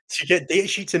So you get data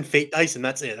sheets and fake dice, and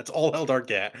that's it. That's all Eldar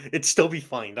get. It'd still be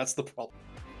fine. That's the problem.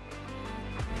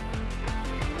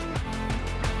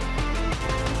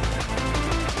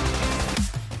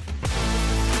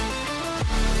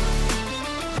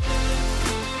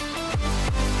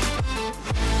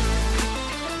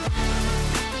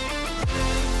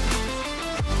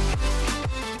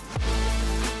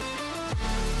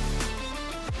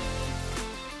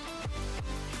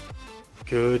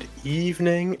 Good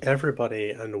evening,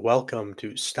 everybody, and welcome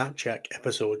to Stat Check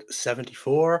episode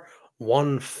 74,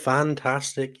 One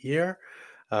Fantastic Year.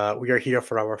 We are here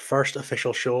for our first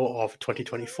official show of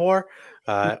 2024.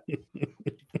 Why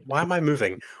am I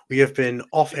moving? We have been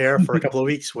off air for a couple of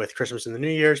weeks with Christmas and the New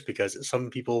Year's because some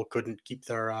people couldn't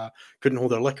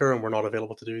hold their liquor and were not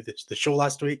available to do the show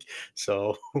last week.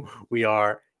 So we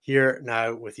are here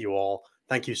now with you all.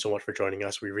 Thank you so much for joining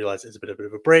us. We realize it's a bit of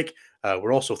a break.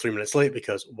 We're also 3 minutes late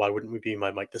because why wouldn't we be? My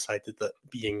mic decided that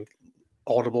being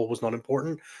audible was not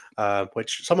important,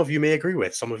 which some of you may agree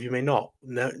with, some of you may not.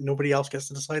 Nobody else gets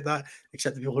to decide that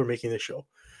except the people who are making this show.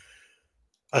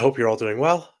 I hope you're all doing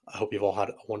well. I hope you've all had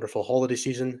a wonderful holiday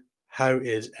season. How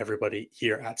is everybody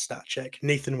here at Stat Check?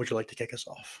 Nathan, would you like to kick us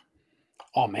off?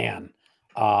 Oh man,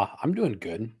 I'm doing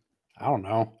good. I don't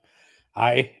know.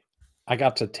 I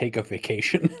got to take a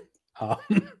vacation. I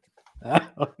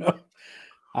don't know.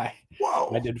 I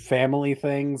did family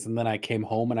things, and then I came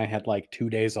home and I had like 2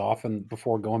 days off and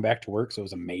before going back to work, so it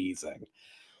was amazing.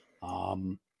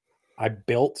 I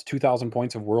built 2,000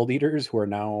 points of World Eaters who are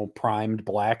now primed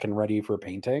black and ready for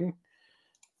painting.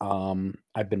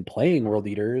 I've been playing World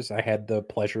Eaters. I had the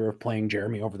pleasure of playing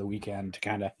Jeremy over the weekend to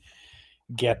kind of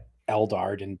get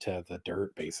Eldard into the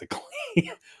dirt, basically.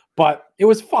 But it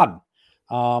was fun.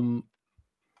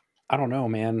 I don't know,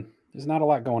 man. There's not a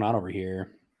lot going on over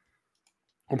here.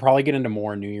 We'll probably get into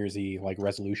more New Year's Eve, like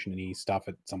resolution-y stuff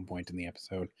at some point in the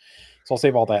episode. So I'll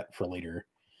save all that for later.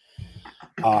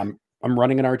 I'm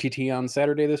running an RTT on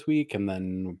Saturday this week and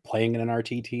then playing in an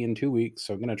RTT in 2 weeks.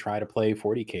 So I'm going to try to play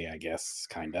 40K, I guess,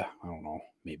 kind of. I don't know,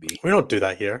 maybe. We don't do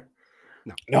that here.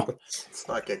 No. Let's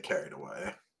not get carried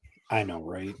away. I know,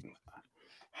 right?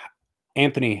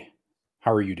 Anthony,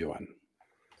 how are you doing?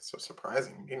 So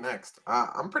surprising. Me next.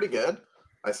 I'm pretty good.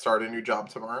 I start a new job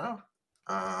tomorrow,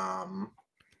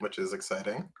 which is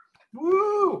exciting.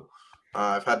 Woo!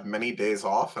 I've had many days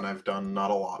off, and I've done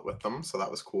not a lot with them, so that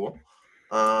was cool.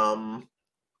 I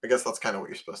guess that's kind of what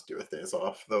you're supposed to do with days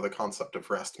off, though the concept of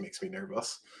rest makes me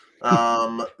nervous.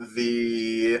 Anything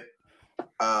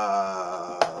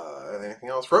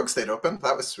else? Rogue stayed open.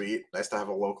 That was sweet. Nice to have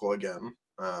a local again.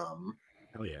 Hell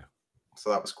yeah. So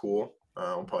that was cool.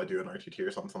 We'll probably do an RTT or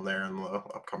something there in the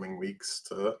upcoming weeks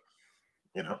to,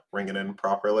 ring it in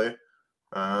properly.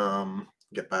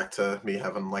 Get back to me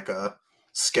having like a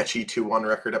sketchy 2-1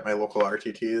 record at my local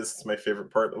RTTs. It's my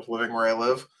favorite part of living where I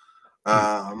live.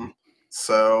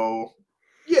 So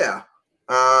yeah.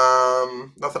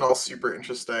 Nothing else super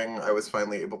interesting. I was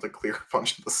finally able to clear a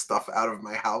bunch of the stuff out of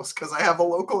my house because I have a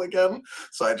local again.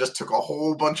 So I just took a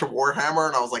whole bunch of Warhammer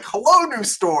and I was like, hello, new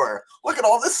store. Look at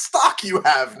all this stock you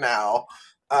have now.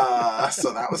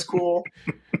 So that was cool.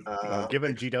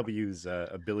 Given GW's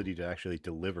ability to actually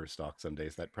deliver stock some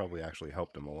days, that probably actually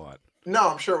helped him a lot. No,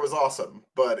 I'm sure it was awesome,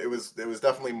 but it was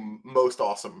definitely most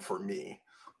awesome for me.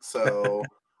 So,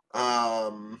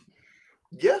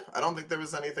 yeah, I don't think there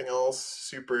was anything else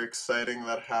super exciting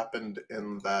that happened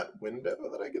in that window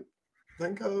that I could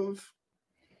think of.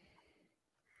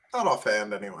 Not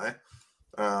offhand, anyway.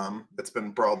 It's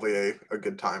been broadly a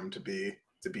good time to be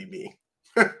me.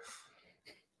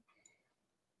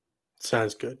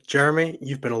 Sounds good. Jeremy,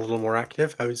 you've been a little more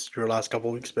active. How's your last couple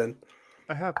of weeks been?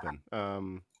 I have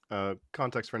been.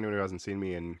 Context for anyone who hasn't seen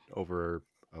me in over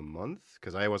a month,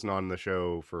 because I wasn't on the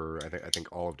show for I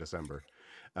think all of December.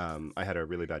 I had a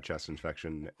really bad chest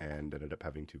infection and ended up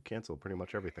having to cancel pretty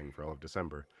much everything for all of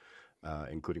December,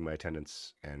 including my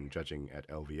attendance and judging at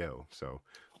LVO. So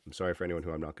I'm sorry for anyone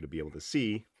who I'm not going to be able to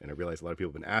see, and I realize a lot of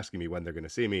people have been asking me when they're going to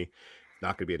see me.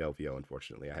 Not going to be at LVO,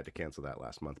 unfortunately. I had to cancel that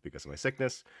last month because of my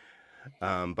sickness.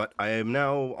 But I am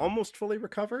now almost fully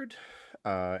recovered.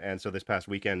 And so this past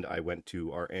weekend, I went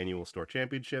to our annual store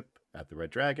championship at the Red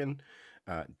Dragon.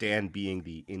 Dan, being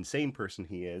the insane person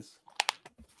he is,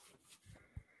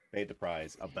 made the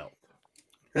prize a belt.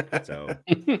 So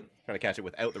trying to catch it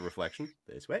without the reflection.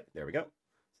 This way. There we go.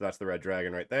 So that's the Red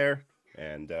Dragon right there.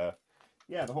 And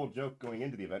yeah, the whole joke going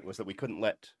into the event was that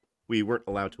we weren't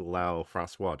allowed to allow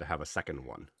Francois to have a second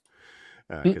one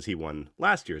because he won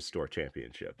last year's store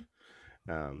championship.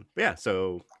 But yeah,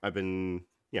 so I've been,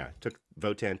 took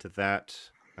Votan to that,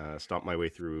 stomped my way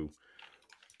through,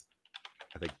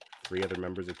 I think, 3 other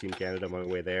members of Team Canada on my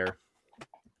way there.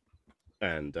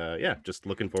 And yeah, just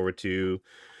looking forward to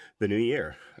the new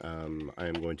year. I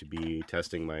am going to be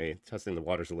testing the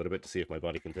waters a little bit to see if my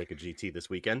body can take a GT this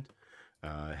weekend.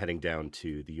 Heading down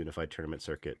to the Unified Tournament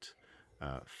Circuit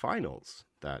finals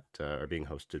that are being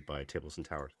hosted by Tables and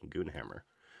Towers and Goonhammer.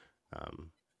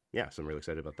 Yeah, so I'm really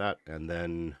excited about that. And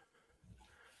then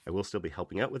I will still be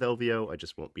helping out with LVO. I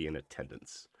just won't be in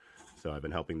attendance. So I've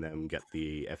been helping them get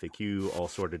the FAQ all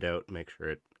sorted out, make sure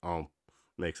it all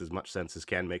makes as much sense as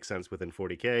can make sense within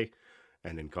 40K,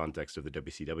 and in context of the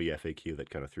WCW FAQ that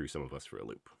kind of threw some of us for a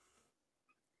loop.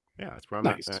 Yeah, that's where I'm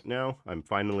at now. I'm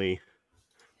finally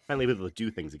able to do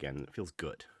things again, and it feels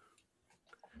good.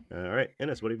 All right,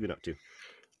 Ennis, what have you been up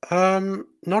to?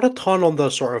 Not a ton on the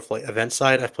sort of like event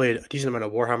side. I've played a decent amount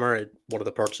of Warhammer. One of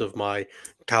the perks of my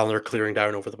calendar clearing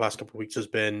down over the past couple of weeks has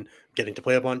been getting to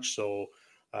play a bunch. So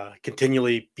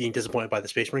continually being disappointed by the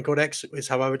Space Marine Codex is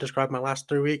how I would describe my last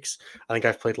 3 weeks. I think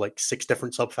I've played like 6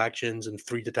 different sub factions and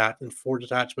 4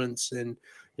 detachments in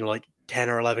like 10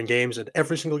 or 11 games, and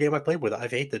every single game I played with it,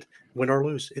 I've hated, win or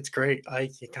lose. It's great. I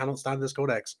cannot stand this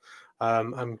Codex.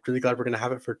 I'm really glad we're going to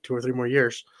have it for 2 or 3 more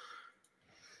years.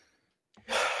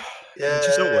 Yeah,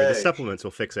 just don't worry. The supplements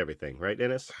will fix everything, right,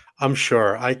 Dennis? I'm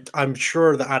sure. I'm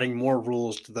sure that adding more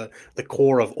rules to the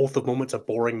core of Oath of Moment's a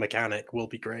boring mechanic will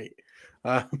be great.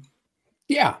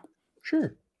 Yeah,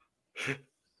 sure.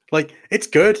 Like, it's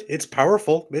good. It's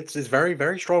powerful. It's very,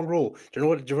 very strong rule. Do you know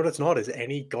what it's not? Is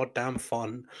any goddamn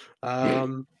fun. But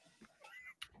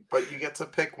you get to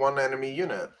pick one enemy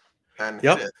unit and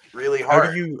Yep. hit it really hard.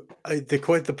 How do you?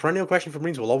 The perennial question for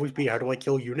Marines will always be, how do I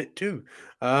kill Unit 2?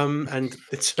 And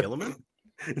it's Kill him.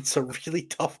 It's a really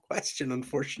tough question,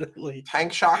 unfortunately.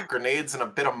 Tank shock, grenades, and a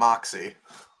bit of moxie.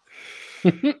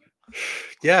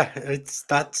 Yeah,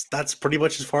 that's pretty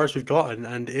much as far as we've gotten,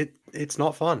 and it's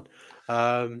not fun.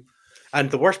 And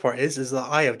the worst part is that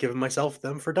I have given myself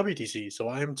them for WTC, so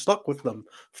I am stuck with them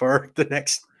for the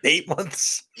next 8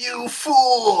 months. You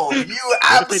fool! You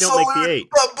What if they don't make the 8?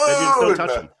 baboon! Then you just don't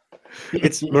touch them.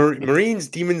 It's Marines,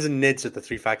 Demons, and Nids are the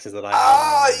 3 factions that I have.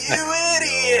 Oh, you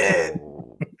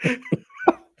idiot!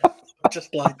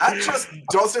 Just like that just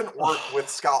doesn't work with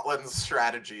Scotland's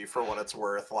strategy for what it's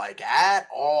worth, like at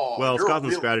all. Well,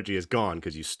 Scotland's strategy is gone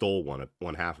because you stole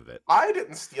one half of it. I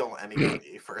didn't steal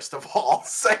anybody, first of all.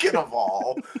 Second of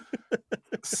all,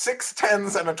 6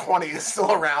 10s and a 20 is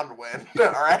still around win.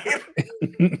 All right?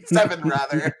 7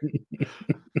 rather.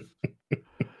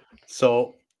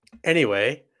 So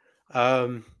anyway,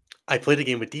 I played a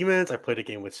game with Demons. I played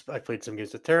some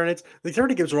games with Tyranids. The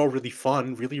Tyranid games are all really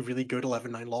fun, really, really good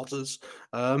 11-9 losses.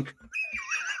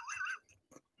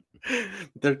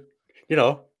 They're,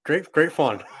 great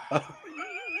fun.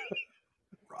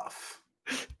 Rough.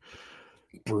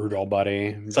 Brutal,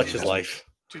 buddy. Such is life.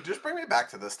 Dude, just bring me back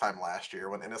to this time last year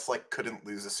when Innes couldn't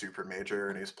lose a super major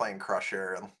and he was playing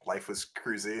Crusher and life was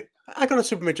cruisy. I got a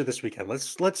super major this weekend.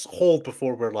 Let's hold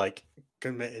before we're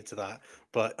committed to that.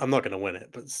 But I'm not gonna win it,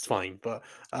 but it's fine. But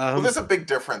well, there's a big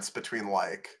difference between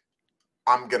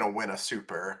I'm gonna win a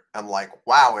super and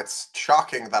wow, it's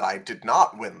shocking that I did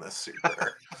not win this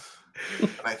super. And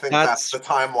I think that's the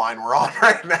timeline we're on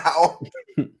right now.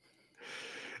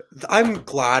 I'm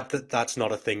glad that that's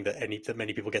not a thing that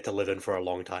many people get to live in for a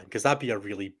long time, because that'd be a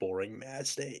really boring mad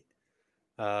state.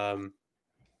 Yeah,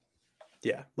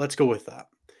 let's go with that.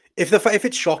 If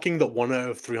it's shocking that 1 out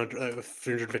of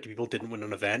 350 people didn't win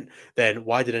an event, then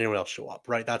why did anyone else show up?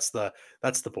 Right? That's the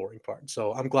boring part.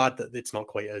 So I'm glad that it's not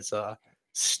quite as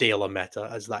stale a meta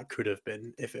as that could have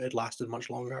been if it had lasted much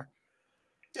longer.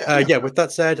 Yeah. With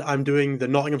that said, I'm doing the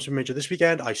Nottingham Super Major this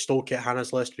weekend. I stole Kit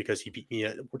Hanna's list because he beat me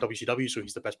at WCW, so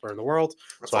he's the best player in the world.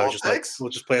 That's so I was just we'll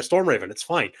just play a Storm Raven. It's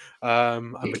fine.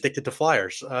 I'm addicted to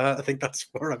flyers. I think that's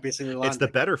where I'm basically landing. It's the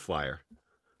better flyer.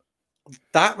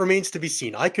 That remains to be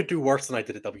seen. I could do worse than I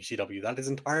did at WCW. That is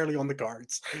entirely on the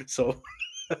cards. So,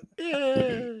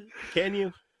 can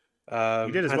you?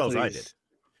 You did as well as I did.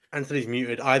 Anthony's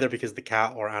muted either because the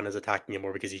cat or Anna's attacking him,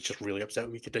 or because he's just really upset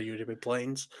we continue to be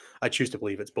planes. I choose to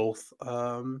believe it's both.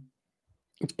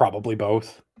 It's probably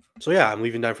both. So yeah, I'm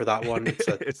leaving down for that one. It's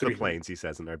the planes, he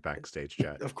says in their backstage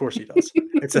chat. Of course he does.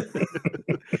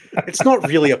 It's not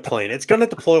really a plane. It's going to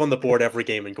deploy on the board every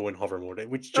game and go in hover mode.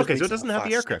 Which just so it doesn't have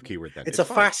the aircraft keyword then. It's a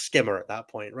fast skimmer at that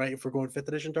point, right? If we're going 5th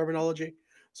edition terminology.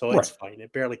 So it's fine.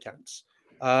 It barely counts.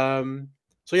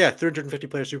 So yeah, 350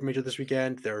 player Super Major this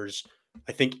weekend. There's,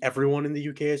 I think everyone in the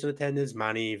UK is in attendance.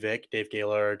 Manny, Vic, Dave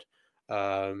Gaylord,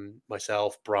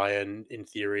 myself, Brian, in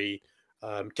theory.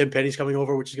 Tim Penny's coming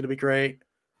over, which is going to be great.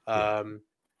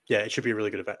 Yeah, it should be a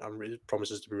really good event. It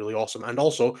promises to be really awesome. And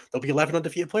also, there'll be 11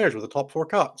 undefeated players with a top 4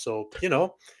 cut. So,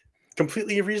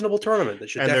 completely reasonable tournament that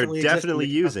should and they're definitely exist. definitely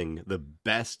using the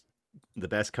best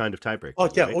kind of tiebreaker. Oh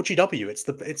yeah, right? OGW.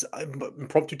 It's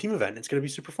impromptu team event. It's going to be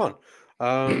super fun.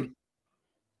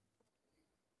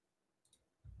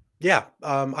 Yeah,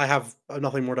 I have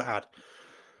nothing more to add.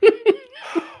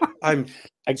 I'm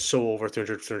so over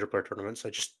 300 player tournaments.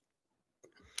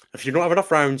 If you don't have enough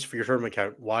rounds for your tournament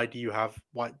count, why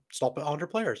stop at 100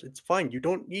 players? It's fine. You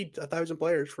don't need 1,000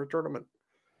 players for a tournament.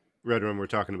 Red Room, we're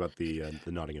talking about the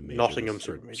Nottingham Major. Nottingham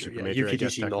Super Major, Major, I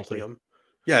guess, UKTC technically. Nottingham.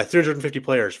 Yeah, 350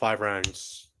 players, 5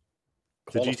 rounds.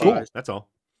 It's a GT. Qualifies. That's all.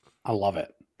 I love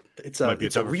it. It's Might be a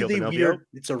a tougher field really than LVO. weird.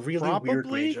 It's a really weird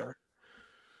Probably. major.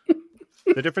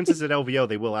 The difference is at LVO,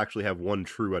 they will actually have one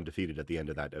true undefeated at the end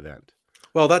of that event.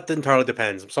 Well, that entirely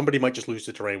depends. Somebody might just lose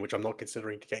to terrain, which I'm not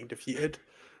considering getting defeated.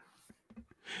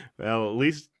 Well, at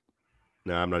least...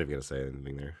 No, I'm not even going to say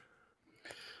anything there.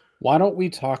 Why don't we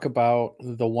talk about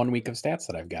the 1 week of stats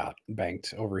that I've got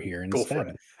banked over here instead? Go for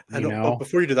it. And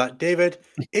before you do that, David,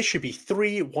 it should be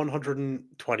 3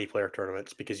 120 player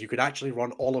tournaments because you could actually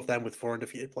run all of them with 4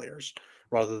 undefeated players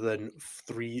rather than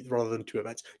 2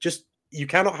 events. Just you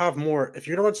cannot have more. If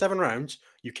you're going to run 7 rounds,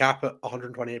 you cap at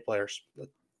 128 players.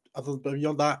 Other than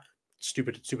beyond that,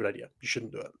 stupid idea. You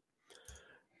shouldn't do it.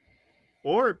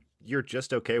 Or you're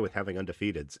just okay with having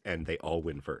undefeateds and they all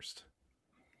win first.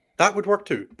 That would work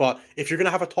too. But if you're going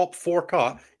to have a top 4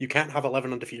 cut, you can't have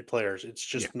 11 undefeated players. It's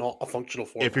just not a functional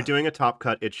format. If you're doing a top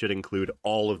cut, it should include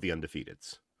all of the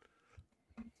undefeateds.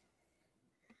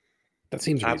 That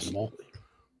seems reasonable.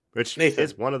 Which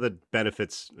is one of the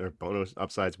benefits or bonus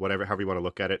upsides, however you want to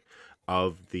look at it,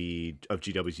 of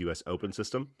GW's US Open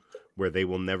system, where they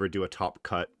will never do a top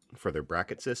cut for their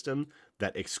bracket system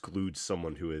that excludes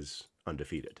someone who is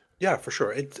undefeated. Yeah, for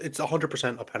sure. It's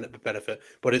 100% a benefit,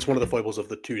 but it's one of the foibles of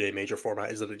the 2-day major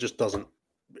format is that it just doesn't.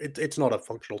 It's not a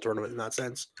functional tournament in that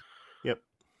sense. Yep.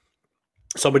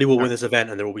 Somebody will win this event,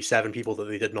 and there will be 7 people that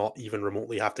they did not even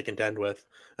remotely have to contend with,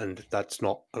 and that's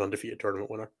not an undefeated tournament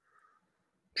winner.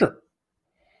 Sure.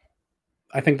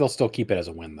 I think they'll still keep it as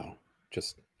a win, though.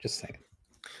 Just saying.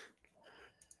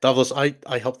 Davos, I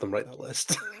helped them write that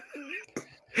list.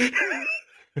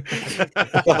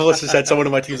 Davos has said someone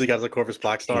on my team's against a Corvus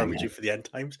Blackstar and we do for the end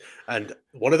times, and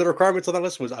one of the requirements on that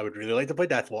list was I would really like to play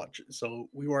Deathwatch, so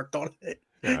we worked on it.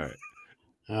 All right.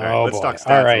 Oh, all right, let's talk stats.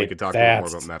 All right, and we can talk a little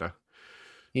more about meta.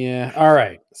 Yeah. All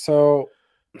right. So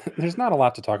there's not a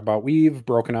lot to talk about. We've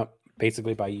broken up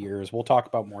basically by years. We'll talk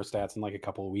about more stats in like a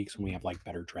couple of weeks when we have like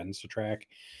better trends to track.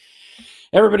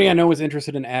 Everybody I know is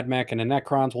interested in AdMech and in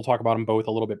Necrons. We'll talk about them both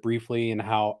a little bit briefly and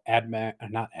how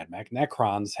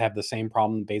Necrons have the same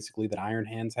problem basically that Iron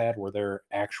Hands had, where their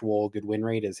actual good win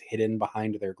rate is hidden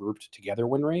behind their grouped together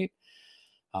win rate.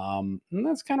 And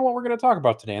that's kind of what we're going to talk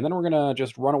about today. And then we're going to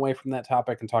just run away from that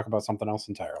topic and talk about something else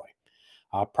entirely.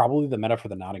 Probably the meta for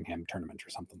the Nottingham tournament or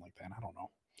something like that. I don't know.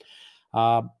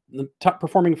 The top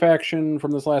performing faction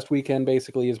from this last weekend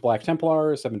basically is Black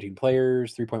Templar, 17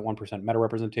 players, 3.1% meta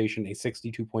representation, a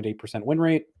 62.8% win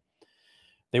rate.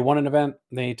 They won an event.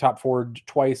 They top 4'd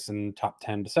twice and top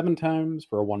 10 to 7 times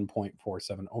for a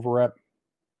 1.47 overrep.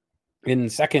 In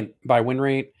second by win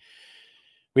rate,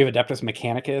 we have Adeptus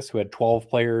Mechanicus, who had 12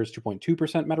 players,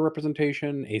 2.2% meta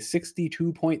representation, a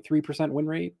 62.3% win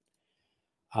rate.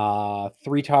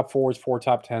 3 top 4s, 4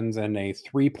 top 10s, and a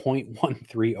 3.13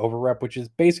 overrep, which is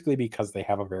basically because they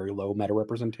have a very low meta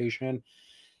representation.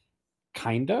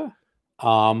 Kinda.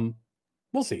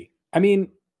 We'll see. I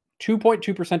mean,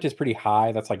 2.2% is pretty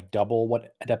high. That's like double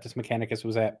what Adeptus Mechanicus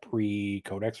was at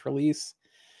pre-Codex release.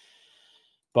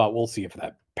 But we'll see if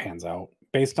that pans out.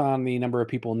 Based on the number of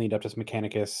people in the Adeptus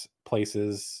Mechanicus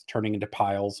places turning into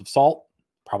piles of salt,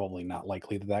 probably not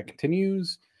likely that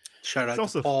continues. Shout out it's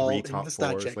also to Paul 3 top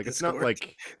 4s. Like it's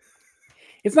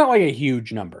not like a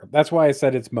huge number. That's why I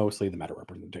said it's mostly the meta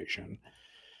representation.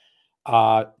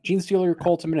 Gene Stealer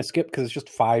Cult, I'm going to skip because it's just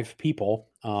 5 people.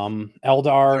 Eldar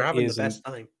They're having is the best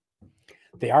time.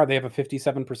 They have a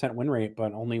 57% win rate,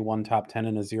 but only 1 top 10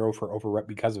 and a 0 for overrep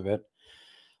because of it.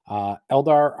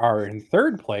 Eldar are in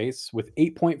third place with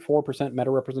 8.4%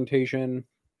 meta representation.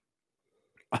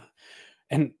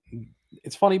 And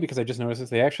it's funny because I just noticed this.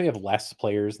 They actually have less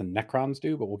players than Necrons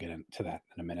do, but we'll get into that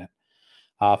in a minute.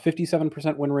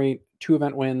 57% win rate, 2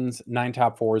 event wins, 9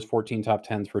 top 4s, 14 top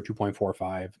 10s for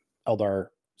 2.45. Eldar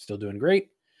still doing great.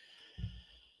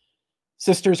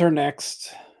 Sisters are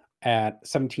next at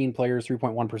 17 players,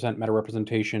 3.1% meta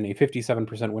representation, a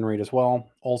 57% win rate as well.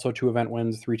 Also 2 event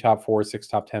wins, 3 top 4s, 6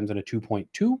 top 10s, and a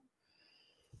 2.2.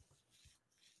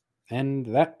 And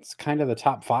that's kind of the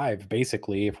top 5,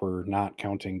 basically, if we're not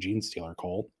counting Gene Stealer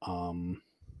Cult.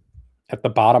 At the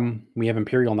bottom, we have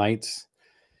Imperial Knights,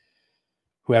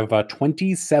 who have a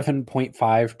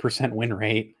 27.5% win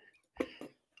rate.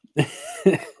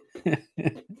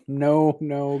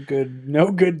 No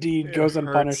good deed goes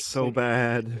unpunished. So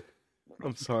bad.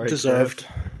 I'm sorry. Deserved.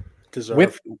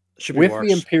 With Should be with worse.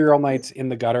 the Imperial Knights in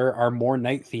the gutter are more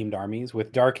knight-themed armies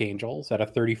with Dark Angels at a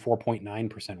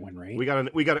 34.9% win rate. We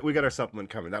got our supplement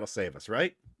coming. That'll save us,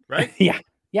 right? Right? Yeah.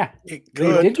 It They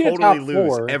could did get a totally top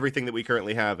lose 4. everything that we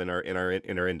currently have in our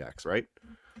index, right?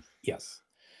 Yes.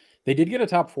 They did get a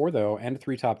top 4 though, and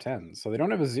 3 top 10s, so they don't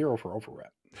have a 0 for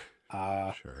overrep.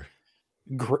 Sure.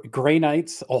 Grey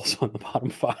Knights also in the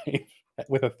bottom 5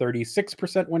 with a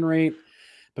 36% win rate,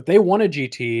 but they won a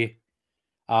GT,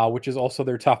 which is also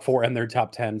their top 4 and their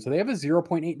top 10. So they have a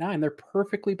 0.89. They're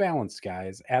perfectly balanced,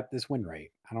 guys, at this win rate.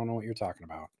 I don't know what you're talking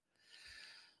about.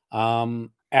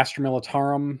 Astra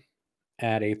Militarum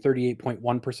at a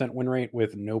 38.1% win rate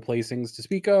with no placings to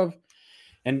speak of.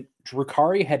 And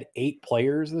Drukari had 8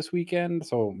 players this weekend,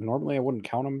 so normally I wouldn't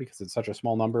count them because it's such a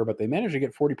small number, but they managed to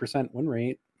get 40% win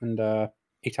rate and a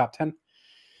top 10.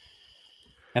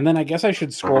 And then I guess I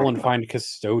should scroll and find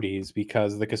Custodes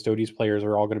because the Custodes players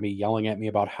are all going to be yelling at me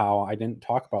about how I didn't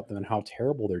talk about them and how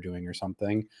terrible they're doing or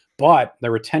something. But there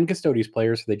were 10 Custodes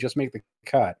players, so they just make the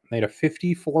cut. They had a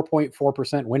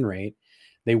 54.4% win rate.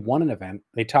 They won an event,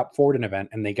 they top 4'd an event,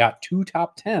 and they got 2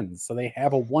 top 10s. So they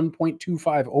have a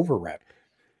 1.25 over rep.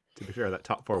 To be fair, that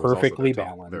top 4 was Perfectly also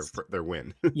balanced. their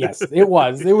win. Yes, it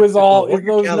was. It was all What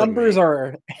you're those telling numbers me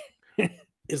are.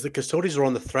 is the Custodes are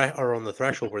on the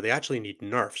threshold where they actually need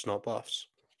nerfs, not buffs.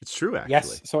 It's true, actually.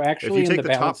 Yes, so actually, if you take in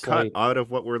the top balance cut slate, out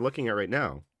of what we're looking at right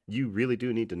now, you really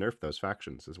do need to nerf those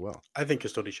factions as well. I think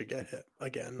Custodes should get hit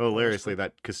again. Well, hilariously,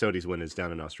 that Custodes win is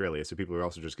down in Australia, so people are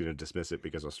also just going to dismiss it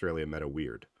because Australia meta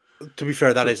weird. To be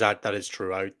fair, that is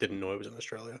true. I didn't know it was in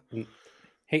Australia.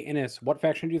 Hey, Innes, what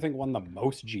faction do you think won the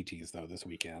most GTs though this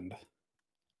weekend?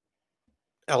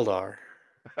 Eldar.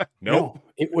 No,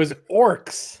 it was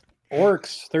Orcs.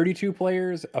 Orcs, 32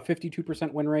 players, a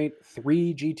 52% win rate,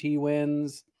 3 GT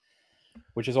wins,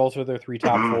 which is also their 3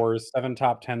 top 4s, 7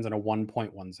 top 10s, and a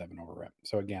 1.17 over rep.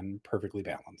 So again, perfectly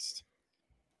balanced.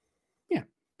 Yeah,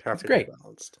 Perfectly great.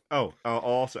 balanced. Oh, I'll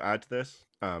also add to this.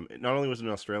 It not only was an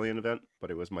Australian event,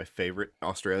 but it was my favorite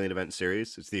Australian event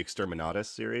series. It's the Exterminatus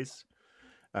series.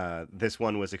 This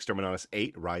one was Exterminatus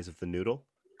 8, Rise of the Noodle.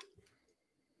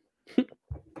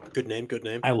 Good name.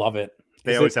 I love it.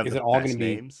 They always have the best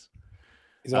names.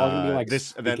 Is it all going to be like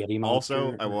this event? Monster,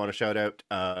 also, I want to shout out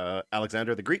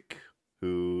Alexander the Greek,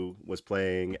 who was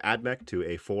playing Admech to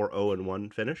a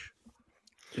 4-0-1 finish.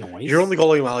 Nice. You're only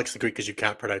calling him Alex the Greek because you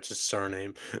can't pronounce his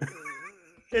surname.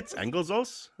 It's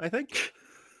Engelzos, I think.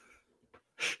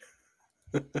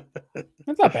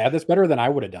 That's not bad. That's better than I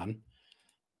would have done.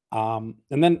 And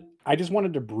then I just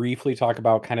wanted to briefly talk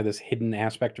about kind of this hidden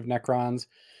aspect of Necrons.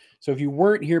 So if you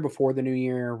weren't here before the new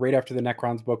year, right after the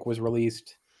Necrons book was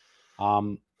released,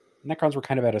 Necrons were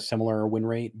kind of at a similar win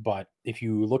rate. But if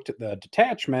you looked at the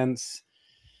detachments,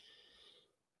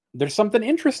 there's something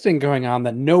interesting going on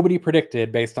that nobody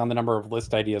predicted based on the number of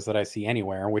list ideas that I see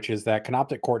anywhere, which is that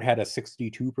Canoptic Court had a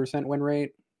 62% win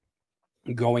rate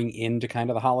going into kind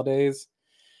of the holidays.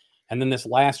 And then this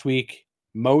last week,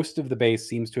 most of the base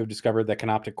seems to have discovered that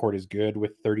Canoptic Court is good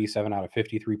with 37 out of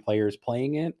 53 players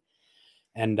playing it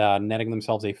and netting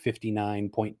themselves a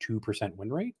 59.2%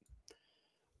 win rate.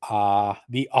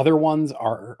 The other ones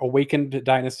are Awakened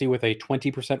Dynasty with a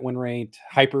 20% win rate,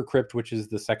 Hypercrypt, which is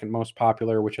the second most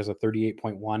popular, which has a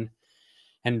 38.1,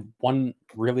 and one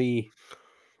really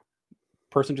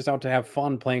person just out to have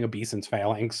fun playing Obeisance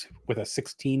Phalanx with a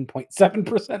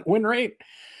 16.7% win rate.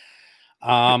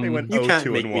 They went You can't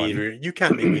 0-2-1. You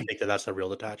can't make me think that that's a real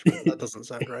detachment. That doesn't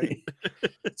sound right.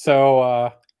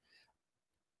 So,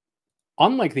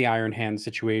 unlike the Iron Hand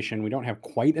situation, we don't have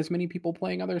quite as many people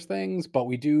playing other things, but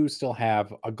we do still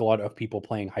have a glut of people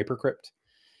playing Hypercrypt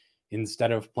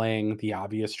instead of playing the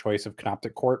obvious choice of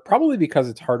Canoptic Court, probably because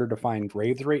it's harder to find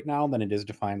Graves right now than it is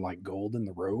to find like gold in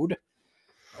the road.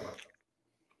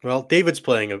 Well, David's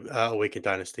playing Awakened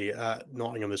Dynasty at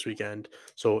Nottingham this weekend,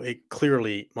 so it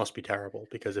clearly must be terrible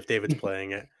because if David's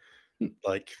playing it,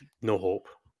 like, no hope.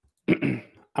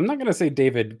 I'm not going to say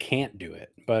David can't do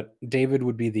it, but David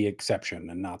would be the exception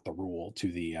and not the rule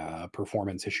to the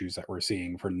performance issues that we're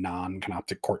seeing for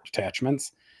non-Canoptic Court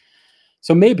detachments.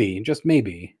 So maybe, just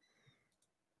maybe,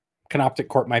 Canoptic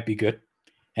Court might be good,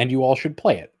 and you all should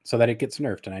play it so that it gets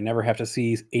nerfed, and I never have to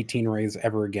see 18 rays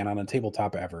ever again on a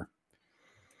tabletop ever.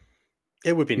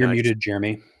 It would be You're nice. muted,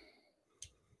 Jeremy.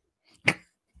 I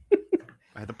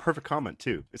had the perfect comment,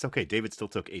 too. It's okay. David still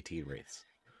took 18 wraiths.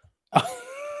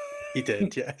 He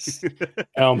did, yes.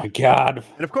 Oh, my God.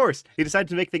 And of course, he decided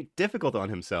to make things difficult on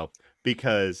himself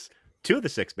because 2 of the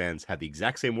 6-mans have the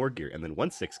exact same war gear, and then 1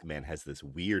 6-man has this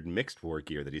weird mixed war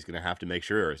gear that he's going to have to make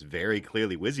sure is very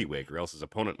clearly WYSIWYG, or else his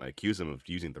opponent might accuse him of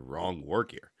using the wrong war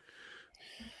gear.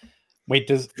 Wait,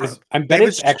 I bet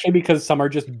it's actually because some are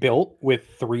just built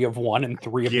with 3 of one and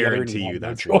 3 of the other. Guarantee you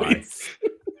that's why.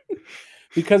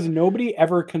 Because nobody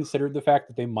ever considered the fact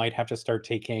that they might have to start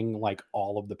taking like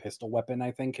all of the pistol weapon, I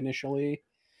think, initially.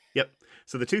 Yep.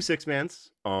 So the 2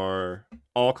 6-mans are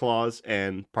all claws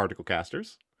and particle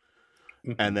casters.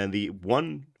 Mhm. And then the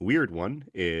one weird one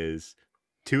is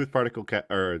 2 with particle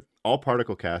or all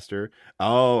particle caster.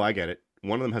 Oh, I get it.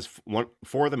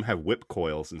 4 of them have whip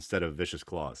coils instead of vicious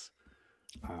claws.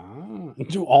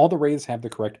 Do all the wraiths have the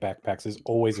correct backpacks is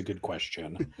always a good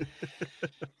question.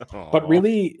 But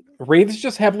really, wraiths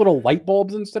just have little light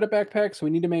bulbs instead of backpacks. So we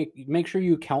need to make sure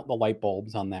you count the light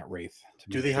bulbs on that wraith.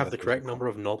 Do they have the correct number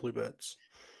of knobbly bits?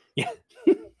 Yeah.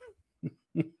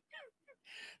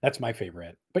 That's my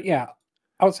favorite. But yeah,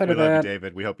 outside we of love that, you,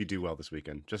 David. We hope you do well this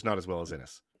weekend. Just not as well as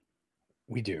Innes.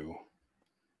 We do.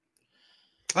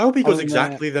 I hope he goes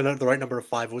exactly the right number of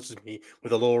 5 votes as me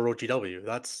with a lower OGW.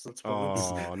 That's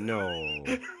oh no.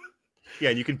 Yeah,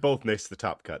 you can both miss the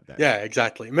top cut then. Yeah,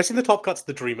 exactly. Missing the top cut's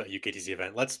the dream at UKTC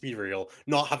event. Let's be real.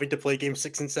 Not having to play game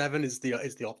 6 and 7 is the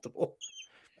optimal.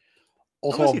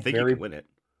 Also, unless you think you can win it.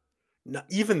 No,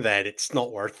 even then, it's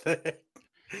not worth it.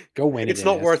 Go win it. It's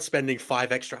not worth spending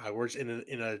 5 extra hours in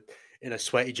a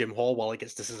sweaty gym hall while it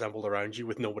gets disassembled around you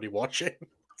with nobody watching.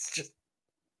 It's just.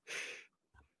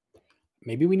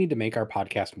 Maybe we need to make our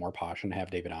podcast more posh and have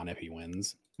David on if he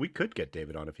wins. We could get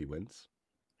David on if he wins.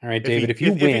 All right, David, if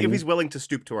you win... If he's willing to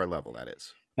stoop to our level, that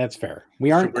is. That's fair.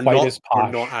 We aren't quite as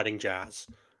posh. We're not adding jazz.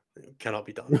 It cannot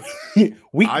be done.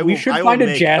 we should find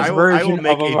a jazz version. I will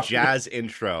make a jazz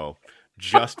intro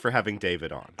just for having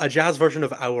David on. A jazz version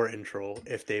of our intro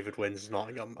if David wins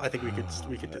Nottingham. I think we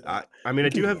could do that. I mean, I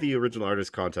do have the original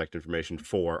artist contact information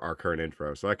for our current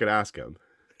intro, so I could ask him.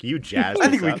 Can you jazz I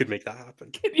think we could make that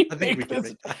happen. I think we could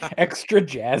make that happen. Extra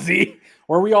jazzy,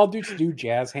 where we all do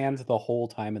jazz hands the whole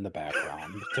time in the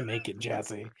background to make it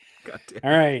jazzy. All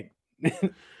right,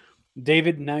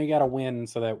 David, now you got to win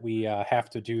so that we have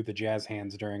to do the jazz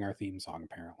hands during our theme song.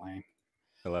 Apparently,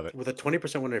 I love it. With a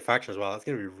 20% win rate faction as well, that's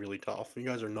going to be really tough. You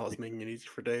guys are not making it easy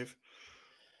for Dave.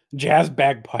 Jazz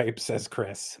bagpipes, says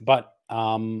Chris. But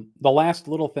the last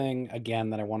little thing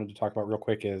again that I wanted to talk about real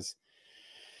quick is.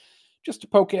 Just to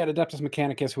poke at Adeptus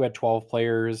Mechanicus, who had 12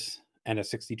 players and a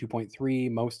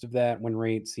 62.3. Most of that win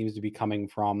rate seems to be coming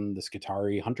from the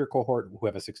Skitarii Hunter cohort, who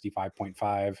have a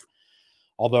 65.5.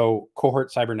 Although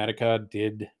cohort Cybernetica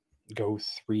did go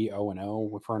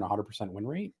 3-0-0 for an 100% win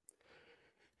rate.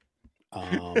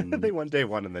 They won day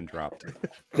 1 and then dropped.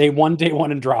 They won day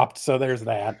 1 and dropped, so there's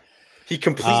that. He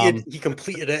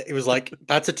completed it. It was like,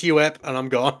 that's a TOEP, and I'm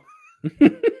gone.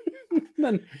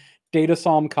 Then Data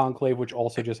Psalm Conclave, which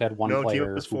also just had one player.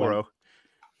 No, was 4-0.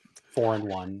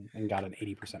 4-1 and got an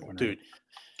 80% win rate. Dude,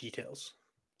 details.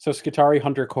 So Skitarii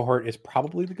Hunter cohort is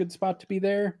probably the good spot to be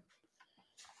there.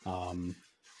 I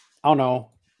don't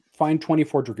know. Find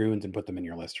 24 Dragoons and put them in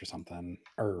your list or something.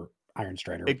 Or Iron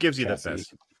Strider. It gives you the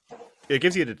best. It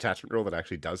gives you a detachment roll that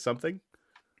actually does something.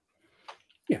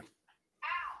 Yeah.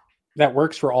 That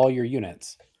works for all your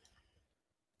units.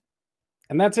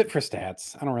 And that's it for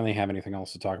stats. I don't really have anything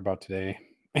else to talk about today.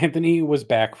 Anthony was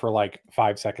back for like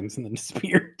 5 seconds and then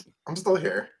disappeared. I'm still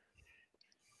here.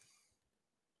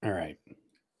 All right.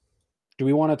 Do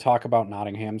we want to talk about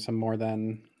Nottingham some more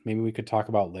then? Maybe we could talk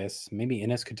about lists. Maybe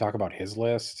Innes could talk about his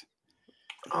list.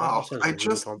 Oh, I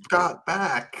just got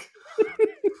back.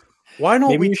 Why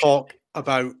don't we talk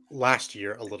about last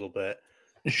year a little bit?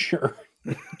 Sure.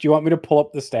 Do you want me to pull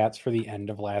up the stats for the end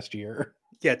of last year?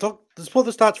 Yeah, let's pull the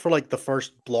stats for like the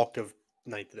first block of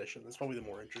 9th edition. That's probably the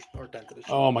more interesting, or 10th edition.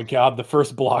 Oh my god, the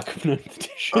first block of 9th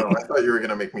edition. Oh, I thought you were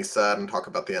going to make me sad and talk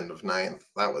about the end of 9th.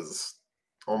 That was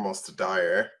almost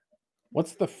dire.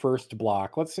 What's the first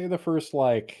block? Let's say the first,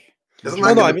 July.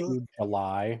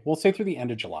 We'll say through the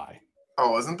end of July.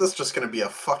 Oh, isn't this just going to be a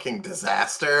fucking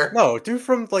disaster? No, do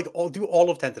all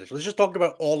of 10th edition. Let's just talk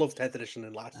about all of 10th edition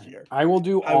in last year. I will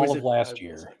do all of last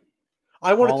year.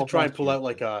 I wanted to try and pull out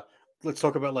let's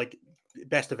talk about like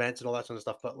best events and all that sort of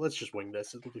stuff, but let's just wing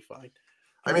this. It'll be fine.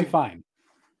 It'll be fine.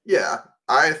 Yeah,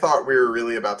 I thought we were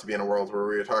really about to be in a world where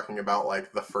we were talking about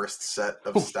like the first set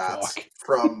of stats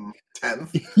from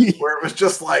 10th, where it was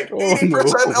just like 80%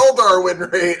 Eldar win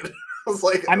rate. I was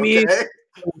like, mean,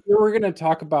 we're going to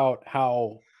talk about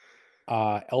how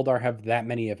Eldar have that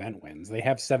many event wins. They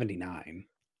have 79.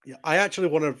 Yeah, I actually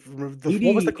want to remember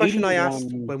what was the question I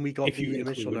asked when we got the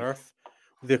initial nerf?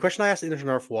 The question I asked the initial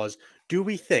nerf was, do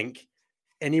we think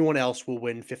anyone else will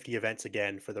win 50 events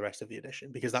again for the rest of the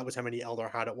edition, because that was how many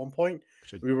Eldar had at one point.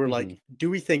 We were like, do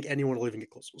we think anyone will even get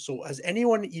close? So has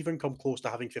anyone even come close to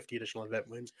having 50 additional event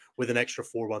wins with an extra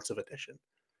 4 months of edition?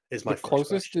 Is my The first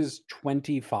closest question. is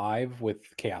 25 with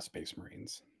Chaos Space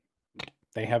Marines.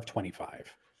 They have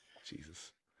 25.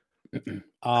 Jesus.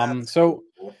 So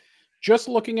just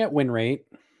looking at win rate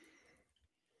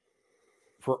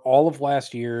for all of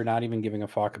last year, not even giving a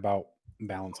fuck about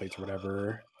balance heights or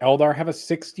whatever, Eldar have a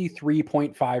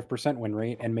 63.5% win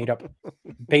rate and made up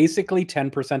basically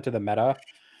 10% of the meta,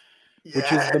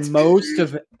 which is the most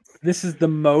of. This is the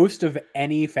most of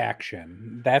any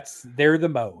faction. They're the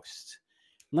most.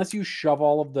 Unless you shove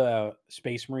all of the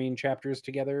Space Marine chapters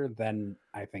together, then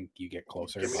I think you get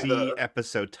closer. See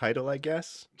episode title, I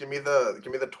guess. Give me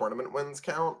the tournament wins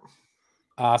count.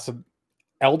 So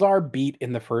Eldar beat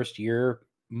in the first year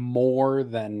more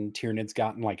than Tyranids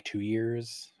got in like 2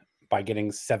 years by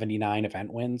getting 79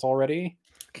 event wins already.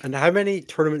 And how many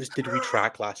tournaments did we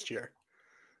track last year?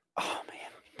 Oh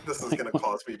man, this is going to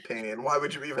cause me pain. Why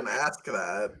would you even ask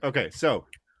that? Okay, so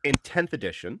in 10th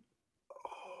edition,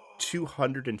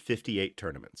 258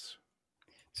 tournaments.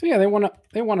 So yeah, they want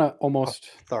to almost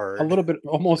third, a little bit,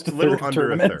 almost a little third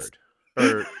under of a third,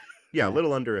 or yeah, a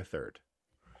little under a third.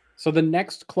 So the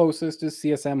next closest is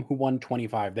CSM, who won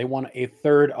 25. They won a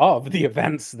third of the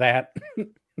events that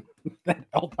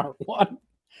that Eldar won.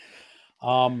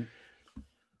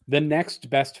 The next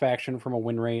best faction from a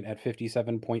win rate at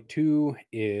 57.2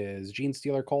 is Gene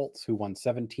Stealer Cults, who won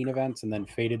 17 events and then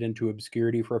faded into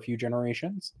obscurity for a few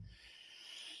generations.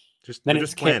 They're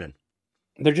just planning.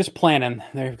 They're just planning.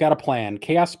 They've got a plan.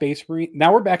 Chaos Space Marine.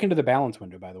 Now we're back into the balance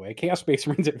window, by the way. Chaos Space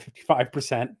Marines at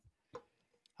 55%.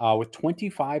 With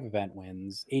 25 event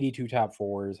wins, 82 top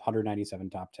 4s, 197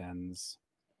 top 10s.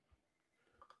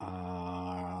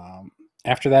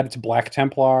 After that, it's Black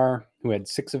Templar, who had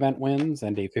 6 event wins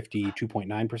and a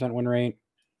 52.9% win rate.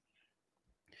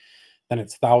 Then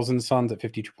it's Thousand Suns at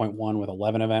 52.1 with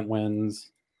 11 event wins.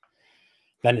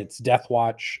 Then it's Death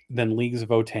Watch, then Leagues of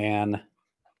Votan.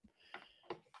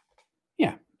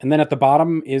 Yeah. And then at the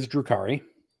bottom is Drukhari,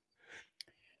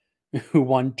 who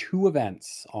won 2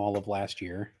 events all of last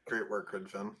year. Great work,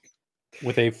 Ridvan.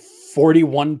 With a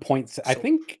 41 points. I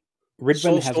think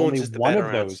Ridvan has only one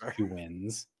of those answer. 2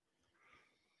 wins.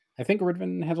 I think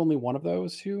Ridvan has only one of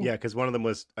those 2. Yeah, because one of them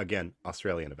was, again,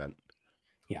 Australian event.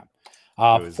 Yeah.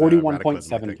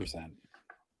 41.7%.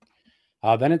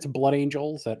 Then it's Blood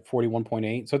Angels at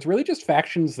 41.8. So it's really just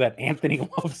factions that Anthony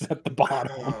loves at the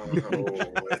bottom.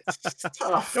 It's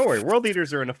tough. Don't worry, World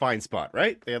Eaters are in a fine spot,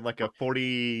 right? They had like a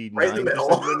 49% Right in the middle.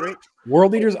 win rate.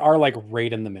 World Eaters are like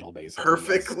right in the middle, basically.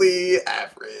 Perfectly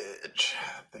average.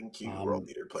 Thank you, World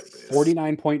Eater play base.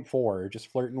 49.4,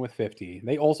 just flirting with 50.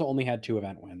 They also only had 2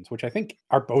 event wins, which I think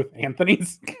are both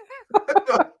Anthony's.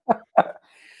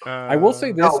 I will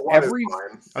say this: I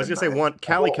was gonna say one.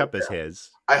 Cali Cup is his.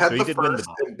 I had the first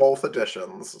in both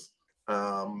editions,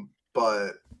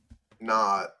 but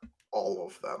not all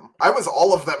of them. I was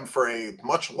all of them for a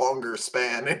much longer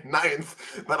span in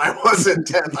 9th than I was in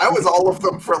 10th. I was all of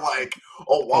them for like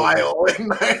a while in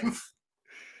 9th.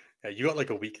 Yeah, you got like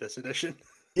a week this edition.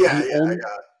 Yeah, I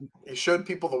got. You showed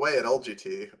people the way at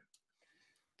LGT.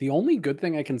 The only good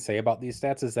thing I can say about these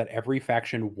stats is that every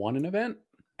faction won an event.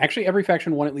 Actually, every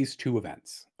faction won at least 2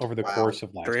 events over the course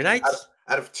of last year. Very nice.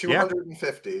 Out of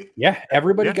 250. Yeah,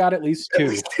 everybody got at least 2. At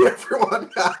least everyone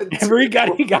got 2.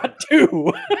 Everybody got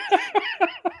 2.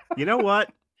 You know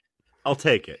what? I'll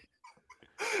take it.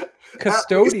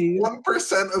 Custodes.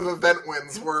 1% of event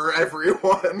wins were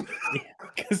everyone.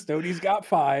 Custodes got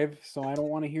 5, so I don't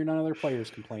want to hear none of their players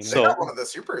complaining. They got one of the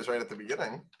supers right at the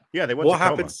beginning. Yeah, they won. What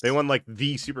Tacoma. happens? They won like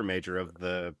the super major of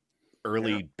the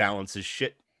early balances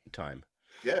shit time.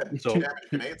 Yeah, so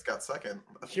Grenades got second.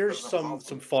 Here's some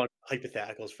fun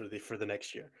hypotheticals for the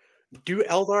next year. Do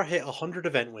Eldar hit 100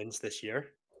 event wins this year?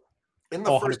 In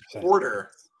the first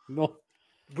quarter. No.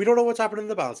 We don't know what's happening in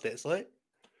the balance days, right?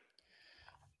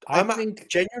 I think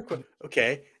genuine.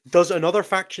 Okay, does another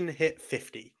faction hit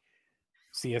 50?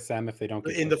 CSM if they don't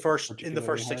get in the first 6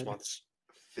 hard. months.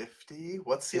 50?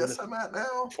 What's CSM at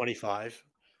now? 25.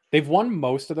 They've won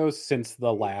most of those since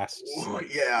the last.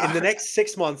 Yeah. In the next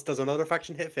 6 months, does another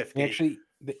faction hit 50? Actually,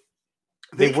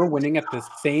 they were winning at the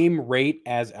same rate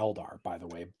as Eldar, by the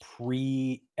way,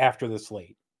 after the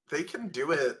slate. They can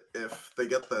do it if they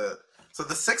get the. So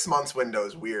the 6 months window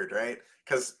is weird, right?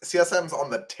 Because CSM's on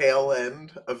the tail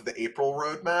end of the April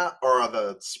roadmap or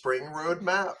the spring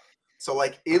roadmap. So,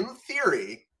 like in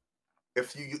theory,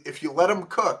 if you let them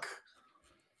cook,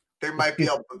 they might be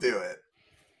able to do it.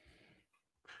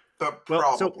 But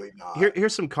Well, so probably not.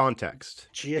 here's some context.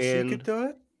 GSC could do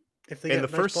it if they In get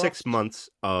the nice first 6 buffs. months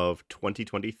of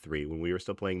 2023, when we were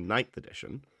still playing 9th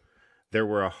edition, there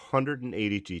were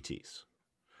 180 GTs.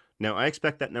 Now, I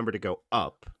expect that number to go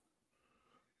up,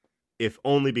 if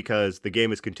only because the game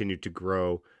has continued to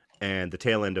grow, and the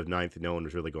tail end of 9th, no one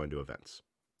was really going to events.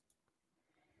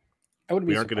 I wouldn't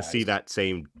be We aren't going to see surprised. that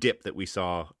same dip that we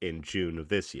saw in June of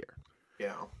this year.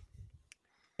 Yeah.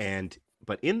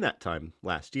 But in that time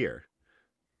last year,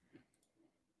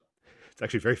 it's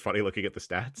actually very funny looking at the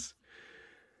stats.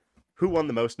 Who won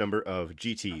the most number of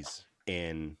GTs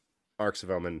in Arcs of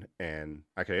Omen? And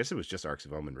I guess it was just Arcs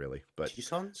of Omen, really. But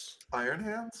T-Sons? Iron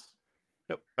Hands?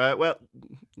 Nope.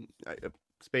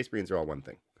 Space Marines are all one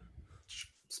thing.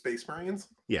 Space Marines?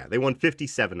 Yeah, they won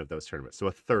 57 of those tournaments, so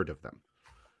a third of them.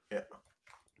 Yeah.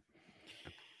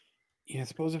 Yeah, I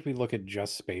suppose if we look at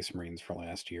just Space Marines for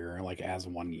last year, like as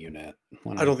one unit.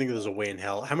 I don't think there's a way in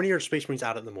hell. How many are Space Marines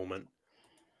at the moment?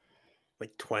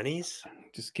 Like 20s?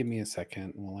 Just give me a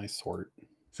second while I sort.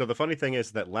 So the funny thing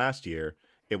is that last year,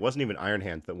 it wasn't even Iron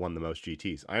Hands that won the most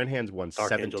GTs. Iron Hands won Dark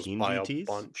 17 Angels by a GTs.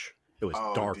 bunch. It was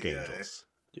Oh, Dark DA. Angels.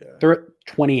 Yeah. They're at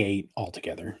 28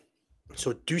 altogether.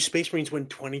 So do Space Marines win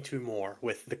 22 more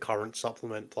with the current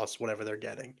supplement plus whatever they're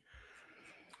getting?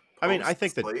 I mean, I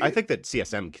think Post-slate? that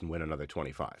CSM can win another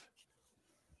 25.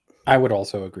 I would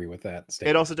also agree with that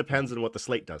statement. It also depends on what the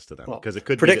slate does to them, Well, because it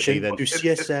could prediction: be that do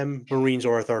CSM Marines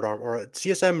or a third army, or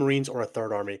CSM Marines or a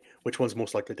third army? Which one's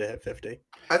most likely to hit 50?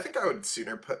 I think I would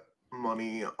sooner put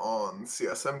money on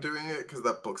CSM doing it because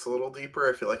that book's a little deeper.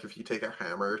 I feel like if you take a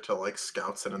hammer to like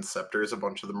Scouts and Inceptors, a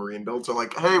bunch of the Marine builds are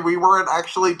like, hey, we weren't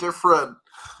actually different.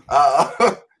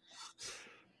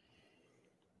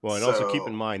 Well, and also keep So-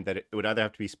 in mind that it would either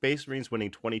have to be Space Marines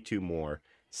winning 22 more,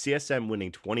 CSM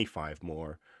winning 25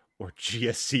 more, or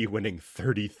GSC winning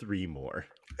 33 more.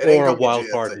 It ain't Or a gonna be wild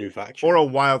GSA. card new faction? Or a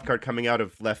wild card coming out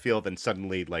of left field and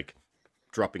suddenly, like,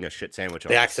 dropping a shit sandwich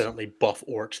on They us. accidentally buff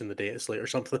orcs in the data slate or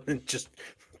something and just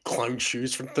clown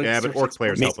shoes from things. Yeah, but orc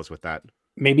players help us with that.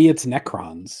 Maybe it's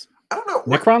Necrons. I don't know.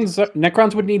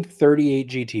 Necrons would need 38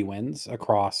 GT wins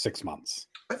across 6 months.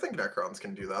 I think Necrons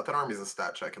can do that. That army's a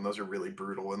stat check, and those are really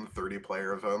brutal in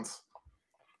 30-player events.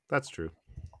 That's true.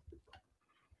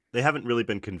 They haven't really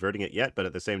been converting it yet, but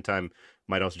at the same time,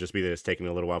 might also just be that it's taking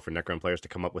a little while for Necron players to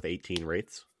come up with 18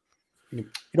 wraiths.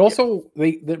 It also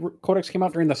the Codex came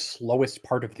out during the slowest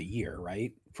part of the year,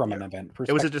 right? From an event perspective.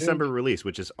 It was a December release,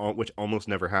 which almost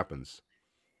never happens.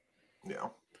 Yeah.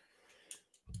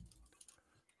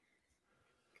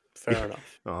 Fair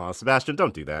enough. Oh, Sebastian,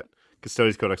 don't do that.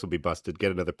 Custodes Codex will be busted.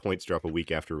 Get another points drop a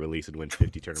week after release and win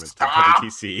 50 tournaments to Stop!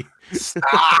 WTC.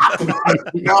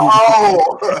 Stop!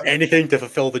 No! Anything to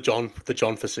fulfill the John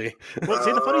Facee. Well,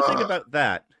 see, the funny thing about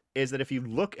that is that if you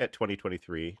look at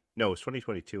 2023, no, it was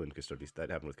 2022 in Custodes. That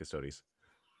happened with Custodes.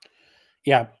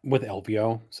 Yeah, with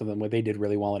Elvio. So then they did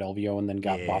really well at Elvio and then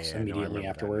got buffs Yeah, no, I immediately remember that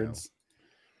afterwards.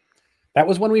 That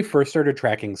was when we first started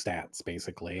tracking stats,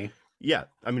 basically. Yeah,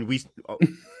 I mean,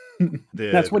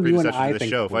 That's when you and predecessor to I the think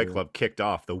show, we Fight were- Club, kicked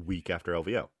off the week after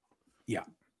LVO. Yeah.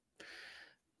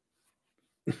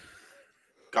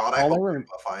 God, I All I hope they rem-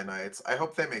 buff Ionites. I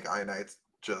hope they make Ionites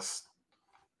just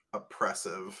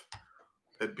oppressive.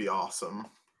 It'd be awesome.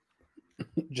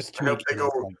 Just I to hope make they it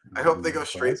go- like I hope they go really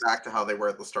straight fast. back to how they were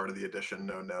at the start of the edition,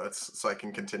 no notes, so I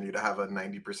can continue to have a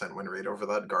 90% win rate over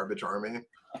that garbage army.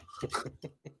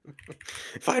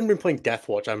 If I hadn't been playing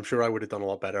Deathwatch, I'm sure I would have done a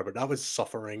lot better, but that was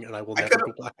suffering and I will I never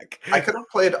could've- go back. I could have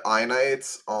played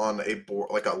Ionites on a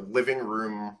board, like a living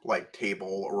room, like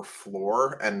table or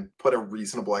floor, and put a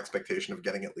reasonable expectation of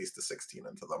getting at least a 16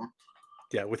 into them.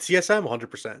 Yeah, with CSM,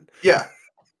 100%. Yeah,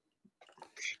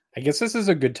 I guess this is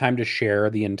a good time to share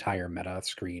the entire meta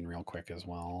screen real quick as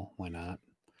well. Why not?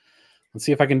 Let's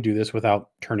see if I can do this without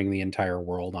turning the entire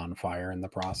world on fire in the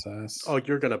process. Oh,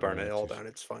 you're going to burn Yeah, it all just- down.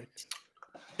 It's fine.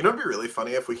 you know, it'd be really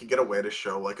funny if we could get a way to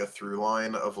show like a through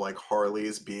line of like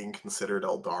Harleys being considered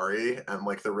Eldari and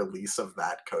like the release of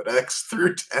that codex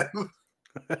through 10.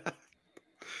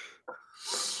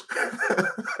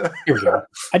 Here we go.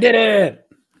 I did it!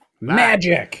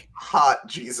 Magic! Hot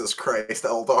Jesus Christ,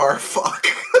 Eldar! Fuck.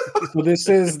 So this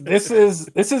is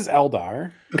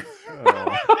Eldar.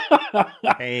 Oh,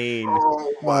 pain.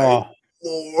 Oh my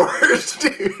Oh, lord,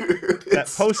 dude! That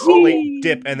It's post-late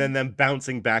dip and then them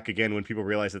bouncing back again when people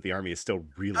realize that the army is still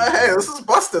really Hey, good. this is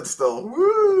busted still.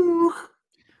 Woo!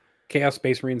 Chaos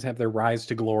Space Marines have their rise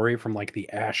to glory from like the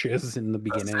ashes in the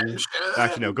beginning.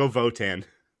 Actually, no, go Votan.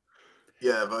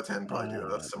 Yeah, Votan probably do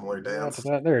a similar dance.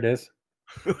 There it is.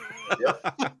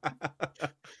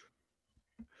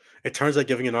 It turns out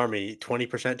giving an army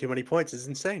 20% too many points is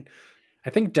insane. I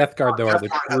think Death Guard though are the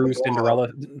Death Guard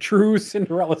had the true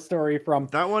Cinderella story from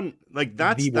That one, like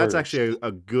that's actually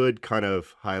a good kind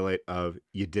of highlight of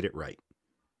you did it right.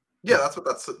 Yeah, that's what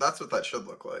that should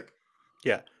look like.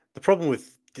 Yeah, the problem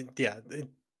with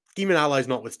Demon Allies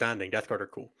notwithstanding, Death Guard are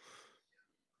cool.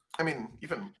 I mean,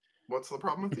 even what's the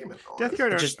problem with Demon Allies? Death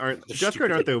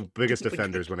Guard aren't the biggest Like,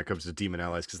 offenders when it comes to Demon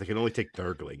Allies because they can only take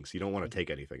Nurglings. You don't want to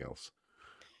take anything else.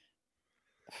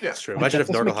 Yeah, That's true. Imagine if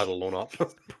Nurgle had a loan up.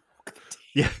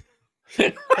 Yeah.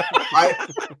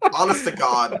 Honest to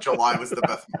God, July was the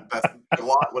best.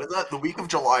 July, what is that? The week of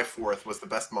July 4th was the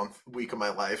best week of my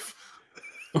life.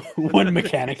 when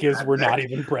Mechanicus were not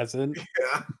even present.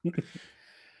 Yeah.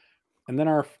 And then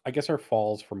our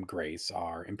falls from grace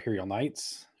are Imperial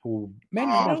Knights, who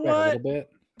managed Oh, to bounce back a little bit.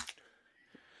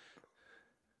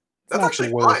 That's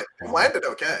actually fine. It landed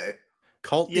okay.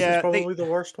 Cult is probably the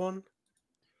worst one.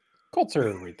 Cults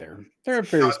are right there. They're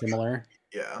very similar.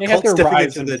 Yeah. They have their Cults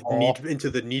rise into and fall. into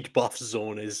the need buff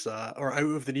zone is or out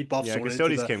of the need buff zone. Yeah,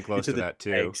 Custodies came close to that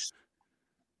too. Eggs.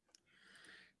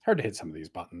 Hard to hit some of these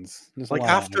buttons. There's Like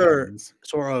after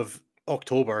sort of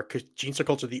October, because Genester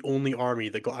cults are the only army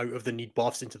that got out of the need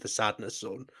buffs into the sadness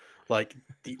zone. Like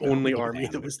the only army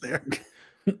that was there.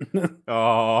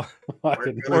 Oh,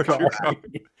 I'm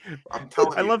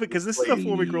telling you, I love it because this is a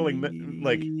 4-week rolling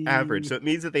like average, so it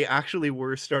means that they actually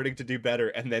were starting to do better,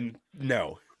 and then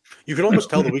no. You can almost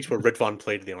tell the weeks where Ridvan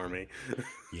played the army.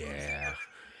 Yeah.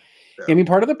 I mean,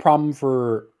 part of the problem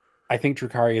for I think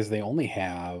Drukhari is they only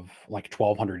have like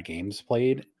 1,200 games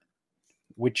played,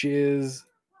 which is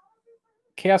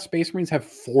Chaos Space Marines have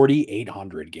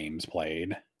 4,800 games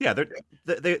played. Yeah,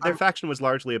 their faction was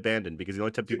largely abandoned because the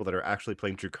only 10 people that are actually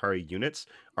playing Drukhari units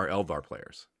are Eldar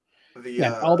players.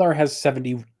 Eldar has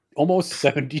almost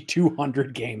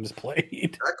 7,200 games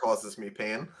played. That causes me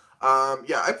pain.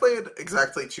 I played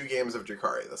exactly 2 games of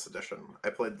Drukhari this edition. I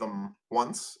played them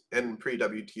once in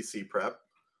pre-WTC prep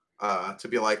to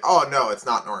be like, oh no, it's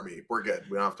not an army. We're good.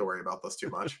 We don't have to worry about this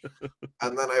too much.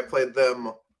 And then I played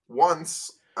them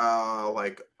once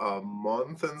like a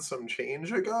month and some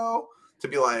change ago to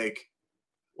be like,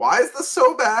 why is this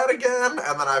so bad again?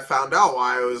 And then I found out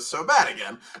why it was so bad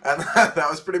again. And that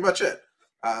was pretty much it.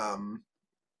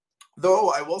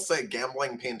 Though I will say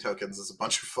gambling pain tokens is a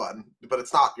bunch of fun, but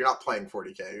you're not playing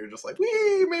 40k. You're just like,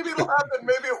 wee, maybe it'll happen,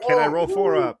 maybe it won't. Can I roll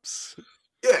 4-ups?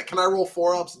 Yeah, can I roll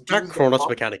 4-ups? That Chronos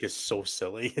mechanic is so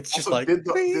silly. It's just like, did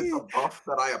the buff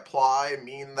that I apply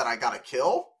mean that I got a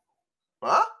kill?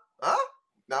 Huh?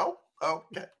 No? Oh,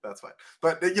 okay, that's fine.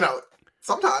 But,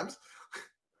 sometimes.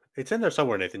 It's in there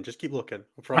somewhere, Nathan. Just keep looking.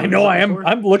 I know I am.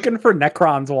 I'm looking for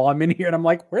Necrons while I'm in here, and I'm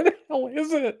like, where the hell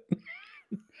is it?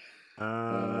 I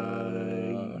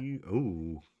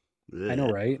know,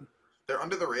 right? They're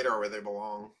under the radar where they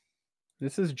belong.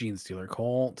 This is Gene Stealer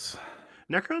Cult.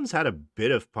 Necrons had a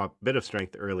bit of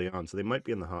strength early on, so they might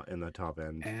be in the top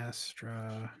end.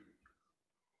 Astra.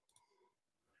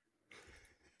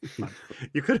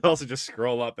 You could also just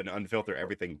scroll up and unfilter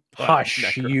everything.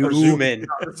 Hush, you. Or zoom in.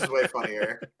 This is way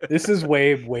funnier. This is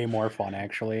way more fun,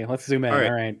 actually. Let's zoom in. All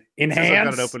right.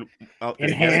 Enhance.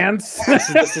 Enhance.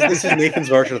 This is Nathan's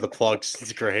version of the plugs.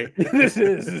 It's great. This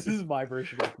is my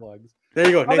version of plugs. There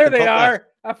you go. Nathan, there they are. Left.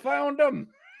 I found them.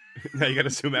 Now you got to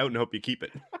zoom out and hope you keep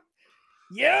it.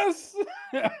 Yes.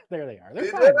 There they are.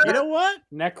 They're fine. You know what?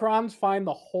 Necron's fine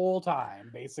the whole time,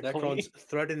 basically. Necron's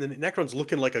threading Necron's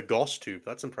looking like a gauze tube.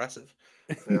 That's impressive.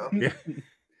 Yeah.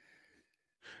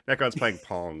 Necron's playing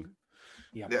Pong.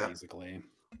 Yeah, basically.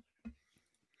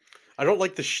 I don't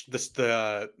like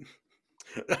I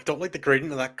don't like the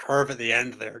gradient of that curve at the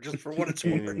end there, just for what it's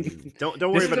worth. Don't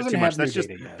worry about it too much.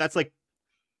 That's like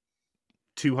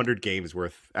 200 games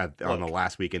worth on the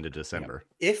last weekend of December.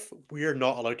 If we're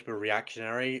not allowed to be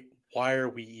reactionary, why are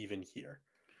we even here?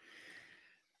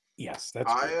 Yes, that's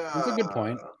a good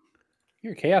point.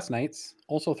 Your Chaos Knights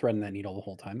also threading that needle the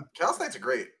whole time. Chaos Knights are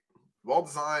great. Well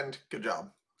designed. Good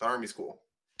job. The army's cool.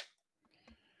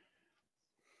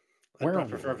 I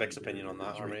prefer Vic's opinion on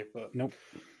that army, but nope.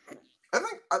 I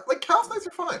think Chaos Knights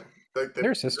are fine.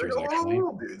 They're sisters, actually.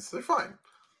 Dudes. They're fine.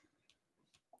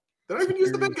 They don't even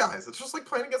use the big guys. It's just like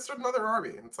playing against another army.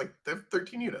 And it's like they have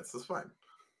 13 units. That's fine.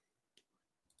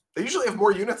 They usually have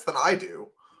more units than I do.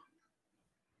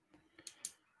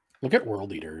 Look at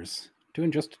World Eaters doing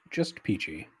just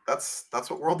peachy. That's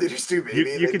what World Eaters do,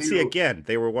 baby. You can see again.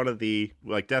 They were one of the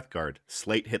Death Guard.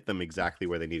 Slate hit them exactly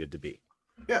where they needed to be.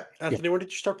 Yeah, Anthony, when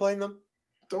did you start playing them?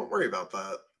 Don't worry about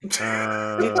that.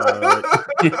 After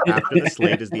the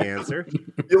slate is the answer.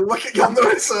 You'll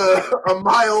notice a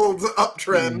mild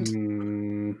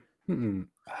uptrend.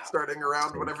 starting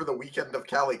around whatever the weekend of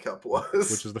Cali Cup was.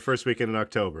 Which is the first weekend in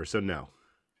October, so no.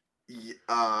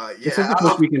 Yeah. This is the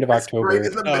first weekend of It's October. right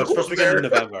in the No, it's middle first of weekend in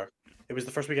there. November. It was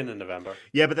the first weekend in November.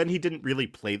 Yeah, but then he didn't really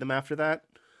play them after that.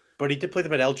 But he did play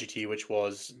them at LGT, which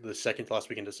was the second to last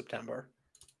weekend of September.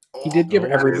 He did give Oh,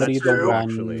 that is everybody the true. one.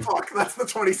 Actually. Fuck, that's the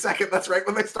 22nd. That's right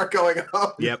when they start going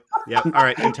up. Yep. All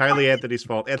right, entirely Anthony's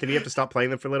fault. Anthony, you have to stop playing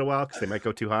them for a little while because they might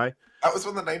go too high. That was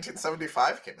when the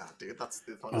 1975 came out, dude. That's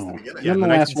the Oh. beginning. Yeah, Then the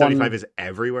the last 1975 one- is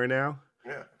everywhere now.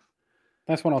 Yeah.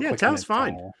 That's when I'll Yeah, click Tao's on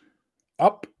it, fine. so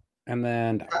up and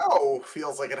then down. Oh,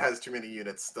 feels like it has too many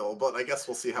units still, but I guess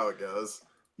we'll see how it goes.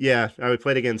 Yeah, I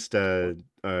played against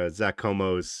Zach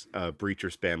Como's Breacher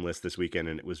spam list this weekend,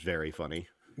 and it was very funny.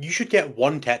 You should get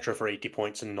one Tetra for 80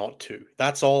 points and not two.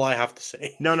 That's all I have to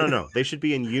say. No. They should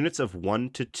be in units of 1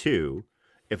 to 2.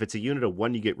 If it's a unit of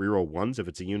 1, you get reroll 1s. If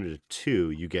it's a unit of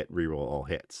 2, you get reroll all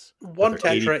hits. One But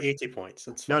they're Tetra, 80 points.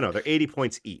 That's fine. No, they're 80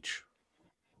 points each.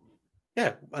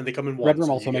 Yeah, and they come in Red one. Room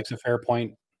so also you makes a fair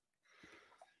point,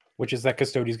 which is that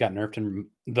Custodes got nerfed and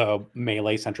the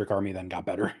melee-centric army then got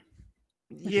better.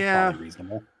 Which is Yeah, probably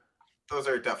reasonable. Those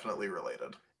are definitely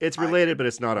related. it's related, but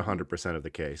it's not 100% of the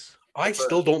case. I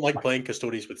still don't like playing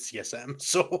Custodes with CSM,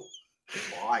 so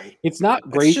Why? It's not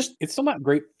great. just- It's still not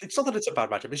great. it's not that it's a bad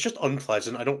matchup. It's just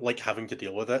unpleasant. I don't like having to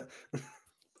deal with it.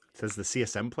 Says the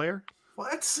CSM player.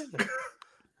 What? It's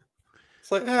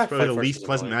like, It's probably the fight least first is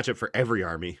pleasant annoying. matchup for every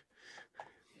army.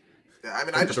 Yeah, I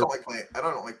mean, I just don't like playing. I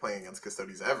don't like playing against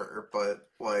Custodes ever, but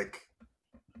like,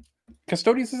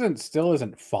 Custodes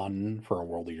isn't fun for a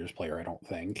World Eaters player, I don't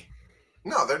think.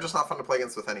 no, they're just not fun to play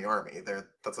against with any army. That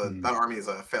army is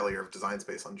a failure of design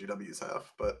space on GW's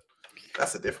half, but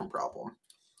that's a different problem.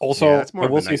 Also, Yeah, that's more I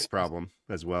of will a say nice problem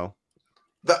as well.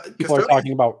 The people are Custodians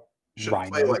talking about should play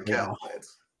Rhino. like Chaos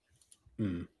Knights.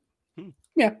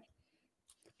 Yeah.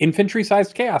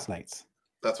 Infantry-sized Chaos Knights.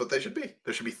 That's what they should be.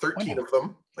 There should be 13 not? of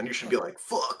them, and you should be like,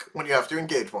 fuck, when you have to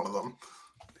engage one of them.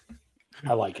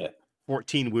 I like it.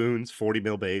 14 wounds, 40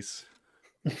 mil base.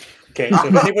 Okay, so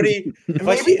if anybody, if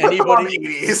I see put them on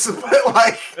anybody, 80s, but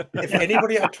like, if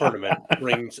anybody at a tournament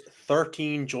brings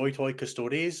 13 Joy Toy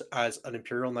Custodes as an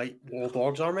Imperial Knight War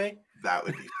Dogs army, that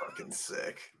would be fucking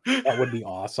sick. That would be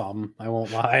awesome. I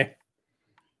won't lie.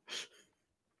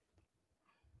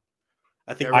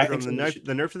 I think Yeah, I from think the somebody should-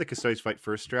 nerf to the Custodes fight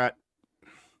first strat.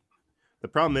 The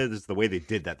problem is the way they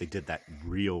did that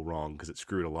real wrong because it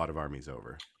screwed a lot of armies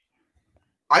over.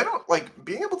 I don't like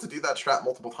being able to do that strat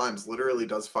multiple times. Literally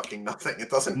does fucking nothing. It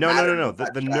doesn't. No. matter The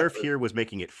that nerf strat- here was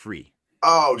making it free.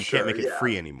 Oh, You sure. can't make it yeah.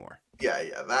 free anymore Yeah,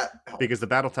 that helped. because the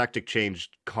battle tactic change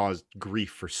caused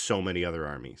grief for so many other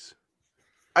armies.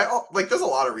 There's a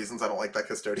lot of reasons I don't like that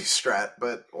Custodes strat,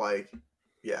 but like,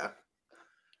 yeah.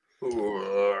 Ooh,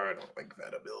 I don't like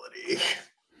that ability.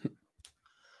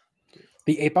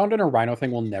 The 8-bound and a Rhino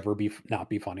thing will never not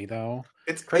be funny, though.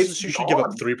 It's Crisis, you should give up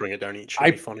gone. 3, bring it down each.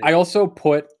 It'd be funny. I also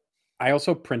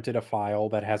printed a file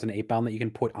that has an 8-bound that you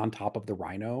can put on top of the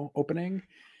Rhino opening.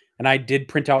 And I did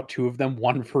print out 2 of them,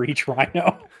 one for each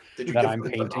Rhino. Did you that give I'm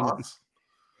them to painting. Nos?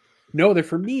 No, they're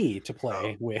for me to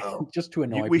play with, oh. just to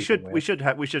annoy We people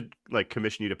should with. like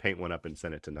commission you to paint one up and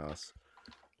send it to Nas.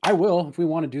 I will. If we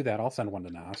want to do that, I'll send one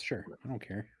to Nas. Sure. I don't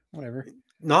care. Whatever.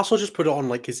 Nas will just put it on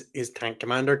like his tank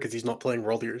commander because he's not playing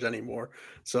World Eaters anymore.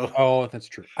 So Oh, that's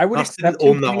true. I would Nas didn't accept him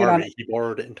own that putting it on. army. He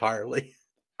borrowed it entirely.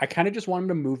 I kind of just want him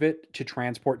to move it to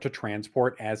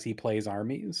transport as he plays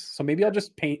armies. So maybe I'll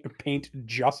just paint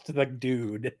just the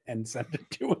dude and send it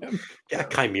to him. Yeah,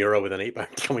 Chimera with an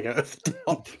 8-bound coming out of the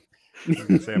top.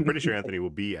 I'm pretty sure Anthony will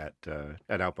be at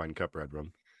Alpine Cup Red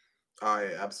Room. I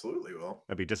absolutely will.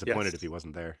 I'd be disappointed Yes. if he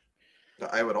wasn't there.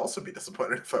 I would also be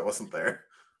disappointed if I wasn't there.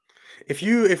 If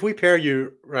we pair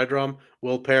you, Redrum,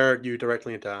 we'll pair you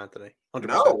directly into Anthony.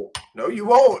 100%. No, you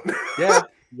won't. Yeah,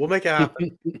 we'll make it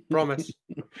happen. Promise.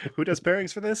 Who does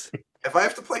pairings for this? If I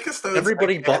have to play Custodes,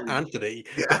 Everybody again, but Anthony.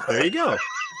 Yeah. There you go.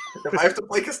 If I have to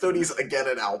play Custodes again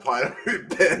at Alpine, I'm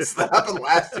pissed. That happened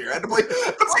last year. I had to play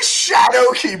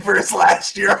Shadow Keepers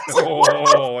last year. I was like,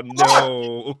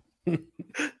 Oh no!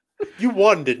 You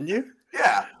won, didn't you?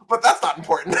 yeah, but that's not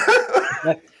important.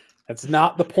 That's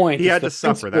not the point. He It's had the to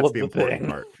suffer. principle That's of the important thing.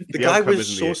 part. The guy outcome was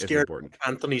isn't so isn't scared important. of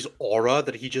Anthony's aura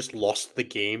that he just lost the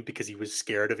game because he was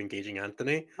scared of engaging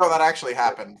Anthony. No, that actually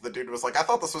happened. The dude was like, I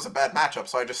thought this was a bad matchup,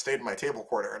 so I just stayed in my table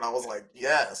quarter. And I was like,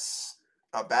 yes,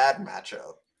 a bad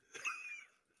matchup.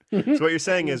 So what you're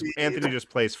saying is Indeed. Anthony just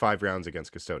plays 5 rounds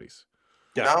against Custodes.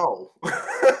 Yeah. No.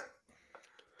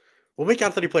 We'll make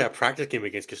Anthony play a practice game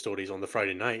against Custodes on the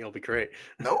Friday night. It'll be great.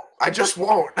 Nope, I just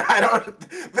won't. I don't.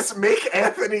 This make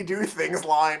Anthony do things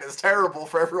line is terrible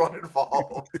for everyone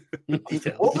involved.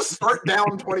 Details. We'll just start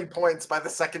down 20 points by the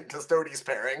second Custodes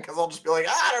pairing because I'll just be like,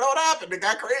 I don't know what happened. It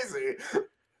got crazy.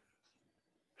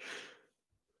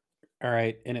 All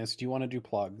right, Ines, do you want to do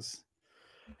plugs?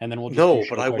 And then we'll just No, do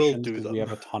but show I will questions do 'cause them. We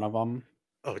have a ton of them.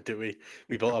 Oh, do we?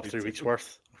 We built up 3 weeks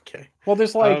worth. Okay. Well,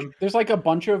 there's like a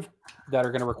bunch of that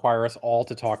are going to require us all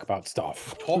to talk about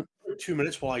stuff. Talk for 2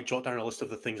 minutes while I jot down a list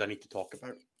of the things I need to talk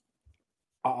about.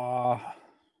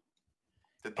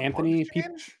 Did the Anthony, plugs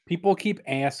change? people keep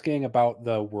asking about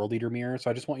the World Eater mirror,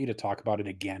 so I just want you to talk about it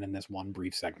again in this one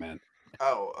brief segment.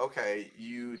 Oh, okay.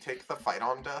 You take the fight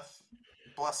on death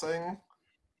blessing,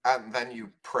 and then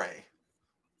you pray.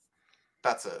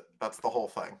 That's it. That's the whole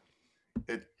thing.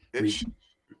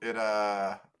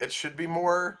 It should be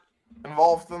more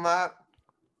involved than that,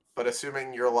 but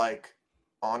assuming you're like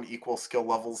on equal skill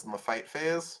levels in the fight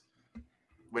phase,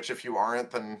 which if you aren't,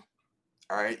 then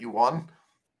all right, you won.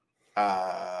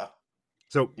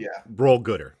 So yeah, roll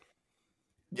gooder.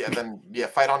 Yeah,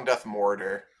 fight on death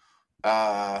mortar.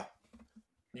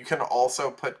 You can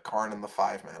also put Karn in the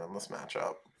 5-man in this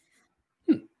matchup.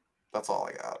 That's all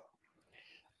I got.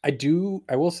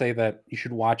 I will say that you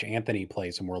should watch Anthony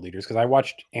play some World Eaters because I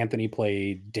watched Anthony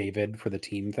play David for the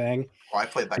team thing. Oh, I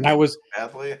played that And game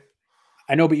badly.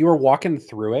 I know, but you were walking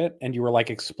through it and you were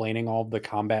like explaining all the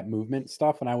combat movement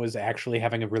stuff, and I was actually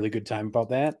having a really good time about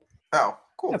that. Oh,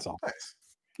 cool. That's all. Nice.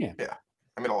 Yeah.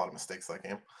 I made a lot of mistakes that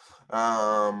game.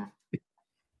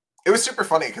 It was super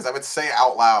funny because I would say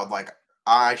out loud like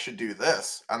I should do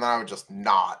this, and then I would just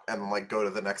not, and like go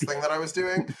to the next thing that I was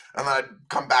doing, and then I'd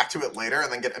come back to it later,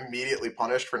 and then get immediately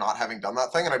punished for not having done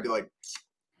that thing, and I'd be like,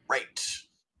 right,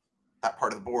 that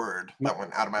part of the board that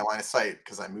went out of my line of sight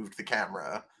because I moved the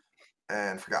camera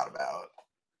and forgot about.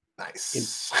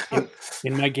 Nice.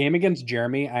 In my game against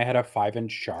Jeremy, I had a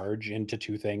 5-inch charge into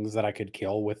 2 things that I could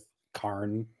kill with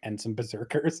Karn and some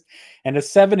berserkers, and a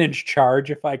 7-inch charge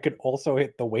if I could also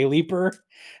hit the way leaper.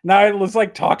 Now I was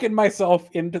like talking myself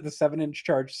into the 7-inch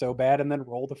charge so bad, and then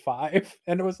rolled a 5,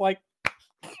 and it was like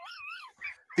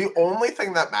the only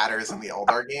thing that matters in the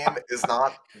Eldar game is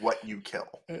not what you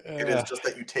kill. It is just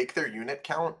that you take their unit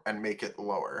count and make it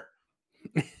lower.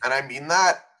 And I mean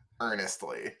that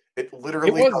earnestly. It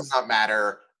literally does not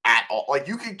matter at all. Like,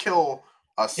 you could kill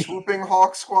a swooping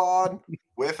Hawk squad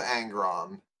with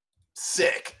Angron.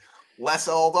 Sick. Less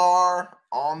Eldar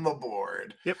on the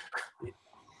board. Yep.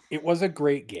 It was a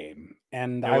great game,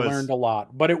 and I learned a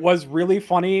lot. But it was really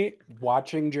funny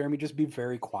watching Jeremy just be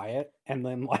very quiet, and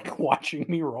then like watching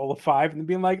me roll a 5 and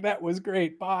being like, "That was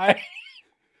great, bye."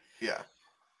 Yeah.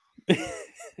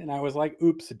 And I was like,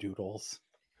 "Oops, doodles."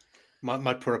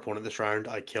 My poor opponent this round,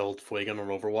 I killed Fuegan on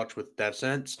Overwatch with Dev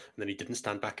Sense, and then he didn't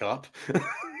stand back up.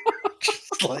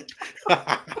 Just like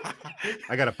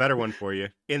I got a better one for you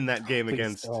in that game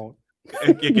against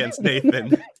against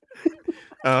Nathan.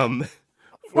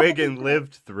 Fuegan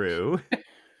lived through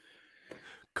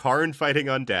Karn fighting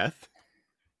on death.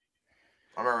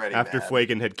 I'm already after mad.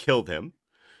 Fuegan had killed him.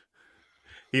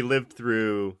 He lived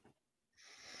through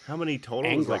how many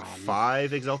total? It was like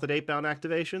 5 Exalted 8-bound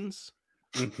activations.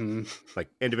 Mm-hmm. Like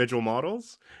individual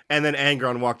models. And then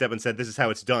Angron walked up and said, "This is how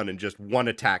it's done," and just one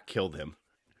attack killed him.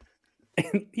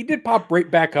 And he did pop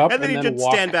right back up. And then he did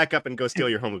stand back up and go steal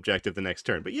your home objective the next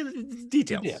turn. But yeah,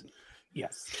 details. He did.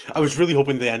 Yes. I was really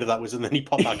hoping the end of that was, and then he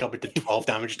popped back up and did 12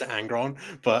 damage to Angron,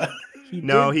 but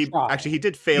he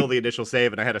did fail the initial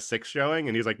save, and I had a 6 showing,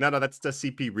 and he was like, no, that's the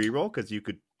CP reroll, because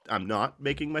I'm not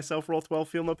making myself roll 12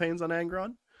 Feel No Pains on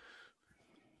Angron.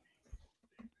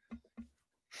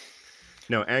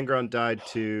 No, Angron died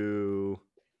to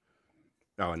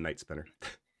a Night Spinner.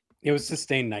 It was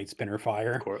sustained Night Spinner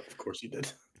fire. Of course you did.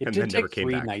 It and did then take never came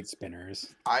 3 back. Night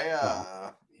Spinners.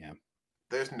 Yeah.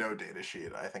 There's no data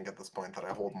sheet, I think, at this point that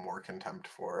I hold more contempt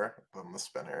for than the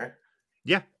spinner.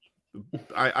 Yeah.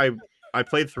 I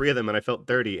played 3 of them and I felt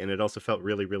dirty, and it also felt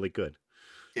really, really good.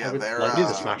 Yeah,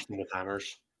 they're smash them with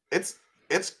hammers. It's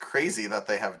crazy that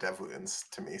they have dev wounds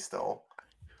to me still.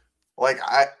 Like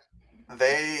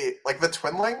the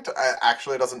Twin Linked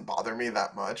actually doesn't bother me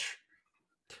that much.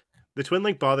 The Twin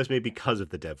Link bothers me because of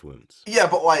the dev wounds. Yeah,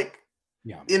 but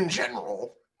in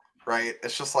general, right?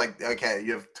 It's just like, okay,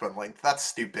 you have Twin Link. That's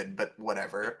stupid, but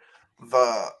whatever.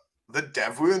 The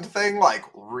dev wound thing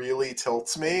really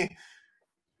tilts me.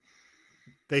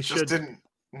 They just in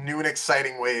new and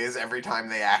exciting ways every time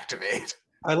they activate.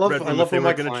 I love if they when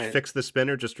were going to fix the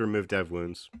spinner, just remove dev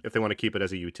wounds if they want to keep it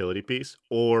as a utility piece,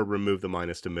 or remove the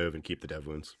minus to move and keep the dev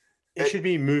wounds. It should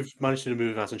be managed to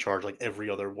move advance and charge like every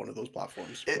other one of those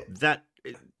platforms.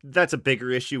 That's a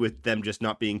bigger issue with them just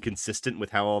not being consistent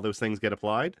with how all those things get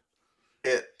applied.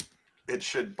 It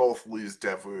should both lose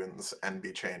dev wounds and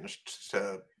be changed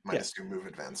to -2 move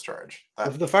advance charge.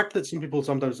 The fact that some people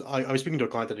sometimes, I was speaking to a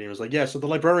client today and was like, yeah, so the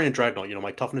Librarian Dreadnought,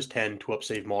 my toughness 10 2-up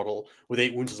save model with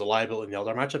 8 wounds is a liability in the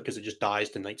Elder matchup because it just dies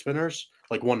to Night Spinners.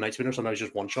 Like one Night Spinner sometimes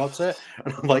just one-shots it.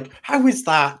 And I'm like, how is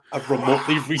that a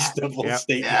remotely reasonable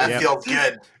statement? Yeah, it feels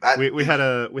good. We had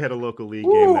a local league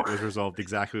game that was resolved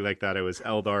exactly like that. It was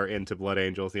Eldar into Blood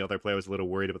Angels. The other player was a little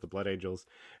worried about the Blood Angels.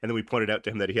 And then we pointed out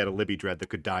to him that he had a Libby Dread that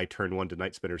could die turn 1 to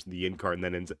Night Spinners in the in card and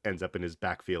then ends up in his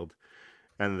backfield.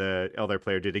 And the Eldar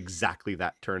player did exactly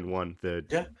that turn 1.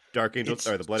 The Dark Angels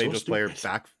or the Blood Angels player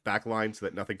backline so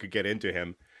that nothing could get into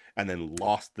him, and then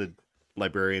lost the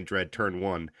Librarian Dread turn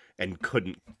 1 and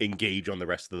couldn't engage on the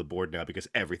rest of the board now because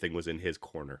everything was in his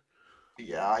corner.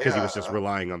 Yeah, because he was just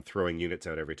relying on throwing units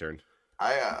out every turn.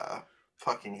 I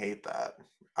fucking hate that.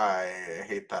 I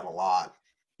hate that a lot.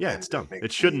 Yeah, it's dumb.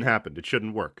 It shouldn't happen. It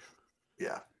shouldn't work.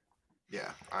 Yeah.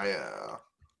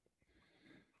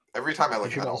 Every time I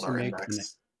look at Eldar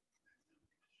Index,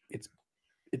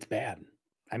 it's bad.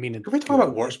 I mean, can we talk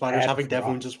about War Spiders having dev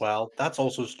wounds as well? That's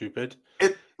also stupid.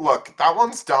 Look, that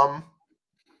one's dumb,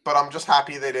 but I'm just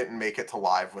happy they didn't make it to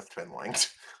live with Twin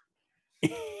Linked.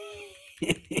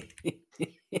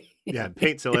 Yeah,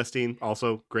 Paint Celestine,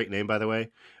 also great name by the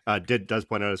way. Does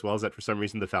point out as well is that for some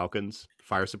reason the Falcons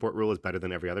fire support rule is better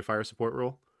than every other fire support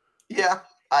rule. Yeah.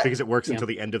 Because it works until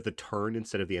the end of the turn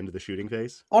instead of the end of the shooting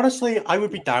phase. Honestly, I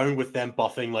would be down with them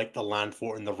buffing like the Land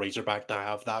Fort and the Razorback to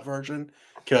have that version,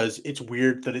 because it's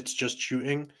weird that it's just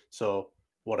shooting. So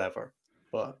whatever.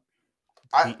 But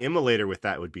the Immolator with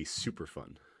that would be super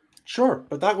fun. Sure,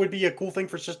 but that would be a cool thing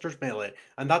for Sisters Melee,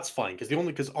 and that's fine because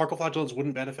Arcoflagellants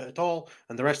wouldn't benefit at all,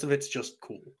 and the rest of it's just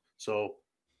cool. So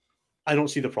I don't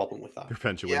see the problem with that.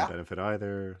 Perpetua wouldn't benefit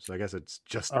either, so I guess it's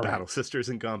just Battle Sisters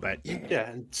in combat. Yeah,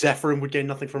 and Zephyrin would gain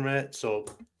nothing from it, so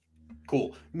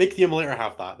cool. Make the Immolator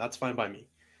have that. That's fine by me.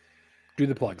 Do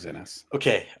the plugs, Innes.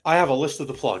 Okay, I have a list of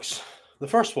the plugs. The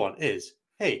first one is,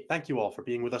 hey, thank you all for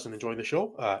being with us and enjoying the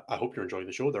show. I hope you're enjoying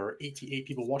the show. There are 88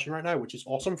 people watching right now, which is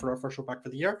awesome for our first show back for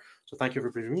the year. So thank you for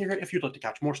being here. If you'd like to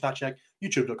catch more StatCheck,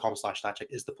 youtube.com/StatCheck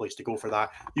is the place to go for that.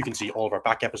 You can see all of our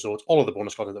back episodes, all of the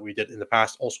bonus content that we did in the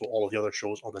past, also all of the other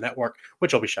shows on the network,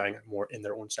 which I'll be shouting out more in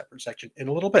their own separate section in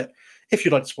a little bit. If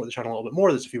you'd like to support the channel a little bit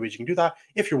more, there's a few ways you can do that.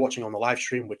 If you're watching on the live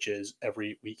stream, which is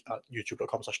every week at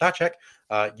youtube.com/StatCheck,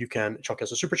 you can chuck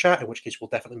us a super chat, in which case we'll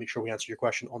definitely make sure we answer your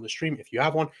question on the stream if you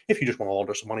have one. If you just want to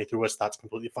launder some money through us, that's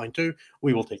completely fine too.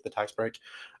 We will take the tax break.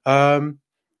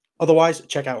 Otherwise,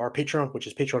 check out our Patreon, which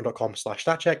is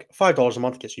patreon.com/StatCheck. $5 a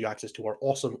month gets you access to our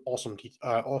awesome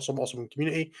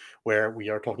community, where we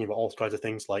are talking about all kinds of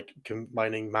things like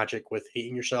combining magic with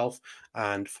hating yourself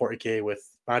and 40k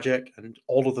with magic and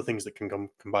all of the things that can come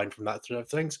combined from that sort of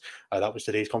things. That was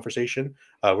today's conversation.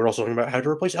 We're also talking about how to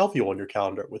replace Elvio on your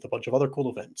calendar with a bunch of other cool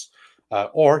events.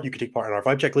 Or you could take part in our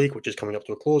Vibe Check League, which is coming up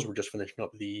to a close. We're just finishing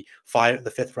up the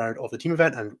fifth round of the team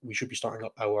event, and we should be starting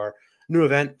up our new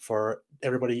event for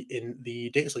everybody in the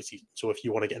Data Slate season. So if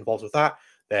you want to get involved with that,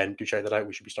 then do check that out.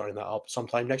 We should be starting that up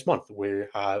sometime next month. We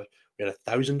had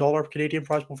 $1,000 Canadian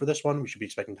prize pool for this one. We should be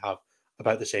expecting to have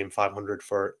about the same 500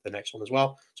 for the next one as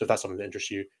well. So if that's something that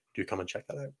interests you, do come and check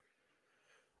that out.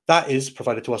 That is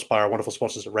provided to us by our wonderful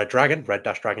sponsors at Red Dragon,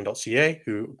 red-dragon.ca,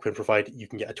 who can provide, you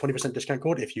can get a 20% discount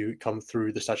code if you come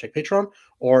through the StatCheck Patreon,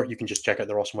 or you can just check out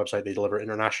their awesome website. They deliver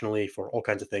internationally for all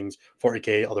kinds of things,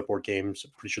 40k, other board games,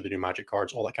 I'm pretty sure they do magic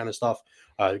cards, all that kind of stuff.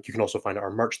 You can also find our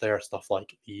merch there, stuff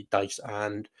like the dice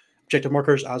and objective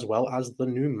markers, as well as the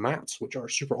new mats, which are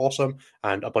super awesome,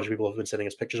 and a bunch of people have been sending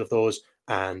us pictures of those,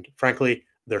 and frankly,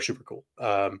 they're super cool.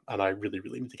 And I really,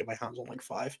 really need to get my hands on like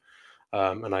 5.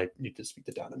 And I need to speak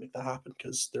to Dan and make that happen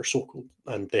because they're so cool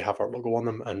and they have our logo on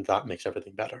them, and that makes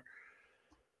everything better.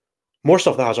 More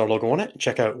stuff that has our logo on it.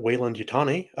 Check out Wayland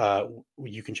Yutani.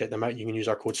 You can check them out. You can use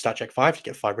our code StatCheck5 to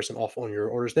get 5% off on your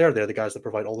orders there. They're the guys that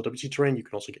provide all the WC terrain. You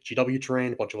can also get GW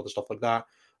terrain, a bunch of other stuff like that.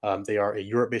 They are a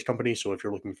Europe-based company, so if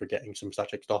you're looking for getting some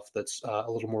StatCheck stuff that's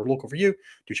a little more local for you,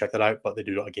 do check that out. But they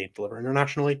do, again, deliver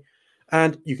internationally.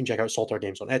 And you can check out Saltar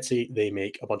Games on Etsy. They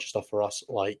make a bunch of stuff for us,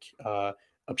 like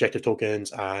objective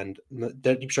tokens and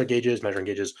deep strike gauges, measuring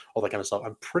gauges, all that kind of stuff.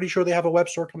 I'm pretty sure they have a web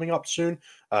store coming up soon,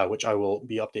 which I will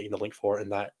be updating the link for in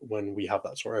that when we have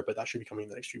that sorted, but that should be coming in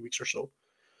the next few weeks or so.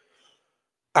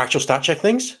 actual stat check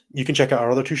things, you can check out our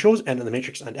other two shows, Enter the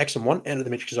Matrix and XM1. Enter the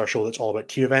Matrix is our show that's all about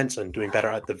team events and doing better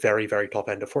at the very, very top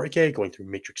end of 40k, going through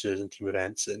matrices and team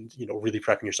events and, really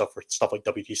prepping yourself for stuff like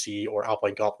WTC or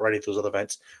Alpine Cup or any of those other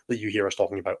events that you hear us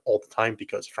talking about all the time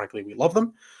because, frankly, we love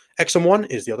them. XM1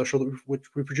 is the other show that we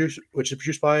produce, which is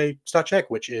produced by StatCheck,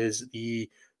 which is the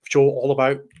show all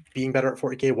about being better at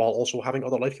 40k while also having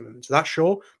other life commitments. That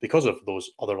show, because of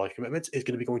those other life commitments, is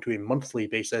going to be going to a monthly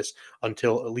basis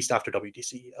until at least after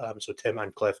WTC. So Tim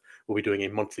and Cliff will be doing a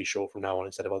monthly show from now on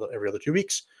instead of every other 2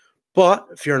 weeks.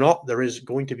 But fear not, there is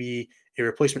going to be a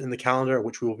replacement in the calendar,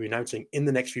 which we will be announcing in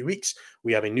the next few weeks.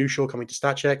 We have a new show coming to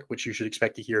StatCheck, which you should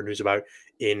expect to hear news about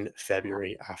in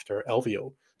February after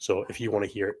LVO. So if you want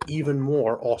to hear even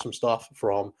more awesome stuff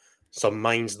from some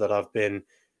minds that have been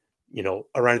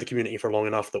around the community for long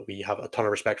enough that we have a ton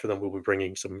of respect for them, we'll be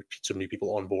bringing some new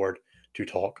people on board to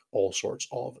talk all sorts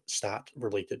of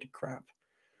stat-related crap.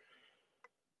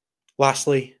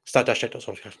 Lastly,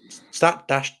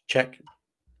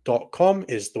 stat-check.com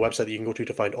is the website that you can go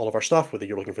to find all of our stuff, whether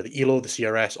you're looking for the ELO, the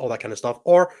CRS, all that kind of stuff,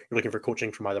 or you're looking for coaching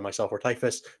from either myself or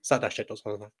Typhus.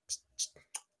 Stat-check.com.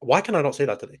 Why can I not say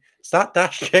that today?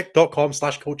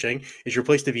 Stat-check.com/coaching is your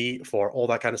place to be for all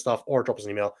that kind of stuff, or drop us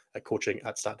an email at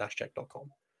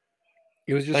coaching@stat-check.com.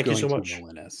 It was just thank you so much.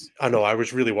 I know, I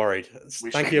was really worried.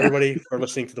 Thank you, everybody, for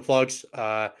listening to the plugs.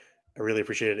 I really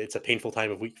appreciate it. It's a painful time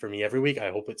of week for me every week.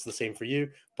 I hope it's the same for you,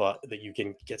 but that you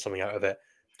can get something out of it.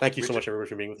 Thank you so much, everybody,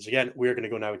 for being with us again. We're going to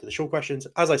go now into the show questions.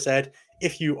 As I said,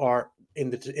 if you are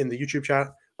in the YouTube chat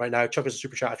right now, chuck us a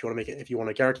super chat if you want to make it. If you want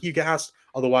to guarantee you get asked,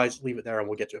 otherwise leave it there and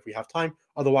we'll get to it if we have time.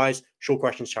 Otherwise, show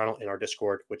questions channel in our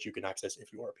Discord, which you can access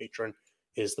if you are a patron,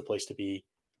 is the place to be.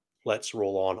 Let's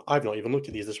roll on. I've not even looked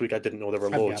at these this week. I didn't know there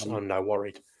were loads. I'm now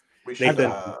worried.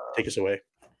 Nathan, take us away.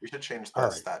 We should change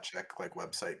the stat check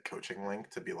website coaching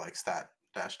link to be like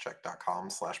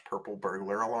stat-check.com/purple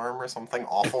burglar alarm or something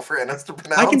awful for Ennis to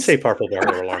pronounce. I can say purple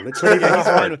burglar alarm. It's not even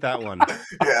fine with that one.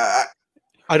 Yeah.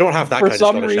 I don't have that kind of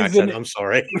Scottish accent. I'm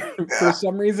sorry. For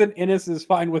some reason, Ennis is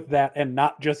fine with that and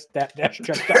not just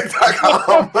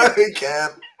stat-check.com. He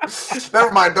can't.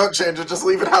 Never mind. Don't change it. Just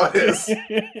leave it how it is.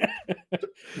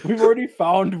 We've already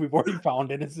found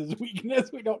Ennis's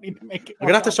weakness. We don't need to make it. We're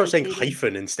gonna have to start saying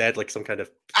hyphen instead, like some kind of.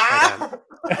 All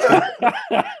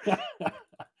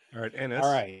right, Ennis.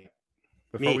 All right.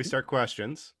 Before we start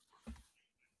questions,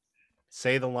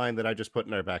 say the line that I just put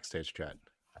in our backstage chat.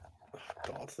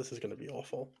 God, this is going to be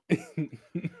awful. Is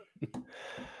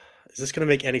this going to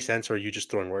make any sense, or are you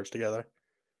just throwing words together?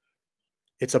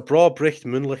 It's a bra bricht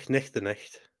munlich nicht de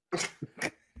nicht.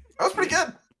 That was pretty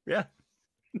good. Yeah.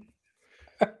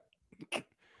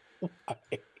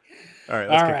 All right,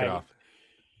 let's kick it off.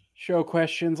 Show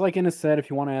questions. Like Ennis said,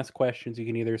 if you want to ask questions, you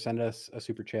can either send us a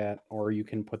super chat or you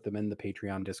can put them in the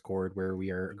Patreon Discord where we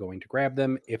are going to grab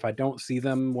them. If I don't see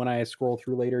them when I scroll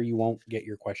through later, you won't get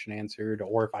your question answered.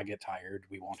 Or if I get tired,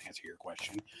 we won't answer your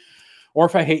question. Or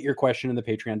if I hate your question in the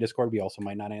Patreon Discord, we also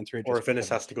might not answer it. Or if Ennis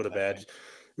has to go to bed.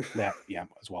 That, yeah,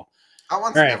 as well. That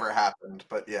one's never happened,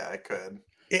 but yeah, it could.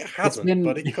 It hasn't,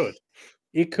 but it could.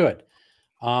 It could.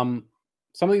 Some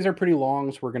of these are pretty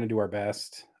long, so we're going to do our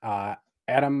best.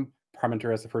 Adam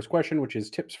Parmenter has the first question, which is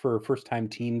tips for first-time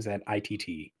teams at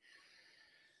ITT.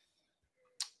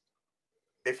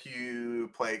 If you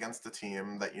play against a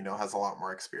team that you know has a lot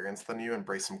more experience than you,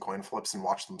 embrace some coin flips and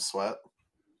watch them sweat.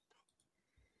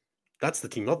 That's the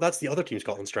team. That's the other team's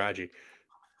Scotland strategy.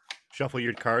 Shuffle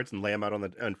your cards and lay them out on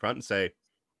the in front and say,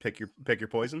 pick your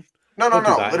poison. No.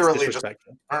 Literally just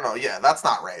no. Yeah, that's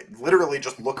not right. Literally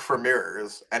just look for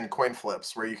mirrors and coin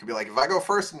flips where you could be like, if I go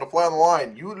first and play on the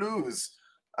line, you lose.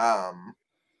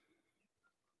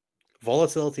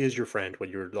 Volatility is your friend when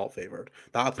you're not favored.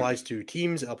 That applies to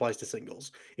teams. It applies to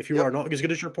singles. If you are not as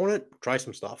good as your opponent, try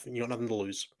some stuff and you don't have nothing to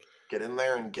lose. Get in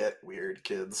there and get weird,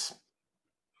 kids.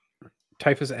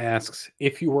 Typhus asks,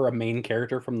 if you were a main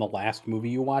character from the last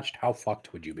movie you watched, how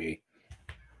fucked would you be?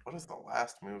 What is the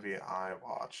last movie I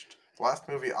watched? The last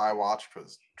movie I watched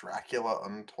was Dracula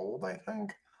Untold, I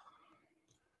think.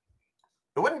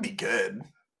 It wouldn't be good,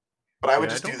 but I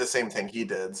would just do the same thing he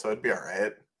did, so it'd be all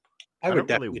right. I would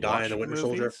definitely die in The Winter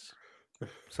Soldier.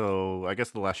 So I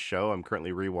guess the last show, I'm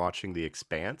currently rewatching The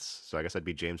Expanse, so I guess I'd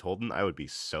be James Holden. I would be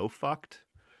so fucked.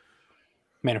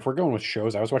 Man, if we're going with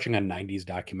shows, I was watching a 90s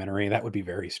documentary. That would be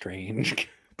very strange.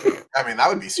 I mean, that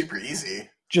would be super easy.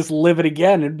 Just live it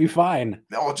again. It'd be fine.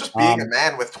 No, just being a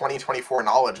man with 2024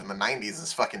 knowledge in the 90s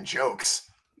is fucking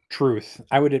jokes. Truth.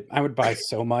 I would buy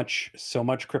so much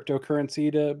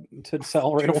cryptocurrency to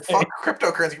sell right away. Fuck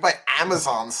cryptocurrency. You buy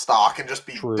Amazon stock and just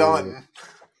be done.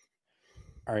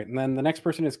 All right, and then the next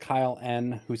person is Kyle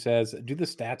N, who says, "Do the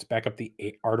stats back up the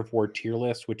Art of War tier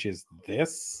list, which is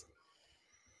this?"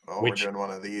 Oh, Which- we're doing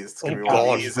one of these. It's Oh, gonna be one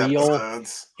God. of these Real-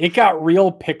 episodes. It got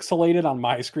real pixelated on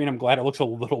my screen. I'm glad it looks a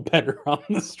little better on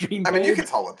the stream. I mean, you page. can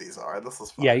tell what these are. This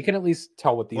is fun. Yeah, you can at least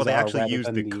tell what these Well, they are. actually rather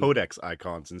used than the codex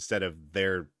icons instead of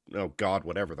their, oh god,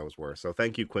 whatever those were. So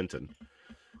thank you, Quentin.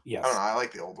 Yes, I don't know. I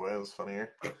like the old way. It was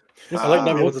funnier. This I like one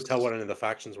being able to looks- tell what any of the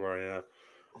factions were, yeah.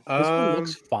 This one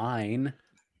looks fine.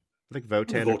 I think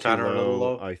Votan are too Votan are a little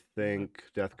low. low. I think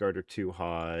Death Guard are too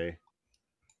high.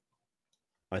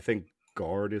 I think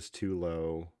Guard is too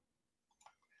low.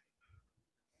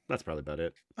 That's probably about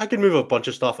it. I can move a bunch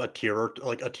of stuff a tier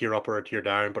up or a tier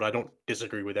down, but I don't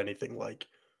disagree with anything like.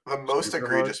 The most Super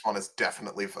egregious one is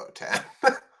definitely Votan.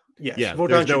 Yes, Yeah, Votan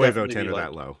there's no should way definitely Votan be, are like,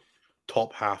 that low.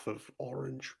 top half of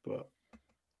orange, but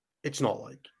it's not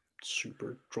like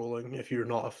super trolling if you're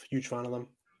not a huge fan of them.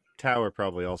 Tower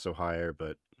probably also higher,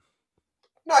 but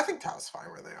No, I think Tao's fine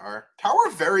where they are. Tau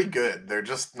are very good. They're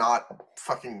just not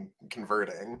fucking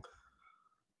converting.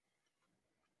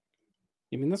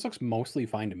 I mean, this looks mostly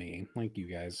fine to me. Like you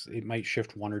guys, it might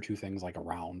shift one or two things like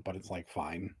around, but it's like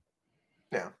fine.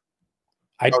 Yeah.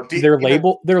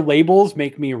 Their labels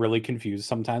make me really confused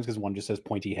sometimes because one just says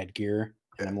pointy headgear,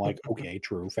 and I'm like, okay,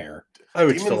 true, fair. I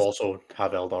would still Demons- also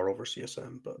have Eldar over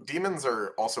CSM, but Demons are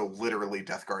also literally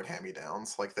Death Guard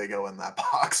hand-me-downs. Like, they go in that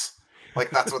box.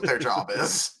 Like, that's what their job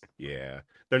is. yeah,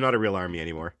 they're not a real army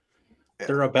anymore. Yeah.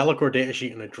 they're a Bellicor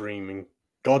datasheet and a dream, and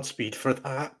Godspeed for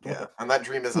that. but- Yeah, and that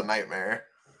dream is a nightmare.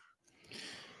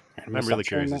 I'm I'm really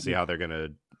curious to see how they're going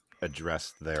to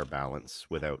address their balance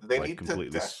without They like need to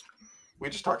completely. We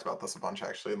just talked about this a bunch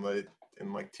actually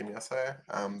in like Team USA.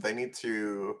 They need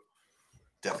to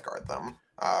Death Guard them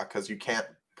because you can't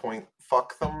point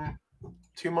fuck them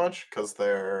too much because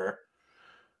they're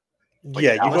Like,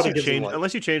 yeah, you unless gotta you give them, change- like,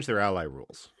 Unless you change their ally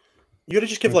rules. you gotta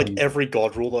just give like Mhm. every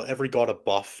god ruler, every god a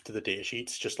buff to the data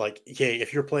sheets. Just like, hey,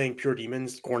 if you're playing pure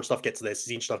demons, Corn stuff gets this,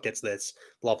 Zine stuff gets this,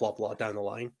 blah blah blah down the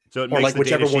line. So it Or makes like the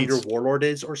whichever data one your sheets, warlord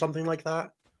is, or something like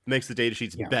that. makes the data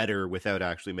sheets Yeah. better without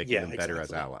actually making Yeah, them better as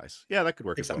exactly. allies. Yeah, that could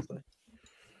work as well. Exactly.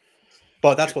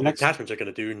 But that's what Next- the attachments are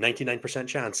gonna do. 99%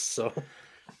 chance. So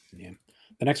Yeah.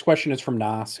 The next question is from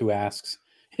Nas, who asks,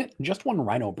 "Just one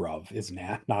Rhino Bruv is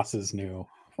Nas's new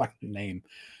fucking name.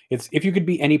 It's if you could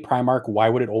be any Primarch, why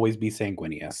would it always be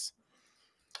Sanguinius?"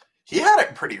 he had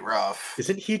it pretty rough.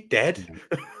 isn't he dead?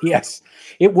 Yes,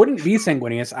 it wouldn't be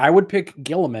Sanguinius. I would pick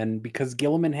Gilliman because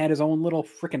Gilliman had his own little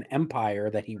freaking empire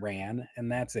that he ran, and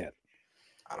that's it.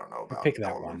 I don't know about Pick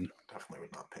that Gilliman. one. Definitely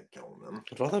would not pick Gilliman.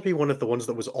 I'd rather be one of the ones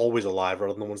that was always alive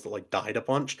rather than the ones that like died a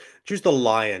bunch. Choose the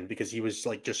lion because he was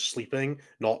like just sleeping,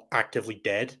 not actively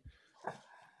dead.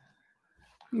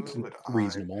 It's Who would I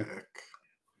reasonable. pick?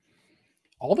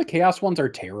 All the Chaos ones are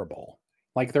terrible.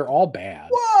 Like they're all bad.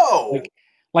 Whoa!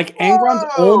 Like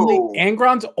Whoa!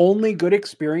 Angron's only good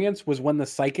experience was when the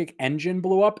psychic engine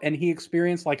blew up and he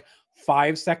experienced like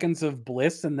 5 seconds of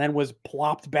bliss and then was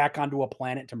plopped back onto a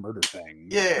planet to murder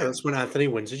things. Yeah, Yeah, that's when Anthony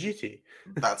wins a GT.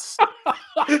 that's.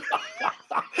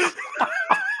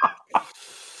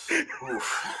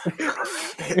 Oof.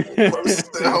 Close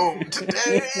to home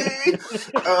today.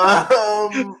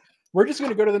 We're just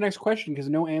going to go to the next question because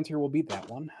no answer will beat that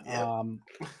one.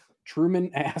 Yep.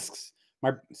 Truman asks,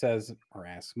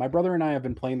 my brother and I have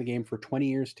been playing the game for 20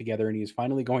 years together, and he's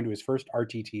finally going to his first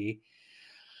RTT.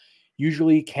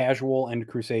 Usually casual and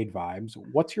crusade vibes.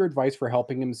 What's your advice for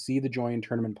helping him see the joy in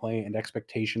tournament play and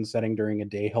expectation setting during a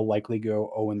day he'll likely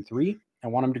go 0-3? I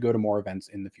want him to go to more events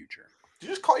in the future. Did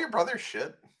you just call your brother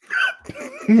shit?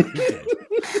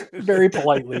 Very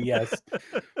politely, yes.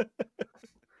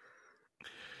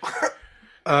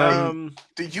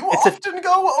 Do you It's a- often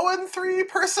go 0-3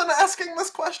 person asking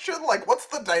this question? Like, what's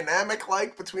the dynamic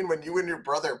like between when you and your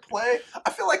brother play?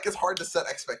 I feel like it's hard to set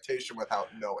expectation without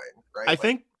knowing, right? I Like,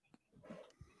 think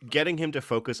getting him to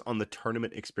focus on the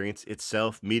tournament experience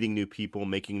itself, meeting new people,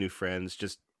 making new friends,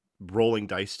 just rolling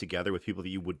dice together with people that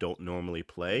you don't normally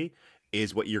play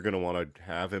is what you're going to want to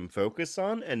have him focus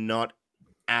on, and not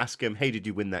ask him, hey, did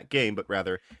you win that game? But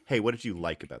rather, hey, what did you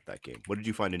like about that game? What did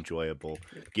you find enjoyable?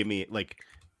 Give me, like,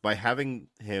 by having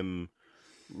him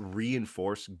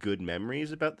reinforce good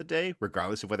memories about the day,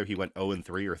 regardless of whether he went 0-3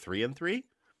 or 3-3.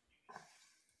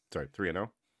 Sorry, 3-0.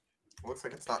 looks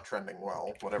like it's not trending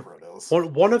well, whatever it is.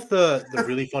 One of the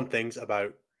really fun things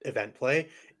about event play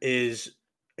is,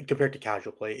 compared to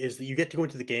casual play, is that you get to go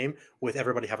into the game with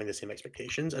everybody having the same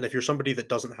expectations. And if you're somebody that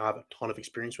doesn't have a ton of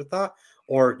experience with that,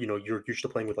 or you're used to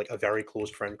playing with like a very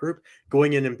close friend group,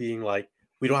 going in and being like,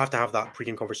 We don't have to have that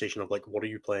pre-game conversation of like, what are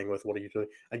you playing with? What are you doing?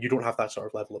 And you don't have that sort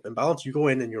of level of imbalance. You go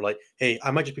in and you're like, hey,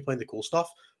 I might just be playing the cool stuff.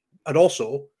 And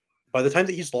also, by the time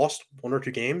that he's lost 1 or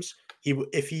 2 games,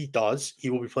 if he does, he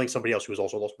will be playing somebody else who has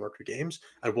also lost 1 or 2 games,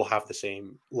 and will have the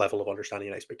same level of understanding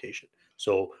and expectation.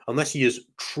 So unless he is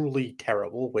truly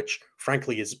terrible, which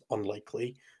frankly is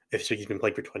unlikely, if so he's been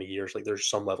playing for 20 years, like there's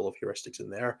some level of heuristics in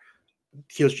there.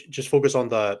 He'll just focus on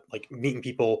the like meeting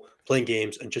people, playing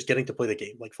games, and just getting to play the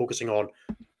game, like focusing on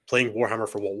playing Warhammer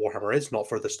for what Warhammer is, not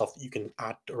for the stuff that you can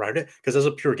add around it. Because as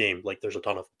a pure game, like there's a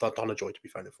ton of joy to be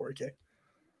found in 40K.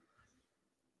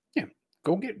 Yeah,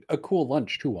 go get a cool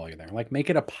lunch too while you're there. Like make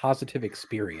it a positive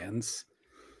experience.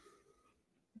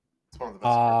 It's one of the best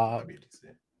parts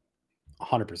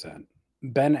of WTC. 100%.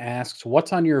 Ben asks,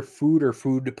 what's on your food or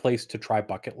food place to try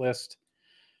bucket list?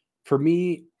 For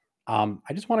me, I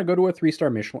just want to go to a 3-star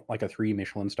Michelin, like a 3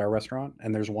 Michelin star restaurant.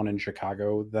 And there's one in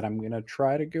Chicago that I'm going to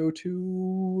try to go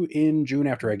to in June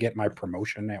after I get my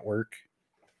promotion at work.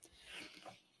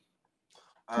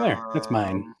 There, that's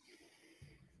mine.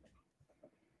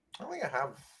 I don't think I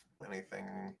have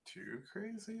anything too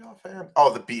crazy offhand.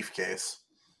 Oh, the beef case.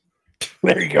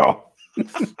 There you go.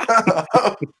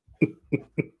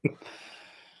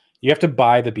 You have to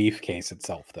buy the beef case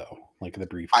itself, though. Like the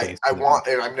briefcase. I want.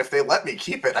 I mean, if they let me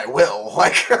keep it, I will.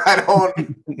 Like I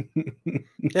don't.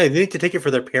 Yeah, they need to take it for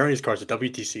their pairings cards at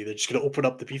WTC. They're just going to open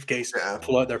up the briefcase,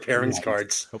 pull out their pairings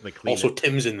cards. Hope they clean Also, it.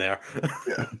 Tim's in there.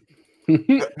 Yeah.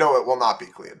 No, it will not be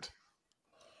cleaned.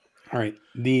 All right.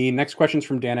 The next question is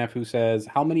from Dan F, who says,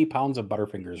 how many pounds of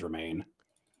Butterfingers remain?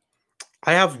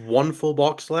 I have 1 full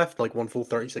box left, like 1 full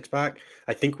 36 pack.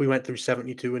 I think we went through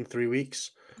 72 in 3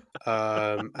 weeks.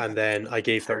 And then I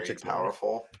gave 36 Very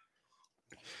powerful.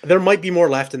 There might be more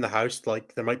left in the house.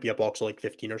 Like there might be a box of like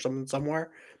 15 or something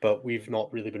somewhere, but we've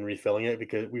not really been refilling it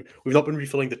because we've not been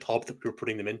refilling the top that we were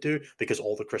putting them into because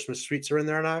all the Christmas sweets are in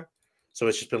there now. So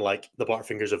it's just been like the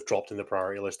Butterfingers have dropped in the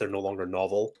priority list. They're no longer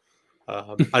novel.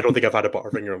 I don't think I've had a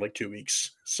Butterfinger in like 2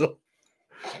 weeks. So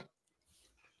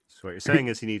what you're saying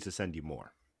is he needs to send you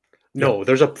more. No,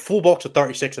 there's a full box of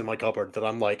 36 in my cupboard that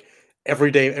I'm like,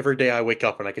 every day I wake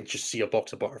up and I can just see a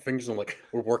box of Butterfingers. I'm like,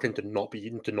 we're working to not be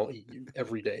eaten, to not eat you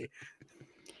every day.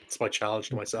 It's my challenge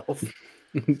to myself.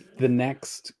 The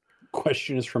next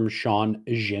question is from Sean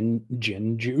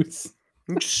Gin Juice.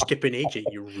 I'm just skipping AJ,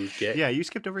 you rude git. Yeah, you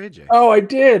skipped over AJ. Oh, I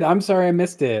did. I'm sorry, I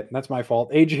missed it. That's my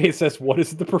fault. AJ says, what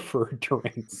is the preferred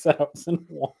terrain setups and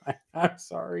why? I'm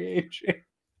sorry, AJ.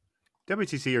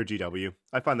 WTC or GW?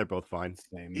 I find they're both fine.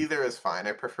 Same. Either is fine.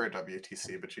 I prefer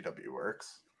WTC, but GW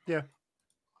works. Yeah.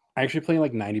 I actually play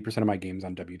like 90% of my games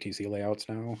on WTC layouts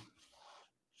now.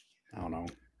 I don't know.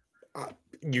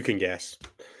 You can guess.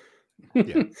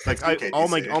 Yeah, like all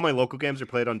my KTC. local games are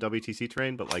played on WTC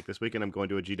terrain, but like this weekend I'm going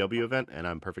to a GW event and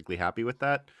I'm perfectly happy with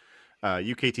that.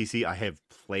 UKTC, I have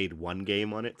played 1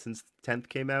 game on it since 10th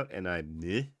came out, and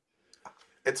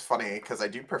It's funny because I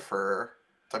do prefer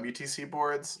WTC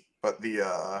boards, but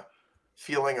the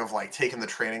feeling of like taking the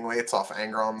training weights off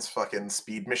Angron's fucking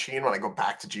speed machine when I go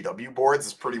back to GW boards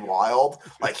is pretty wild.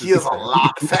 Like he is a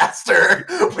lot faster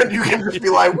when you can just be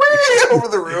like way over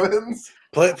the ruins.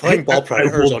 Playing Ball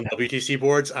Predators on WTC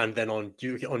boards and then on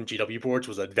GW boards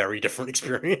was a very different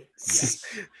experience. Yes.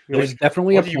 There's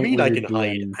definitely a What do you point mean where I you're can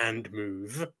hide doing- and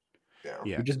move? Yeah.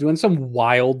 You're just doing some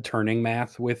wild turning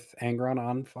math with Angron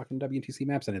on fucking WTC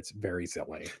maps, and it's very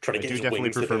silly. Trying I to get do his definitely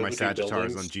wings to prefer fit my between Sagittars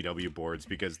buildings. on GW boards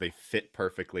because they fit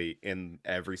perfectly in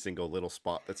every single little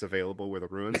spot that's available where the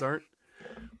ruins aren't.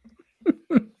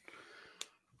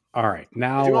 All right,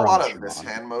 now I do a we're lot on of this Sean.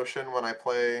 hand motion when I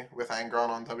play with Angron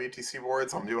on WTC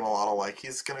boards. I'm doing a lot of like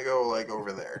he's gonna go like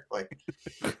over there. Like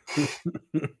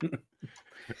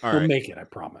All We'll right. make it, I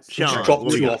promise. Sean, Just drop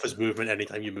what we 2 got? off his movement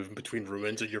anytime you move in between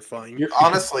ruins and you're fine.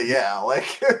 honestly, yeah.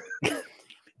 Like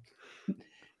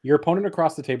Your opponent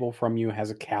across the table from you has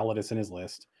a Calidus in his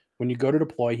list. When you go to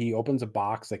deploy, he opens a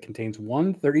box that contains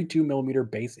 1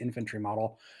 32mm base infantry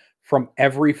model from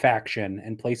every faction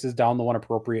and places down the one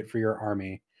appropriate for your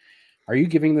army. Are you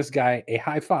giving this guy a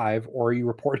high five, or are you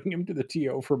reporting him to the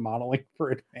TO for modeling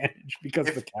for advantage because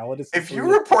the Calidus? if you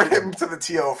report him to the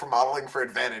TO for modeling for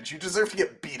advantage, you deserve to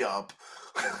get beat up.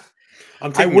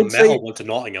 I'm taking would a metal say- one to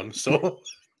Nottingham, so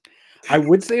I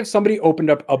would say if somebody opened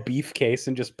up a beef case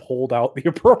and just pulled out the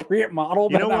appropriate model,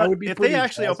 You know then I what? would be If pretty they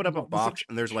actually jazzed open up a about the box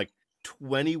and there's like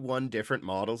 21 different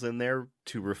models in there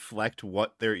to reflect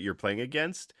what you're playing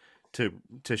against, to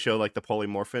show like the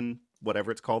polymorphin,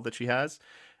 whatever it's called that she has,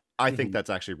 I think that's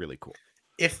actually really cool.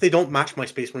 if they don't match my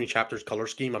Space Marine chapter's color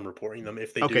scheme, I'm reporting them.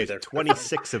 If they Okay, do, they're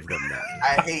 26 of them then.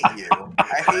 I hate you.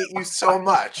 I hate you so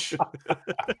much.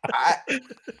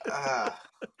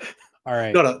 All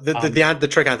right. No, the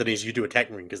trick, Anthony, is you do a tech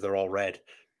ring because they're all red.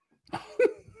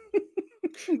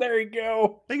 There you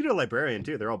go. They can do a librarian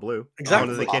too. They're all blue. Exactly.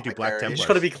 Oh, no, they can't do black You You Templars. just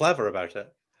got to be clever about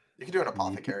it. You can do an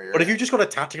apothecary. But if you just got a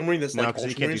tactical marine that's No, like 'cause you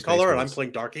can't do Ultramarines Space color, and I'm Wolves.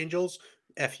 playing Dark Angels,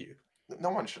 F you. No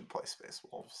one should play Space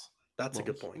Wolves. That's a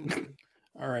good point.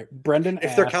 All right. Brendan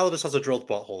If their asks, Calidus has a drilled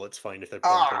butthole, it's fine if they're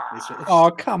playing Space Wolves.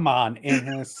 oh, come on,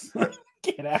 Innis.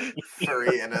 Get out of here.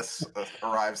 Furry Innis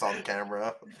arrives on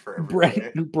camera for everybody.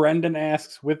 Brendan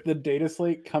asks, with the data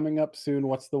slate coming up soon,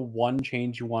 what's the one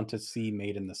change you want to see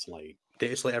made in the slate?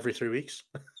 Data slate every 3 weeks.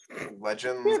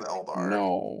 Legends Eldar.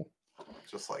 No.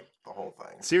 Just like the whole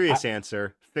thing. Serious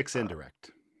answer, fix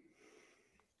indirect.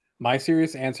 My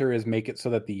serious answer is make it so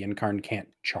that the Incarn can't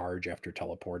charge after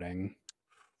teleporting.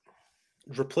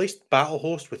 Replace Battle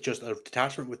Host with just a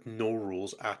detachment with no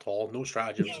rules at all, no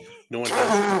stratagems, no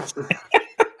enhancements.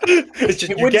 It's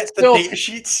just you get the data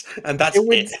sheets, and that's it.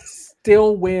 Would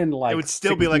still win like it would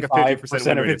still be like a 50%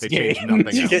 win rate if they change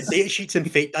nothing You else. get data sheets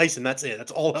and fate dice, and that's it.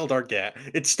 That's all Eldar get.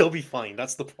 It'd still be fine.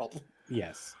 That's the problem.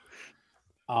 Yes.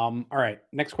 All right.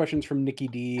 Next question's from Nikki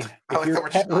D. I like that we're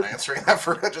just not answering that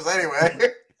for just anyway.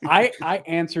 I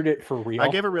answered it for real. I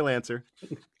gave a real answer.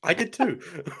 I did too.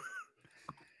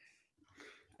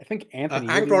 I think Anthony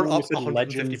I brought up said 150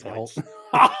 Legends points.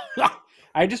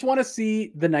 I just want to see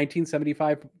the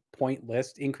 1975 point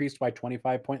list increased by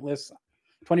 25 points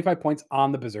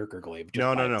on the Berserker Glaive.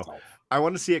 No. I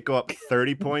want to see it go up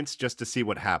 30 points just to see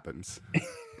what happens.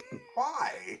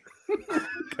 Why?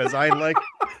 Because I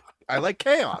like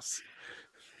chaos.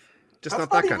 Just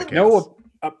That's not that not kind of even- chaos. No,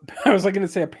 I was like going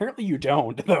to say apparently you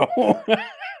don't though.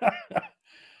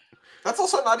 That's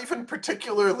also not even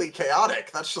particularly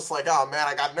chaotic. That's just like, oh man,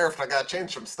 I got nerfed. I gotta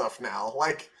change some stuff now.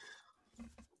 Like,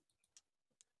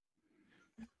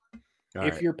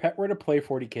 If your pet were to play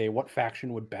 40k, what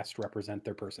faction would best represent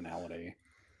their personality?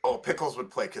 oh, Pickles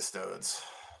would play Custodes.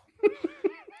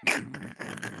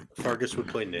 Fergus would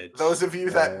play Nids. Those of you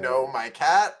that know my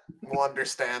cat will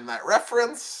understand that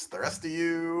reference. The rest of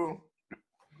you,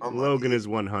 Logan is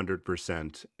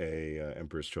 100% a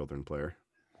Emperor's Children player.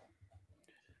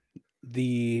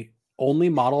 The only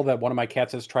model that one of my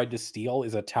cats has tried to steal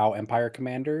is a Tau Empire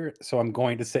Commander, so I'm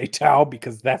going to say Tau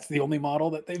because that's the only model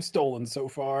that they've stolen so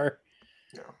far.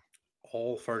 Yeah.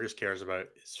 All Fergus cares about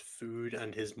is food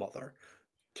and his mother.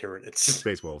 Tyranids.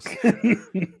 Space Wolves.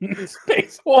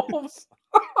 Space Wolves.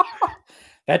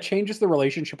 That changes the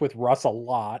relationship with Russ a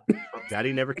lot.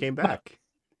 Daddy never came back.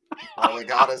 All we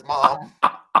got is mom.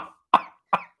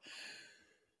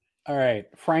 All right.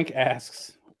 Frank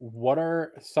asks, what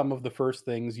are some of the first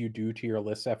things you do to your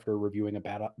list after reviewing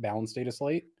a balanced data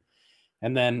slate?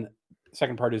 And then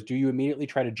second part is, do you immediately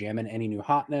try to jam in any new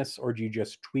hotness, or do you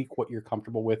just tweak what you're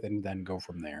comfortable with and then go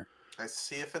from there? I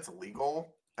see if it's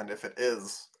legal, and if it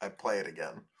is, I play it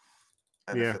again.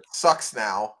 And Yeah. if it sucks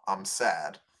now, I'm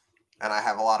sad. And I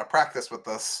have a lot of practice with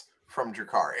this from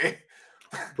Drukari.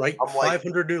 Write I'm like-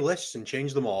 500 new lists and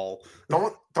change them all.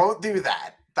 Don't do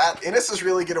that. That Innis is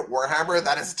really good at Warhammer.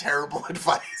 That is terrible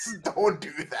advice. Don't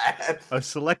do that. A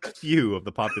select few of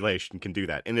the population can do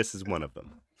that, and this is one of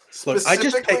them. Look, I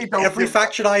just Specifically, pick don't every give-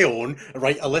 faction I own,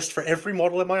 write a list for every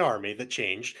model in my army that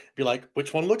changed, be like,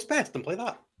 which one looks best, and play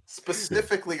that.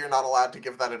 Specifically, you're not allowed to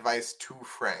give that advice to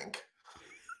Frank.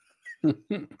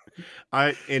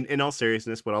 In all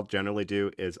seriousness, what I'll generally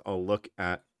do is I'll look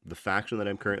at the faction that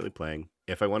I'm currently playing.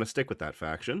 If I want to stick with that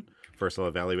faction, first I'll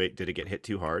evaluate, did it get hit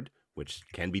too hard, which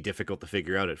can be difficult to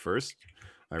figure out at first.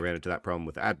 I ran into that problem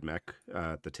with AdMech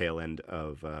at the tail end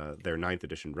of their 9th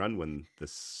edition run when the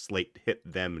slate hit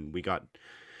them, and we got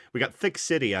Thick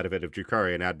City out of it of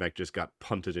Drukari, and AdMech just got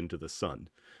punted into the sun.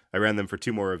 I ran them for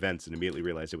 2 more events and immediately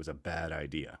realized it was a bad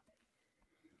idea.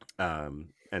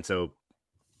 And so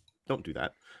don't do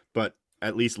that, but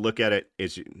at least look at it.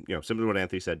 Is, similar to what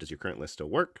Anthony said, does your current list still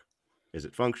work? Is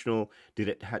it functional? Does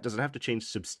it have to change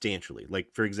substantially? Like,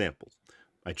 for example,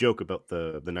 I joke about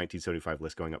the 1975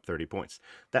 list going up 30 points.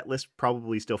 That list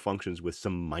probably still functions with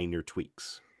some minor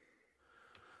tweaks.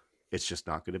 It's just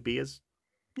not going to be as,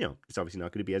 it's obviously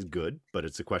not going to be as good, but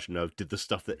it's a question of, did the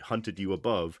stuff that hunted you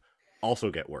above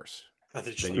also get worse? And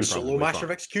they Then just you're solo probably master fine.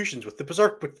 of executions with the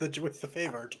berserk with the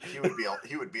favored. He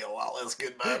would be a lot less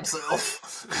good by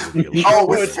himself. He Oh,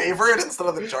 would. with favorite instead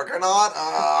of the Juggernaut?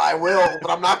 I will, but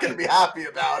I'm not going to be happy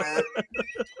about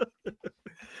it.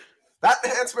 That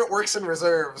enhancement works in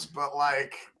reserves, but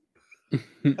like,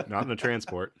 Not in a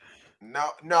transport.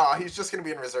 no, he's just going to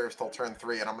be in reserves till turn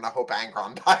 3, and I'm going to hope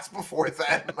Angron dies before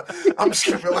then. I'm just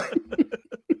going to be like,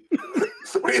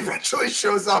 when he eventually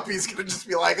shows up, he's going to just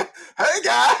be like, hey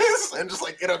guys, and just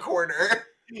like in a corner.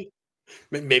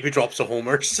 Maybe drops a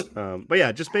homers. But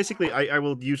yeah, just basically, I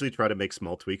will usually try to make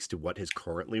small tweaks to what is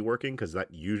currently working, because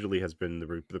that usually has been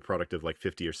the product of like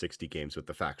 50 or 60 games with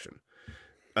the faction.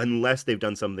 Unless they've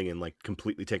done something and like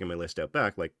completely taken my list out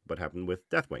back, like what happened with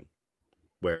Deathwing,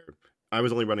 where I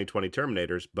was only running 20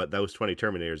 Terminators, but those 20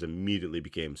 Terminators immediately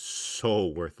became so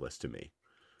worthless to me.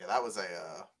 Yeah, that was a It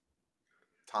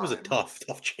time. was a tough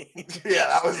change. Yeah,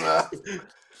 that was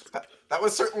that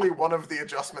was certainly one of the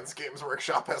adjustments Games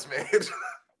Workshop has made.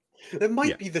 It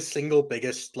might be the single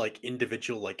biggest like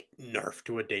individual like nerf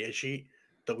to a data sheet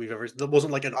that we've ever. That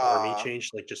wasn't like an army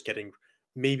change, like just getting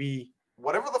maybe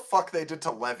whatever the fuck they did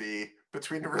to Levy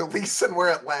between release and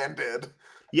where it landed.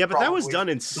 Yeah, but that was done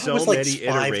in so many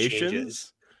iterations.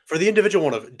 Changes. For the individual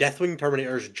one of Deathwing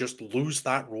Terminators, just lose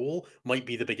that rule might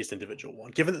be the biggest individual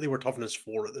one, given that they were toughness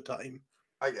 4 at the time.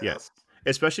 I guess. Yes.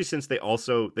 Especially since they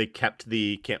kept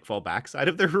the can't fall back side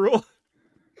of their rule.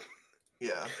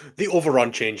 Yeah. The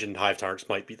overrun change in Hive Targets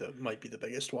might be the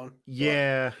biggest one.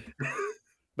 Yeah.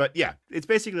 But yeah, it's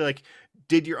basically like,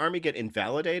 did your army get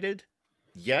invalidated?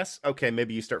 Yes. Okay,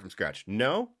 maybe you start from scratch.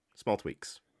 No? Small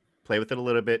tweaks. Play with it a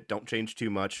little bit. Don't change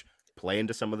too much. Play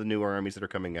into some of the newer armies that are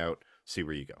coming out. See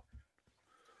where you go.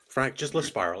 Frank, just list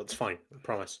Spiral. It's fine. I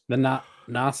promise. The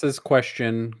Nas's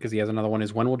question, because he has another one,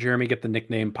 is when will Jeremy get the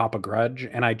nickname Papa Grudge?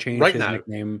 And I changed his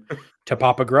nickname to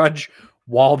Papa Grudge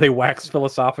while they waxed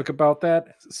philosophic about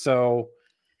that. So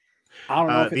I don't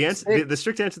know. The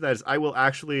strict answer to that is I will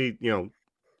actually, I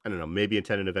don't know, maybe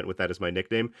attend an event with that as my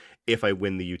nickname if I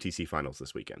win the UTC finals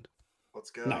this weekend.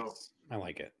 Let's go. Nice. I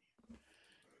like it.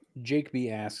 Jake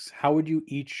B asks, how would you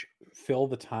each fill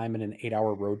the time in an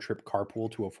 8-hour road trip carpool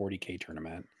to a 40K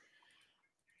tournament?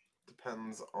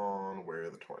 Depends on where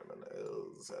the tournament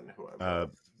is and who I'm with.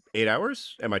 8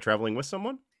 hours? Am I traveling with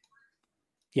someone?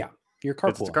 Yeah, you're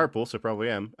carpool. It's a carpool, so probably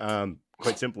am.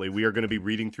 Quite simply, we are going to be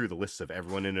reading through the lists of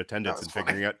everyone in attendance and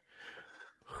figuring out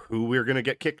who we're going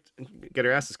to get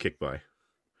our asses kicked by.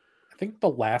 I think the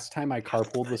last time I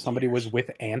carpooled with somebody was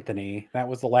with Anthony. That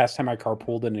was the last time I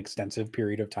carpooled an extensive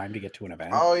period of time to get to an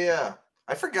event. Oh yeah,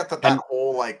 I forget that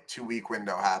whole like 2-week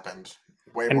window happened.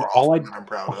 Way more often than I'm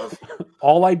proud of.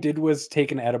 All I did was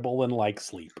take an edible and like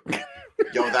sleep.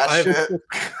 Yo, that shit.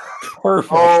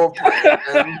 Perfect. Oh,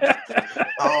 Brandon.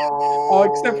 Oh,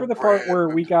 except for the part where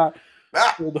we got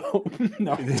pulled over.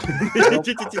 No.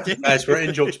 Guys, we're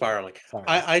in joke spiraling.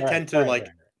 I tend to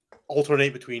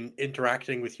alternate between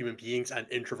interacting with human beings and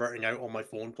introverting out on my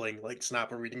phone, playing like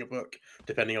Snap or reading a book,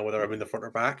 depending on whether I'm in the front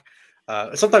or back.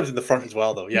 Sometimes in the front as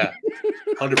well, though. Yeah,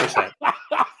 100%.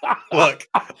 Look,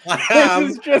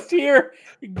 Chris is just here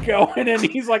going, and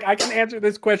he's like, I can answer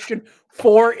this question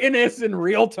for Innis in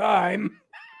real time.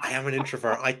 I am an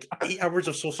introvert. 8 hours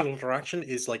of social interaction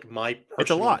is like my personal, it's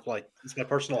a lot. Like it's my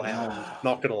personal hell.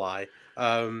 Not gonna lie.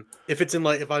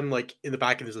 If I'm like in the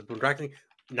back and there's a interacting,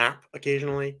 nap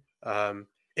occasionally.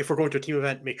 If we're going to a team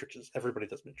event, matrices. Everybody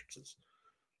does matrices.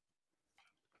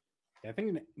 I think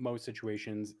in most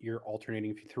situations you're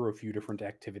alternating through a few different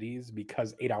activities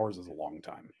because 8 hours is a long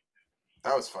time.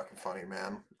 That was fucking funny,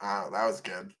 man. That was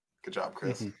good. Good job,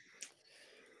 Chris. Mm-hmm.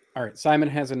 All right. Simon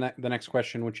has the next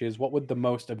question, which is, what would the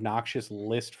most obnoxious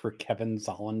list for Kevin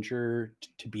Zollinger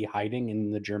to be hiding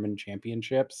in the German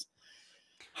championships?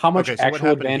 How much actual what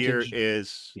happened advantage? Here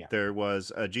is there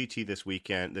was a GT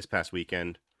this past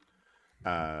weekend,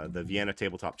 the Vienna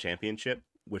Tabletop Championship,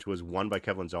 which was won by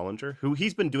Kevin Zollinger, who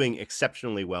he's been doing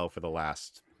exceptionally well for the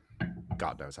last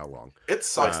God knows how long. It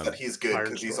sucks that he's good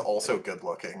because he's also good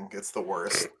looking. It's the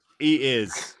worst. He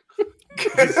is.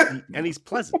 And he's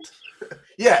pleasant.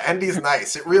 Yeah, and he's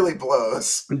nice. It really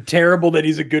blows. Terrible that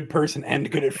he's a good person and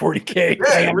good at 40K.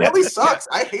 Yeah, it really sucks.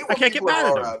 I hate when I can't get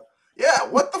mad at him. Yeah,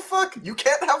 what the fuck? You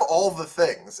can't have all the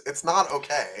things. It's not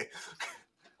okay.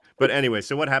 But anyway,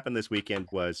 so what happened this weekend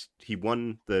was he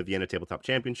won the Vienna Tabletop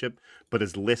Championship, but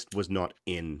his list was not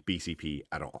in BCP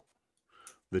at all.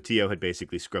 The TO had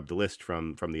basically scrubbed the list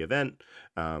from the event,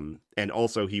 and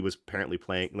also he was apparently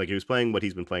playing what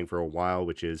he's been playing for a while,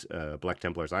 which is Black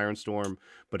Templar's Ironstorm,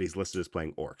 but he's listed as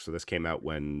playing Orc. So this came out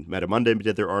when Meta Monday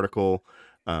did their article.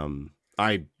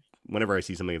 Whenever I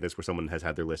see something like this where someone has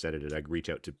had their list edited, I reach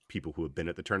out to people who have been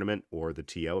at the tournament or the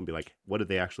TO and be like, what did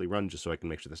they actually run, just so I can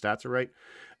make sure the stats are right.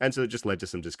 And so it just led to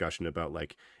some discussion about,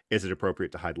 like, is it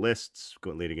appropriate to hide lists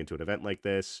leading into an event like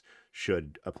this?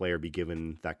 Should a player be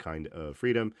given that kind of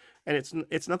freedom? And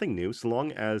it's nothing new. So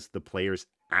long as the players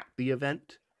at the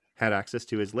event had access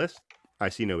to his list, I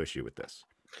see no issue with this.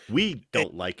 We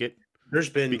don't like it. There's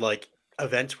been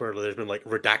events where there's been like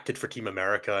redacted for Team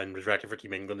America and redacted for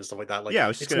Team England and stuff like that. Like, yeah, I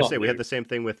was just going to say, we had the same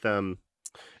thing with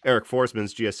Eric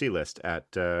Forsman's GSC list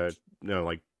at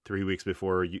 3 weeks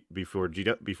before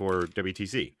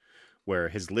WTC, where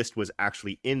his list was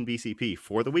actually in BCP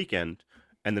for the weekend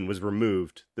and then was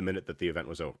removed the minute that the event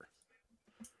was over,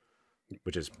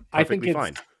 which is perfectly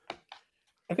fine.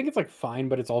 I think it's like fine,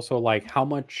 but it's also like how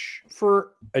much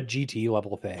for a GT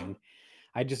level thing.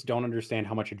 I just don't understand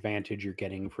how much advantage you're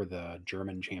getting for the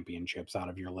German championships out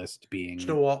of your list being You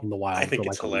know what? in the wild. I think for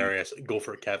it's like a week. hilarious. Go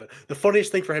for it, Kevin. The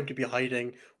funniest thing for him to be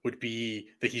hiding would be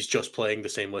that he's just playing the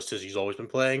same list as he's always been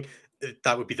playing.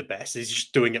 That would be the best. He's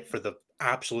just doing it for the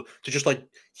absolute to just like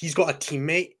he's got a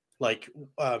teammate like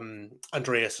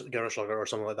Andreas Gerschlager or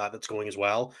something like that that's going as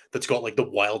well. That's got like the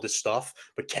wildest stuff,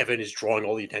 but Kevin is drawing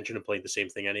all the attention and playing the same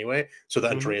thing anyway, so that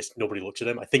Andreas nobody looks at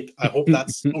him. I hope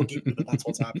that's so deeply that that's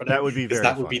what's happening. That would be very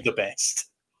that would funny. be the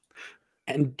best.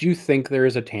 And do you think there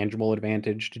is a tangible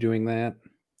advantage to doing that?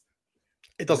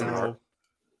 It doesn't No. hurt.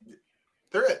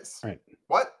 There is. Right.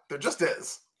 What? There just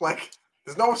is. Like,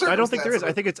 there's no I don't think there is.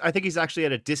 circumstance I think he's actually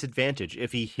at a disadvantage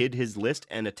if he hid his list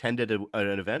and attended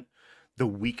an event the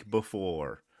week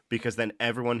before, because then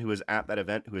everyone who is at that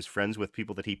event who is friends with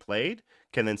people that he played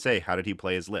can then say, how did he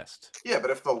play his list? Yeah,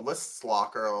 but if the lists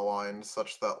lock are aligned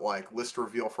such that like list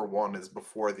reveal for one is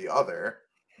before the other,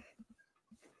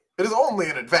 it is only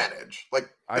an advantage. Like,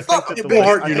 I it's think not that a the big list,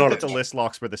 hard I you're think not that a- the list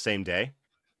locks were the same day.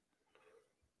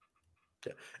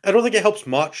 Yeah. I don't think it helps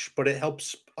much, but it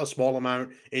helps a small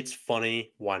amount. It's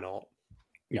funny. Why not?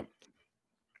 Yep.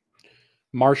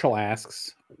 Marshall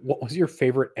asks, what was your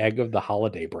favorite egg of the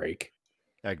holiday break?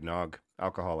 Eggnog,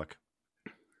 alcoholic.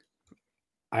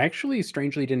 I actually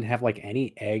strangely didn't have like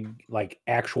any egg, like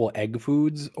actual egg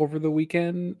foods over the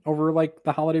weekend, over like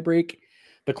the holiday break.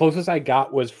 The closest I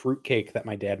got was fruitcake that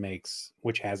my dad makes,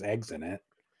 which has eggs in it.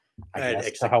 I had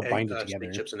guess to help bind it sweet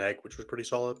together. chips and egg, which was pretty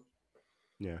solid.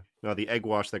 Yeah. No, the egg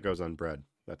wash that goes on bread.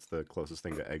 That's the closest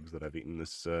thing to eggs that I've eaten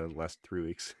this last 3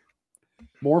 weeks.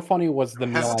 More funny was the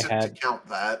I'm meal I hesitant had. to count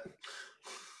that.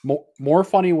 More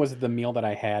funny was the meal that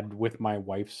I had with my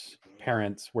wife's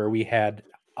parents, where we had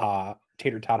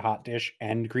tater tot hot dish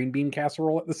and green bean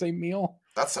casserole at the same meal.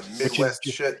 That's some Which is Midwest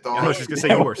just- shit, I dog. was just gonna say,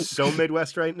 you are so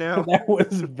Midwest right now. That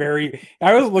was very.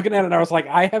 I was looking at it and I was like,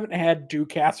 I haven't had 2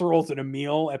 casseroles in a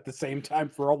meal at the same time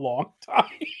for a long time.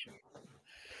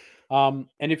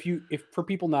 And if for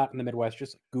people not in the Midwest,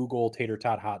 just Google tater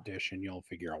tot hot dish and you'll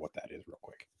figure out what that is real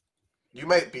quick. You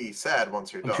might be sad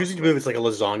once you're I'm done. choosing to but believe it's like a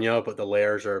lasagna, but the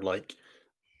layers are like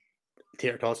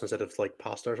tater tots instead of like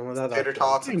pasta or something like that. Tater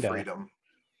tots and Kinda. freedom.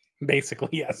 Basically,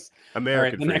 yes.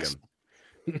 American the next-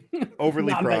 freedom.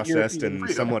 Overly Not that processed European and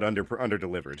freedom. somewhat under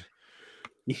delivered.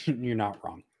 You're not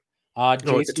wrong. No, it's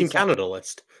a Jason Team Canada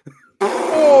list.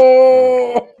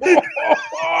 Oh!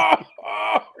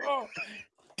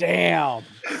 Damn.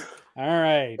 All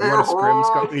right. You want to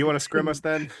scrim? You want to scrim us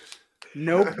then?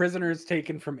 No prisoners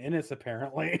taken from Innis,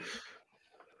 apparently.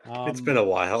 It's been a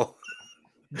while.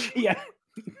 Yeah.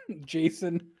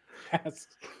 Jason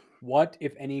asks, what,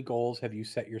 if any, goals have you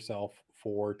set yourself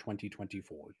for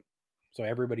 2024? So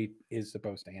everybody is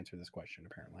supposed to answer this question,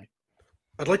 apparently.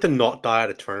 I'd like to not die at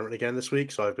a tournament again this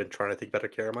week, so I've been trying to take better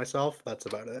care of myself. That's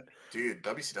about it. Dude,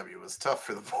 WCW was tough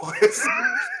for the boys.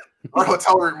 Our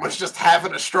hotel room was just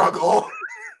having a struggle.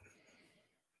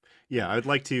 Yeah, I would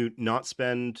like to not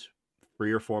spend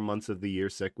 3 or 4 months of the year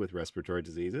sick with respiratory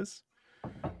diseases.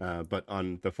 But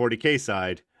on the 40K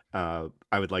side,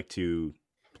 I would like to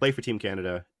play for Team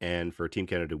Canada and for Team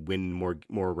Canada to win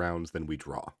more rounds than we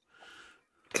draw.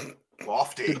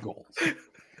 Lofty. Good goals.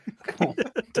 Oh,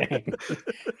 dang.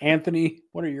 Anthony,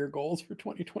 what are your goals for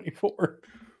 2024?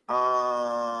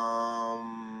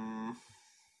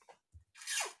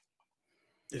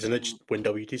 Isn't it just win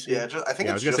WTC? Yeah, I think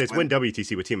Yeah, I was it's gonna say just it's win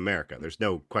WTC with Team America. There's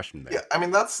no question there. Yeah, I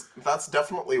mean that's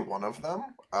definitely one of them.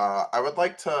 I would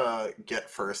like to get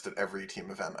first at every team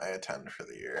event I attend for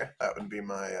the year. That would be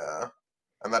my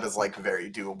and that is like very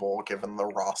doable given the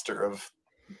roster of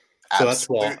So that's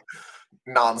what? absolute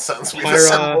nonsense we've Pyra,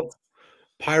 assembled.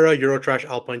 Pyra, Eurotrash,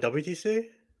 Alpine, WTC,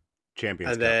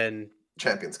 Champions and Cup. then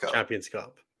Champions Cup. Champions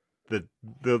Cup. The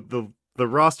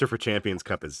roster for Champions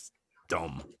Cup is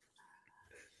dumb.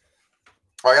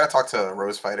 Oh, I gotta talk to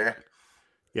Rose Fighter.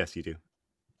 Yes, you do.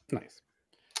 Nice.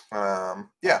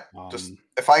 Yeah. Just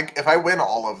if I win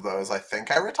all of those, I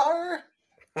think I retire.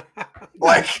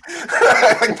 Like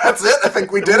I think that's it. I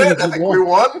think we did it. I think we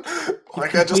won.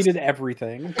 Like I just completed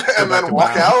everything. and then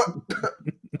walk out.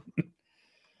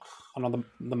 I know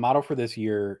the motto for this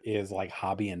year is like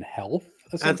hobby and health.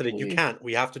 Anthony, you essentially. can't.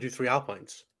 We have to do 3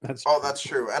 Alpines. That's Oh, true. that's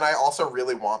true. And I also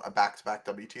really want a back-to-back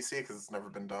WTC because it's never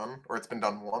been done, or it's been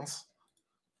done once.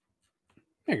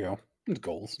 There you go. It's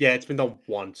goals. Yeah, it's been done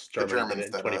once. The Germany did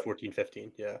Germans it in did it.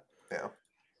 2014-15. Yeah. Yeah.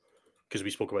 because we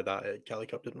spoke about that at Cali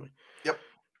Cup, didn't we? Yep.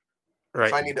 Right.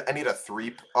 So I need a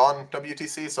 3 on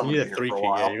WTC, so I'm You gonna need be a here for a 3P, yeah,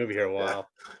 while. you're gonna be here a while.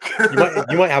 Yeah.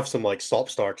 You might have some like stop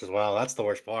starts as well. That's the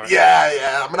worst part.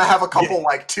 Yeah. I'm gonna have a couple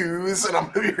like 2s, and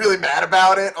I'm gonna be really mad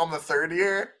about it on the 3rd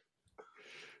year.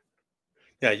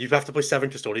 Yeah, you have to play 7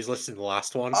 custodies lists in the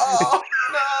last one. Oh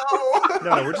no!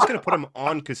 No, we're just gonna put them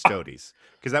on Custodies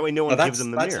because that way no one gives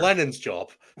them the that's mirror. Lennon's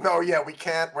job. No, yeah, we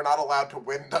can't. We're not allowed to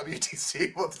win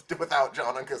WTC without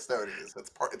John and Custodies.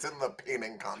 It's in the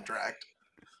painting contract.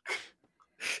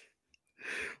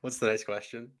 What's the next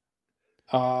question?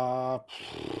 Dakota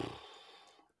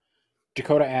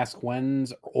asks,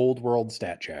 when's Old World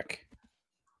stat check?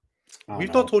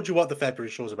 We've not told you what the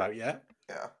February show's about yet.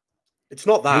 Yeah. It's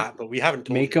not that, but we haven't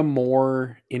told Make you. a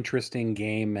more interesting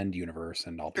game and universe,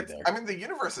 and I'll be there. I mean, the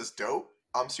universe is dope.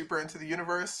 I'm super into the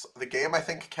universe. The game, I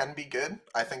think, can be good.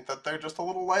 I think that they're just a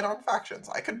little light on factions.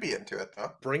 I could be into it,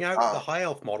 though. Bring out the high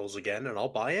elf models again, and I'll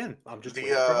buy in. I'm just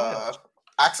waiting for high elves.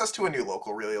 Access to a new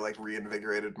local really like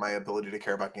reinvigorated my ability to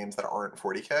care about games that aren't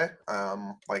 40k.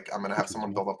 Like I'm gonna have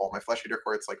someone build up all my flesh eater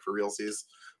courts like for realsies,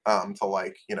 to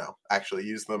like actually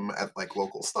use them at like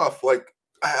local stuff. Like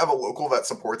I have a local that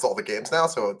supports all the games now,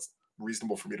 so it's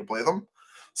reasonable for me to play them.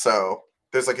 So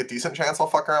there's like a decent chance I'll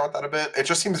fuck around with that a bit. It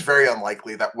just seems very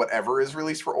unlikely that whatever is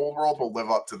released for Old World will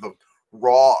live up to the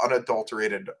raw,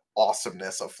 unadulterated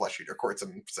awesomeness of Flesh Eater Courts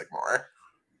and Sigmar.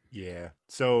 Yeah.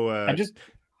 So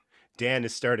Dan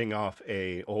is starting off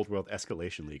a Old World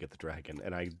Escalation League at the Dragon,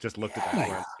 and I just looked at that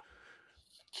and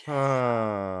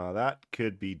went, that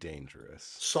could be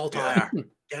dangerous. Saltire,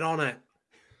 get on it.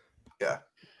 Yeah.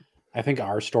 I think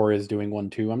our store is doing one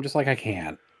too. I'm just like, I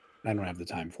can't. I don't have the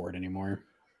time for it anymore.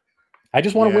 I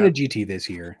just want to win a GT this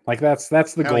year. Like that's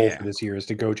the goal for this year is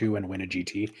to go to and win a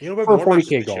GT. You know, for a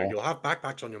 40K goal. You'll have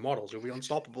backpacks on your models. You'll be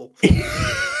unstoppable.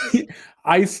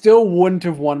 I still wouldn't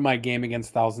have won my game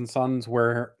against Thousand Suns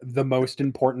where the most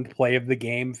important play of the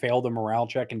game failed a morale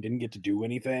check and didn't get to do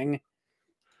anything.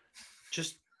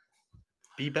 Just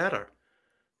be better.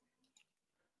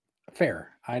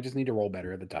 Fair. I just need to roll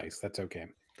better at the dice. That's okay.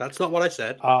 That's not what I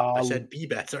said. I said be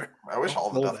better. I wish all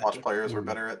the Deathwatch players were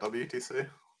better at WTC.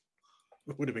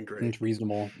 It would have been great. It's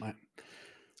reasonable.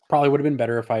 Probably would have been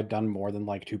better if I'd done more than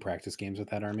like 2 practice games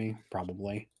with that army.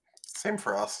 Probably. Same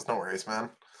for us. No worries, man.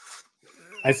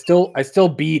 I still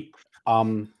beat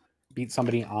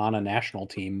somebody on a national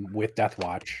team with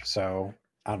Deathwatch. So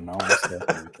I don't know. I'm still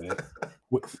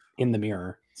in the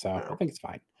mirror. So I think it's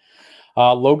fine.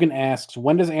 Logan asks,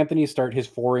 when does Anthony start his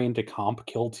foray into comp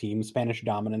kill team? Spanish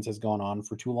dominance has gone on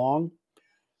for too long.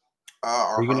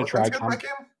 Are you going to try comp?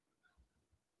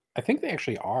 I think they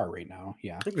actually are right now.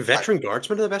 Yeah. I think veteran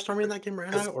guardsmen are the best army in that game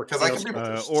right now. Because I can be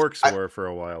orcs were for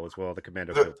a while as well. The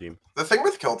commando kill team. The thing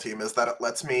with kill team is that it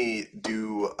lets me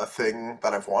do a thing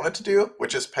that I've wanted to do,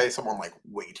 which is pay someone like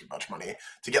way too much money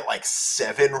to get like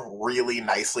 7 really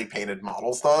nicely painted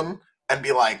models done and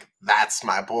be like, that's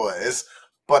my boys.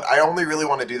 But I only really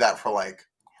want to do that for like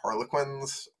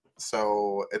Harlequins.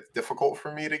 So it's difficult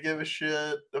for me to give a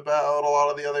shit about a lot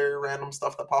of the other random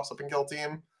stuff that pops up in kill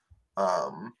team.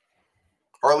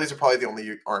 Harleys are probably the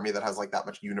only army that has like that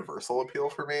much universal appeal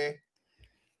for me,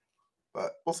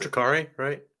 but we'll see. Drukhari,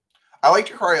 right? I like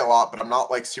Drukhari a lot, but I'm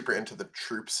not like super into the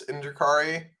troops in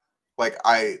Drukhari. Like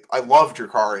I love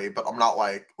Drukhari, but I'm not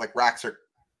like racks are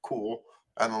cool,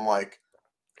 and then like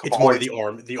it's more the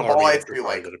army of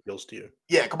Drukhari that appeals to you.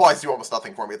 Yeah, Cabalites do almost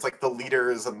nothing for me. It's like the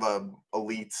leaders and the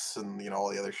elites and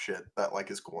all the other shit that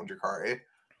like is cool in Drukhari.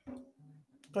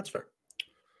 That's fair.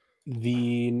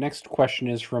 The next question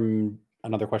is from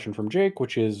another question from Jake,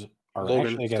 which is Logan.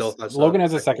 Actually, I guess Logan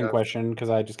has a second question because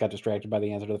I just got distracted by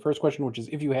the answer to the first question, which is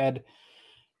if you had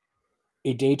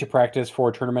a day to practice for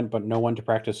a tournament but no one to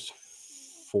practice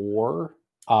for,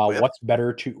 what's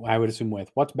better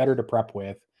to prep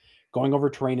with? Going over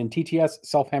terrain in TTS,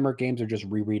 self-hammer games, or just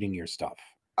rereading your stuff?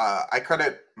 I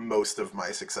credit most of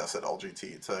my success at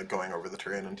LGT to going over the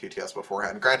terrain in TTS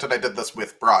beforehand. Granted, I did this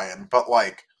with Brian, but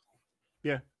like,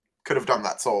 could have done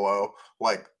that solo.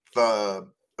 Like the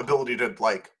ability to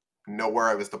like know where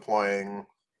I was deploying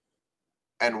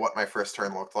and what my first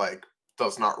turn looked like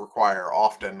does not require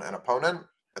often an opponent,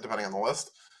 depending on the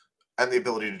list. And the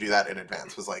ability to do that in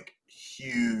advance was like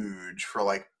huge for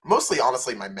like mostly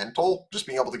honestly my mental, just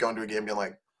being able to go into a game being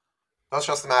like, that's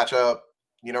just the matchup,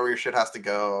 you know where your shit has to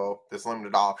go, there's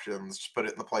limited options, just put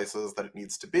it in the places that it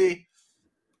needs to be.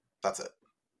 That's it.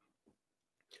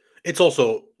 It's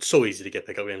also so easy to get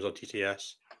pickup games on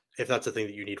TTS. If that's the thing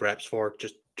that you need reps for,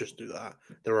 just do that.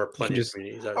 There are plenty of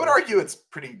communities out there. I would argue it's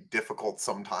pretty difficult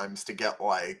sometimes to get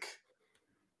like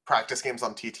practice games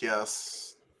on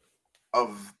TTS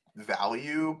of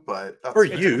value, but that's For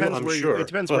fair. you, I'm sure. It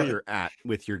depends where you're at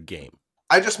with your game.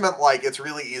 I just meant like it's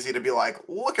really easy to be like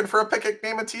looking for a pick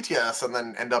game of TTS and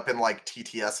then end up in like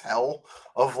TTS hell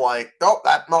of like, oh,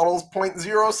 that model's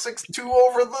 0.062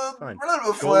 over the Fine. relative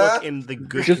Go flare. look in the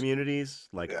good Just- communities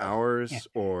like Yeah. ours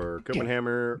or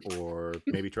Copenhammer or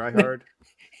maybe Tryhard.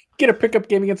 Get a pickup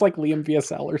game against like Liam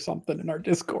VSL or something in our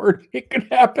Discord. It could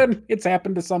happen. It's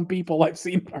happened to some people I've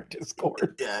seen in our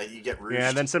Discord. Yeah, you get rooshed. Yeah,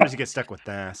 and then sometimes you get stuck with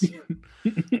NAS.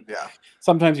 Yeah.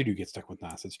 Sometimes you do get stuck with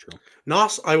NAS. It's true.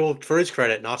 Nas, I will, for his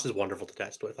credit, Nas is wonderful to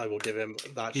test with. I will give him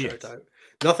that He shout is. out.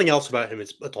 Nothing else about him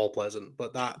is at all pleasant,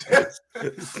 but that.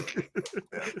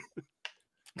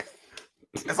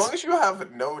 As long as you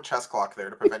have no chess clock there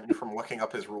to prevent you from looking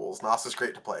up his rules, Nos is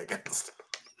great to play against.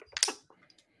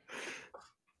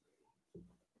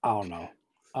 I don't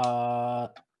know.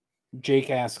 Jake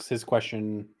asks his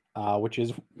question, which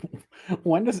is,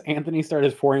 when does Anthony start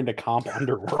his foray into comp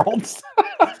underworlds?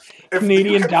 If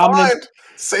Canadian you can dominance. find,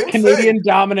 same Canadian thing.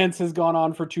 dominance has gone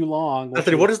on for too long.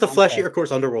 Anthony, what does the Flesh Eater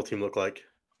Course Underworld team look like?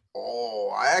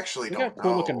 Oh, I actually They don't got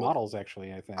cool know. looking models,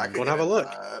 actually. I think I could Go and get have a into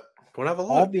look. that. Go and have a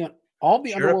all look. the Share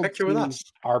a underworld picture with teams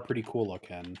us. are pretty cool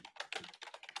looking.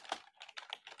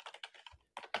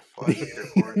 Flesh Eater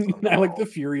Course I like the Underworld.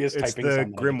 furious It's typing. the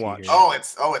sound that I do Grimwatch.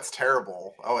 here. It's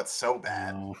terrible. Oh, it's so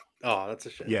bad. No. Oh, that's a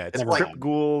shame. Yeah, it's Never Crypt mind.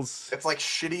 Ghouls. It's like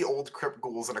shitty old Crypt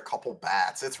Ghouls and a couple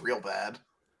bats. It's real bad.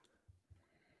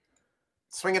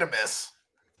 Swing and a miss.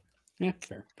 Yeah,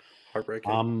 fair.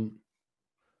 Heartbreaking.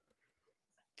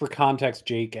 For context,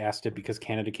 Jake asked it because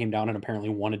Canada came down and apparently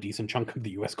won a decent chunk of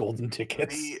the U.S. Golden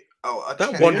tickets. A That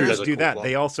chance- one They dude didn't has just a do cool that. club.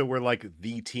 They also were like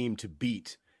the team to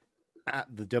beat at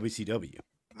the WCW.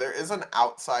 There is an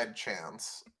outside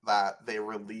chance that they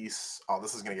release. Oh,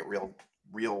 this is gonna get real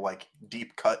like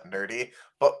deep cut nerdy,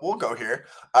 but we'll go here.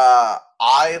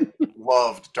 I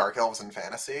loved Dark Elves and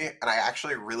Fantasy, and I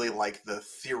actually really like the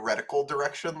theoretical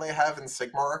direction they have in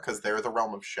Sigmar because they're the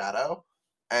realm of shadow.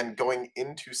 And going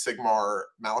into Sigmar,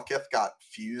 Malekith got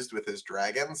fused with his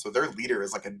dragon, so their leader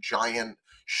is like a giant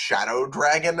shadow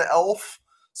dragon elf.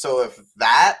 So if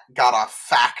that got a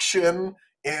faction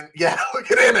look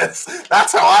at Innis.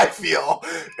 That's how I feel.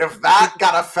 If that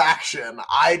got a faction,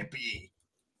 I'd be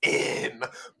in.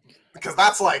 Because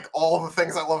that's like all the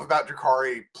things I love about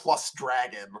Drukhari plus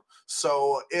dragon.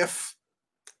 So if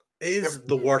It is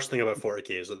the worst thing about 40k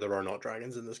is that there are not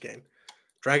dragons in this game.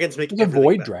 Dragons make It's a everything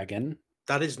void better. dragon.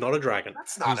 That is not a dragon.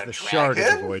 that's not He's a the dragon. shard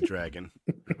of the Void Dragon.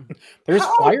 There's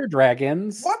How? fire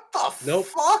dragons. What the Nope.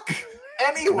 fuck?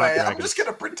 Anyway, I'm dragons. just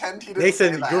gonna pretend he didn't say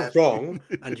Nathan, that. you're wrong,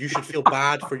 and you should feel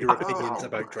bad for your opinions Oh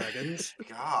about my dragons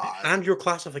God. and your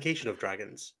classification of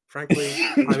dragons. Frankly,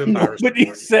 I'm embarrassed. Nobody for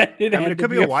you. said it I mean, had it to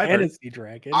could be be a a wyvern. fantasy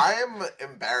dragon. I am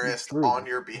embarrassed True. on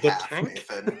your behalf, tank?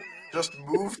 Nathan. Just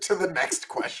move to the next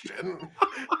question.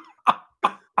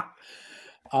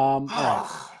 All right.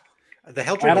 The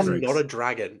Helldrake Adam- is not a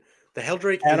dragon. The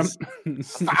Helldrake Adam, is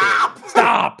Stop!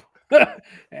 stop.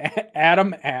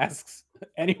 Adam asks,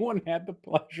 anyone had the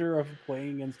pleasure of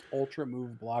playing against Ultra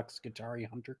Move Block's Guitari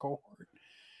Hunter cohort?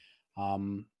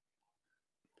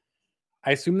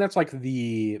 I assume that's like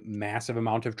the massive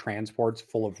amount of transports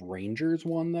full of Rangers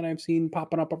one that I've seen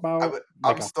popping up about. I'm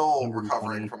like still 120.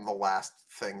 recovering from the last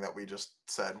thing that we just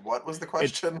said. What was the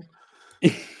question?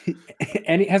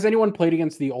 Has anyone played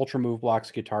against the Ultra Move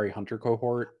Block's Guitari Hunter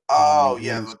cohort? Oh, And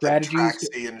yeah, then the strategies.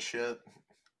 Traxy and shit.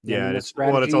 Yeah, Yeah, and and the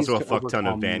it's also a strategies to fuck ton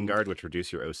of overcome- Vanguard, which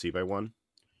reduce your OC by 1.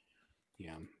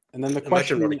 Yeah, and then the Imagine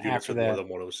question running units after with more that. than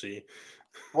one OC.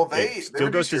 Well, they It still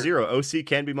goes to 0. OC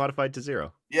can be modified to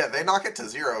 0. Yeah, they knock it to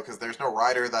 0 because there's no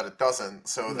rider that it doesn't.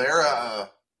 So That's they're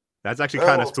That's actually they're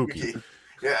a kind of little spooky. spooky.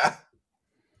 Yeah.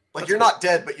 Like That's you're cool. not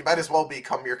dead, but you might as well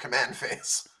become your command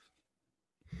phase.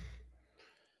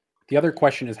 The other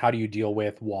question is, how do you deal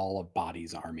with wall of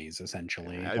bodies armies?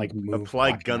 Essentially, like move apply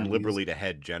blocking gun armies? liberally to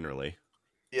head generally.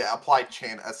 Yeah, apply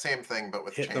chain. Same thing, but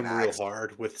with Hit chain them axe. real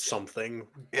hard with something.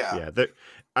 Yeah. Yeah,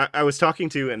 I was talking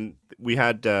to, and we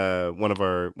had one of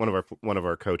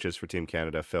our coaches for Team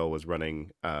Canada, Phil, was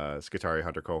running Skitari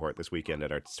Hunter cohort this weekend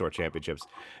at our store championships,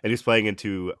 and he was playing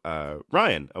into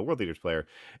Ryan, a World Leaders player,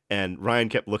 and Ryan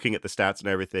kept looking at the stats and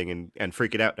everything and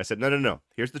freaking out. And I said, no,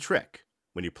 here's the trick: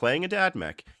 when you're playing into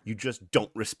AdMech, you just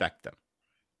don't respect them.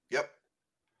 Yep.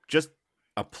 Just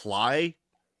apply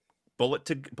bullet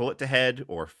to head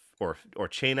or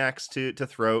chain axe to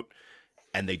throat,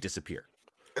 and they disappear.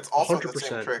 It's also the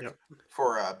same 100%, trick yep.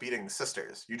 for beating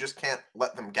sisters. You just can't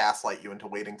let them gaslight you into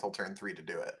waiting till turn 3 to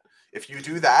do it. If you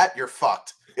do that, you're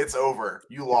fucked. It's over.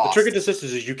 You The lost. trick of the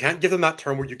sisters is you can't give them that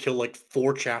turn where you kill like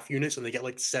 4 chaff units and they get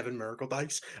like 7 miracle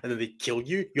dice and then they kill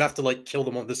you. You have to like kill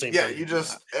them on the same Yeah, turn. you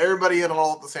just everybody in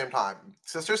all at the same time.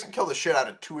 Sisters can kill the shit out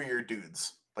of 2 of your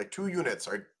dudes. Like 2 units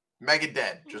are mega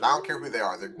dead. Just I don't care who they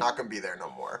are. They're not gonna be there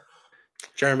no more.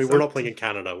 Jeremy, we're not playing in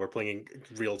Canada. We're playing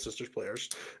real sisters players.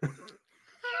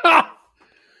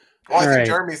 Well, I think Right.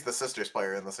 Jeremy's the sisters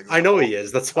player in this example. I know he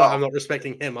is. That's why Oh. I'm not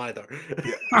respecting him either.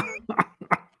 Yeah.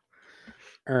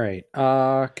 All right.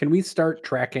 Can we start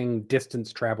tracking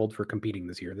distance traveled for competing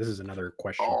this year? This is another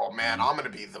question. Oh man, I'm gonna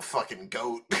be the fucking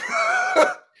goat. Do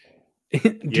I players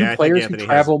think who Anthony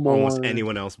travel has more? almost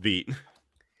anyone else beat.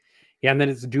 Yeah, and then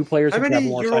it's do players How who many travel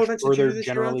more Euro slash events did you do further this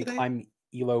year, generally Anthony? climb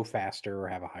elo faster or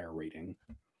have a higher rating?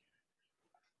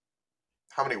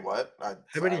 How many what?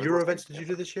 How many Euro events did you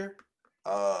do this year?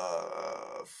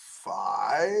 5.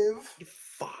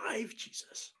 5?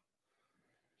 Jesus.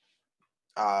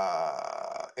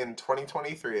 In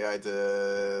 2023, I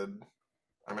did.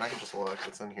 I mean, I can just look.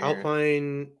 It's in here.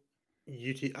 Alpine,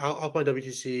 Alpine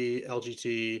WTC,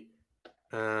 LGT,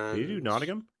 and... Did you do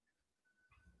Nottingham?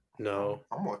 No.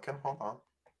 I'm looking. Hold on.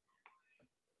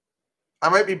 I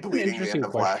might be bleeding the interesting end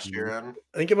of last question. year in.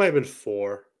 I think it might have been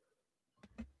 4.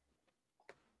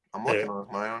 I'm looking on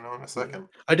my own in a second.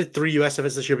 I did 3 US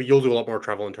events this year, but you'll do a lot more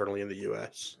travel internally in the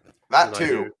US. That than I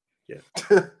too. do.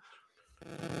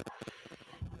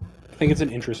 I think it's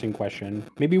an interesting question.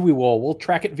 Maybe we'll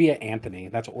track it via Anthony.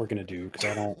 That's what we're gonna do because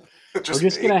I don't. We're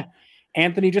just me. gonna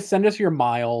Anthony just send us your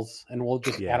miles and we'll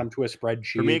just Yeah. add them to a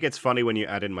spreadsheet. For me, it gets funny when you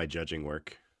add in my judging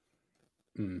work.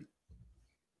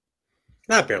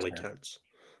 That barely counts.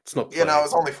 It's not. Yeah, no,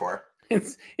 it's only 4.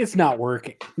 It's not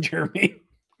working, Jeremy.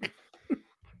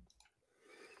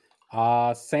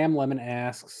 Sam Lemon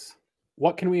asks,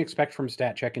 what can we expect from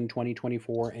Stat Check in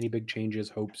 2024? Any big changes,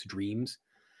 hopes, dreams?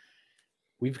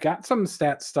 We've got some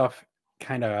stat stuff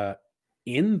kind of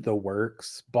in the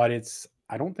works, but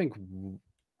I don't think.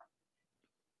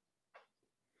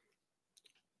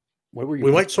 What were you?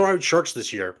 We might sort out shirts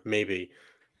this year, maybe.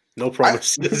 No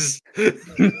promises.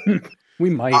 We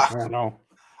might. I don't know.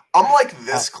 I'm like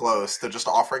this close to just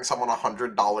offering someone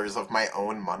 $100 of my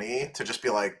own money to just be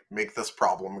like, make this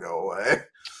problem go away.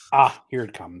 Here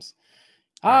it comes.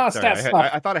 Sorry, stat stuff.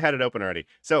 I thought I had it open already.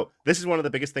 So this is one of the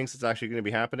biggest things that's actually going to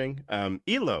be happening.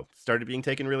 ELO started being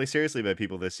taken really seriously by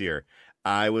people this year.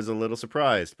 I was a little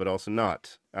surprised, but also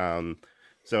not.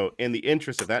 So in the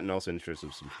interest of that and also in the interest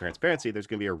of some transparency, there's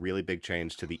going to be a really big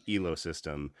change to the ELO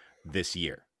system this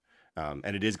year.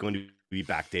 And it is going to be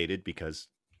backdated because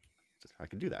I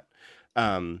can do that.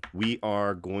 We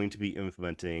are going to be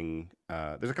implementing,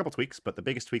 there's a couple tweaks, but the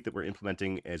biggest tweak that we're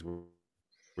implementing is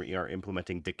we are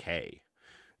implementing decay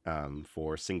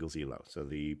for singles ELO. So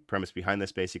the premise behind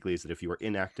this basically is that if you are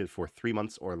inactive for 3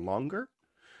 months or longer,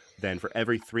 then for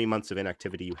every 3 months of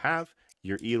inactivity you have,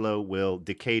 your ELO will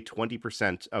decay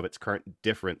 20% of its current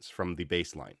difference from the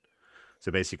baseline.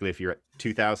 So basically, if you're at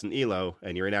 2,000 ELO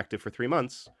and you're inactive for 3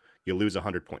 months, you'll lose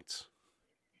 100 points.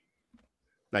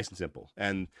 Nice and simple.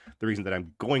 And the reason that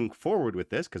I'm going forward with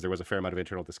this, because there was a fair amount of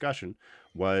internal discussion,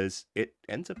 was it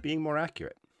ends up being more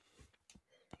accurate.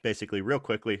 Basically, real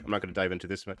quickly, I'm not going to dive into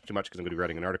this too much because I'm going to be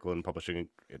writing an article and publishing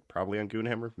it probably on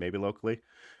Goonhammer, maybe locally.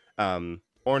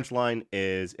 Orange line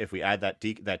is if we add that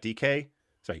DK,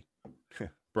 sorry,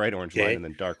 bright orange line and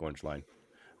then dark orange line.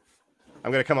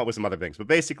 I'm going to come up with some other things, but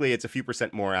basically it's a few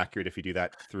percent more accurate if you do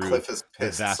that through the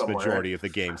vast majority of the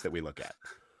games that we look at.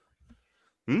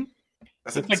 I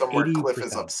said like somewhere 80%. Cliff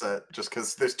is upset just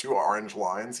because there's 2 orange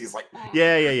lines. He's like,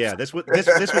 yeah. This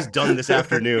was done this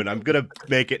afternoon. I'm gonna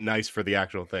make it nice for the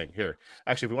actual thing. Here,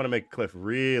 actually, if we want to make Cliff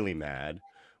really mad,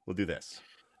 we'll do this.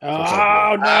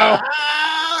 Oh no!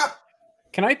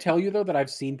 Can I tell you though that I've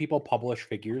seen people publish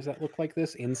figures that look like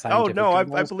this in scientific I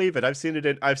journals? believe it. I've seen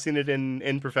it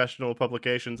in professional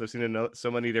publications. I've seen it in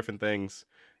so many different things.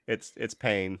 It's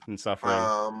pain and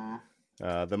suffering.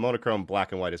 The monochrome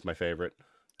black and white is my favorite.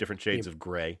 Different shades of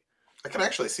gray. I can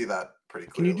actually see that pretty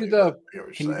Can clearly. you do the?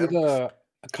 Can you do the?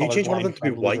 Can you change one of them to be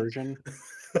white? Version?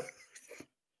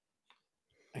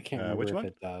 I can't remember which if one?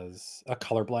 it does a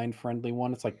colorblind friendly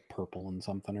one. It's like purple and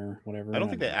something or whatever. I don't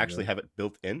think they actually have it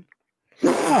built in.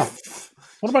 Oh,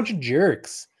 what a bunch of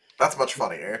jerks! That's much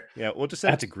funnier. Yeah, we'll just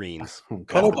set it to greens.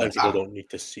 Colorblind people don't need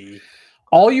to see.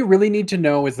 All you really need to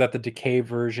know is that the decay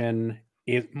version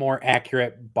is more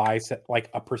accurate by like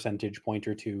a percentage point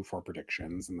or 2 for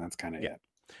predictions, and that's kind of it.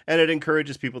 And it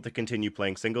encourages people to continue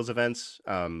playing singles events.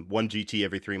 1 GT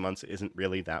every 3 months isn't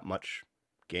really that much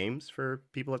games for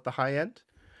people at the high end.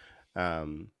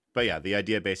 But yeah, the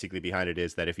idea basically behind it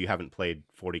is that if you haven't played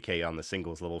 40K on the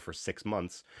singles level for 6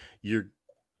 months, you're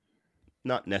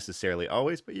not necessarily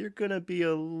always, but you're going to be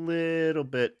a little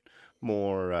bit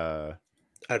more, a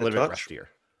Out of little bit touch. rustier.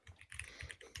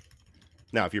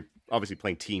 Now, if you're obviously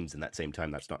playing teams in that same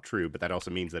time, that's not true, but that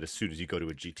also means that as soon as you go to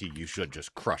a GT, you should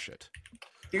just crush it.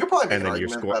 You could probably make And an then your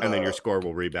argument score, that, and then your score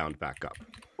will rebound back up.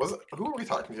 Who were we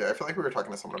talking to? I feel like we were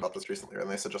talking to someone about this recently, and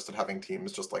they suggested having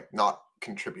teams just like not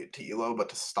contribute to elo, but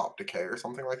to stop decay or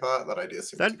something like that. That idea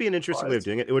seems That'd to be an interesting way of surprised.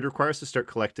 doing it. It would require us to start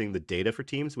collecting the data for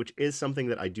teams, which is something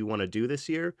that I do want to do this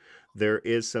year. There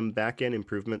is some back-end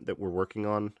improvement that we're working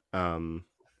on,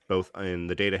 both in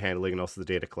the data handling and also the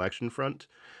data collection front,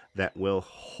 that will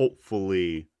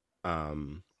hopefully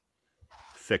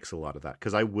fix a lot of that.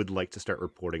 Because I would like to start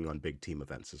reporting on big team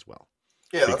events as well.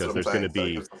 Yeah, that's Because what I'm there's saying. going to So it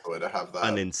be gives us a way to have that,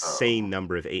 an insane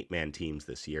number of 8-man teams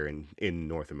this year in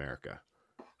North America.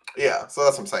 Yeah, so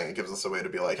that's what I'm saying. It gives us a way to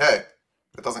be like, hey,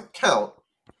 it doesn't count,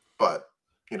 but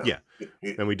you know. Yeah.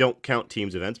 And we don't count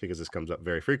teams events because this comes up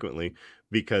very frequently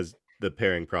because the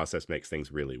pairing process makes things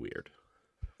really weird.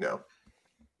 Yeah.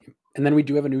 And then we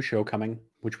do have a new show coming,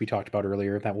 which we talked about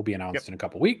earlier. That will be announced in a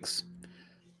couple weeks.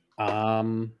 I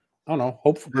don't know.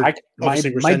 Hopefully,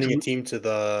 Obviously, we're sending a team to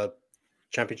the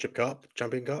Champion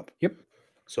Cup. Yep.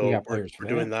 So we're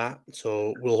doing that.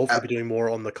 So we'll hopefully be doing more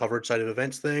on the coverage side of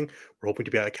events thing. We're hoping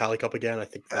to be at Cali Cup again. I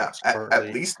think that's currently...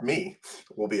 At least me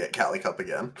will be at Cali Cup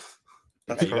again.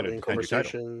 That's currently in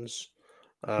conversations.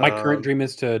 My current dream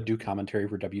is to do commentary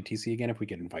for WTC again if we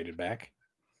get invited back.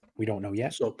 We don't know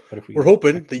yet. So but if we're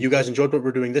hoping that you guys enjoyed what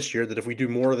we're doing this year, that if we do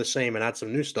more of the same and add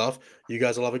some new stuff, you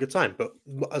guys will have a good time. But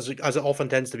as it often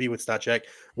tends to be with StatCheck,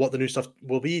 what the new stuff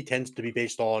will be tends to be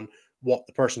based on what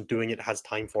the person doing it has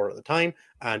time for at the time,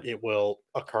 and it will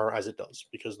occur as it does,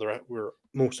 because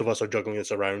most of us are juggling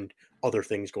this around other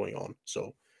things going on.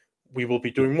 So we will be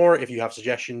doing more. If you have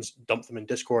suggestions, dump them in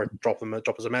Discord, drop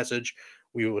us a message.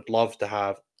 We would love to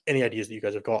have any ideas that you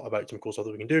guys have got about some cool stuff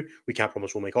that we can do. We can't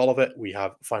promise we'll make all of it. We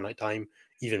have finite time,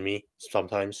 even me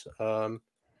sometimes.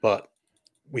 But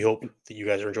we hope that you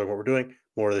guys are enjoying what we're doing.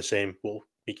 More of the same will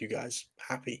make you guys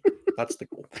happy. That's the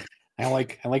goal. I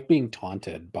like being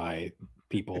taunted by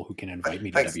people who can invite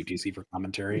me to WTC for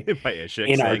commentary. By Ishik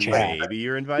in our chat. Maybe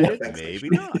you're invited, maybe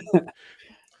not.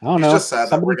 I don't know. He's just sad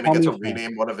that we're going to get to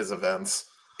rename one of his events.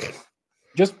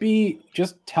 Just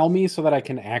tell me so that I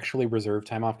can actually reserve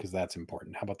time off, because that's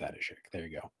important. How about that, Ishik? There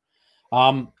you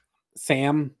go.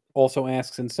 Sam also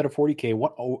asks, instead of 40K,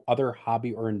 what other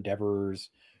hobby or endeavors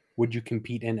would you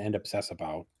compete in and obsess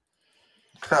about?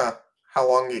 How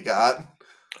long you got?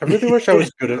 I really wish I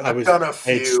was good at. I've done a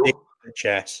few. At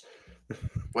chess.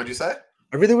 What'd you say?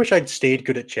 I really wish I'd stayed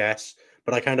good at chess,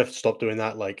 but I kind of stopped doing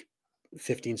that like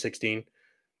 15, 16.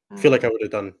 I feel like I would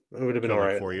have been all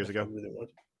right. 4 years ago?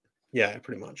 Yeah,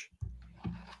 pretty much.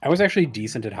 I was actually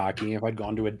decent at hockey. If I'd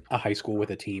gone to a high school with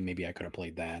a team, maybe I could have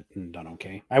played that and done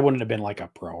okay. I wouldn't have been like a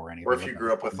pro or anything. Or if you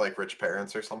grew up with like rich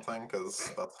parents or something,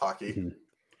 because that's hockey. Mm-hmm.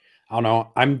 I don't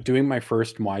know. I'm doing my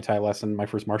first Muay Thai lesson, my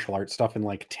first martial arts stuff in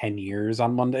like 10 years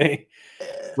on Monday.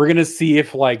 We're going to see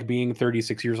if like being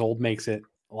 36 years old makes it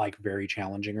like very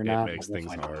challenging or not. It makes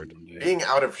things hard. Being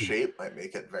out of shape might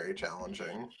make it very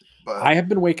challenging. But I have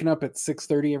been waking up at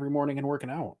 6:30 every morning and working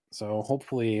out. So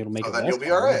hopefully it'll make it less you'll be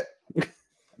all right.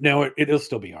 No, it'll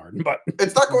still be hard, but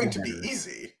it's not going to be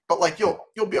easy, but like you'll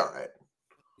be all right.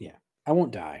 Yeah. I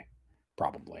won't die.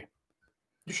 Probably.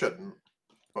 You shouldn't.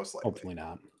 Most likely. Hopefully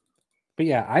not. But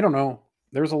yeah, I don't know.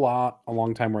 There was a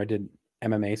long time where I did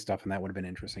MMA stuff, and that would have been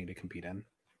interesting to compete in.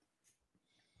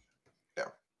 Yeah.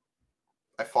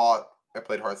 I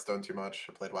played Hearthstone too much.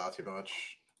 I played WoW too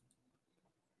much.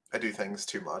 I do things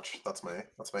too much. That's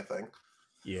my thing.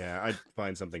 Yeah, I'd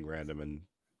find something random and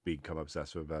become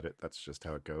obsessive about it. That's just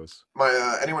how it goes.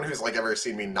 My anyone who's like ever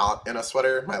seen me not in a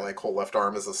sweater, my like whole left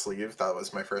arm is a sleeve. That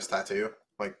was my first tattoo.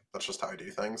 Like that's just how I do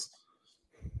things.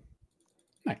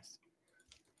 Nice.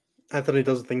 Anthony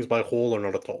does things by whole or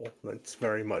not at all. That's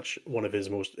very much one of his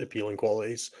most appealing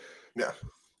qualities. Yeah.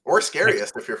 Or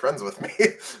scariest if you're friends with me.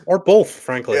 Or both,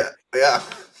 frankly. Yeah.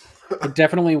 It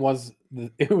definitely was.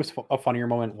 It was a funnier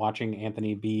moment watching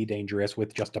Anthony be dangerous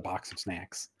with just a box of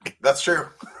snacks. That's true.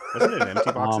 Wasn't it an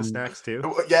empty box of snacks too?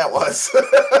 Yeah, it was.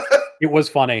 It was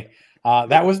funny.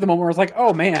 That was the moment where I was like,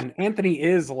 "Oh man, Anthony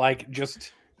is like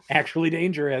just actually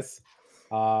dangerous."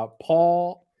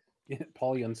 Paul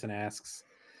Yunson asks,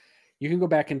 "You can go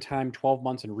back in time 12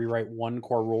 months and rewrite one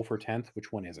core rule for 10th.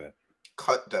 Which one is it?"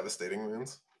 Cut devastating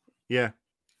wounds. Yeah.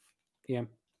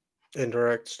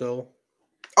 Indirect still.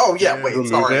 Oh yeah, wait,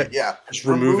 sorry. Yeah. Just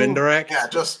remove indirect. Yeah,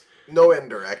 just no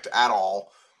indirect at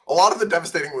all. A lot of the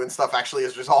devastating wound stuff actually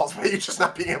is resolved by you just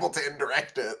not being able to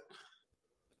indirect it.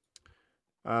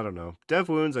 I don't know. Dev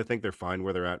wounds, I think they're fine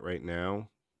where they're at right now.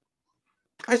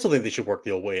 I still think they should work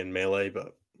the old way in melee,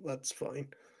 but that's fine.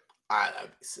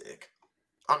 That'd be sick.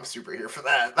 I'm super here for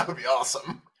that. That would be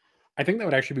awesome. I think that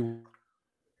would actually be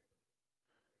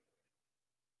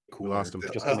cool. Lost him.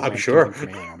 Just I'm sure.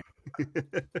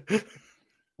 The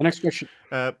next question.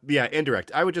 Yeah,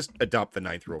 indirect. I would just adopt the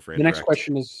 9th rule for The indirect. next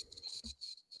question is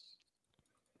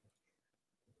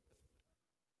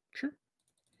sure.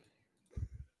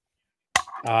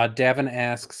 Davin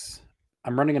asks,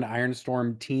 I'm running an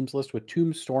Ironstorm teams list with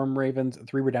 2 Storm Ravens,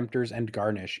 3 Redemptors, and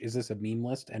Garnish. Is this a meme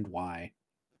list and why?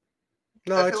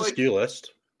 No, it's a skew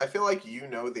list. I feel like you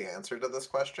know the answer to this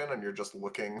question and you're just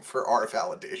looking for our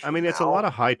validation. I mean, it's a now. lot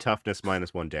of high toughness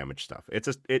 -1 damage stuff. It's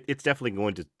definitely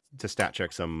going to stat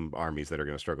check some armies that are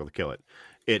going to struggle to kill it.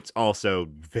 It's also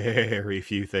very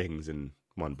few things in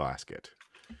one basket.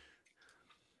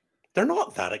 They're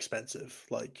not that expensive.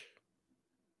 Like,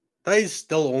 that is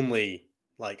still only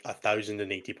like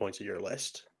 1,080 points of your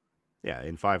list. Yeah,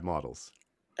 in 5 models.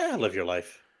 Yeah, live your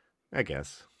life. I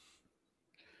guess.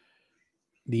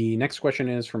 The next question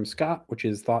is from Scott, which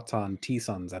is thoughts on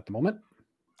T-Suns at the moment.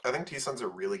 I think T-Suns are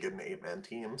really good in 8-man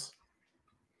teams.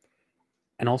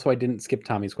 And also, I didn't skip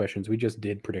Tommy's questions. We just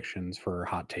did predictions for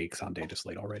hot takes on Data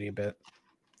Slate already a bit.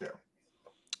 Yeah.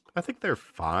 I think they're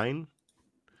fine.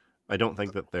 I don't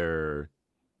think that they're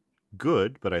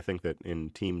good, but I think that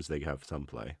in teams they have some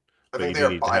play. I think they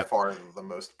are by far the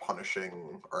most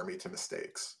punishing army to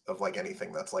mistakes of like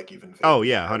anything that's like even. Oh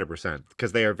yeah, 100%.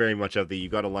 Because they are very much of the you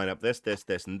got to line up this, this,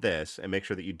 this, and this, and make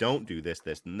sure that you don't do this,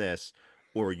 this, and this,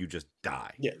 or you just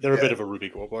die. Yeah, they're a bit of a Ruby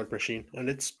Goldberg machine, and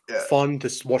it's fun to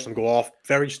watch them go off.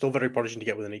 Still very punishing to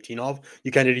get within 18 of.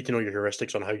 You kind of need to know your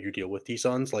heuristics on how you deal with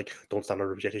T-Suns. Like, don't stand on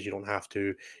objectives you don't have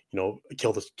to.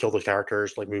 Kill the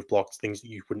characters, like move blocks, things that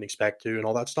you wouldn't expect to, and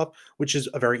all that stuff. Which is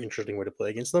a very interesting way to play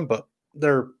against them. But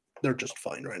they're just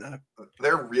fine right now.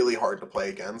 They're really hard to play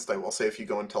against. I will say if you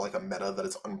go into like a meta that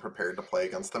is unprepared to play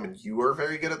against them and you are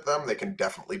very good at them, they can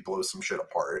definitely blow some shit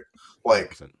apart.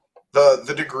 Like 100%.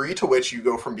 the degree to which you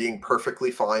go from being perfectly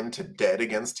fine to dead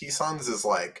against T-Suns is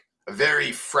like a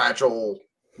very fragile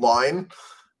line,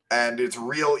 and it's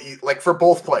real like for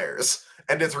both players,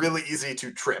 and it's really easy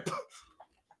to trip.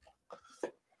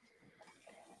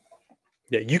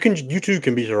 Yeah, you too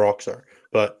can beat a Roxar,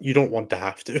 but you don't want to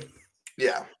have to.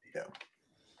 Yeah.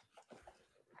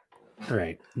 All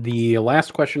right. The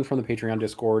last question from the Patreon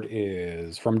Discord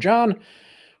is from John,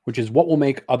 which is what will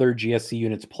make other GSC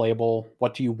units playable?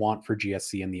 What do you want for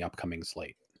GSC in the upcoming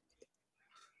slate?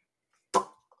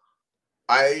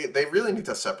 They really need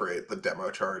to separate the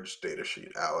demo charge data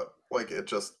sheet out. Like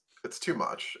it's too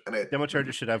much. And demo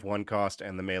charges should have 1 cost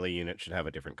and the melee unit should have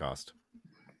a different cost.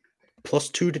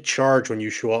 +2 to charge when you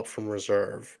show up from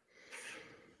reserve.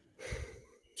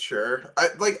 Sure.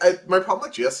 My problem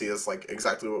with GSC is like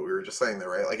exactly what we were just saying there,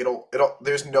 right? Like it'll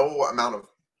there's no amount of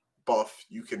buff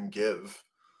you can give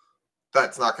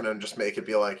that's not going to just make it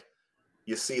be like,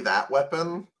 you see that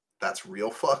weapon? That's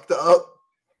real fucked up.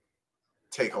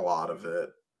 Take a lot of it.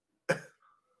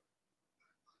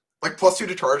 Like +2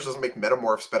 to charge doesn't make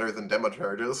metamorphs better than demo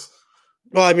charges.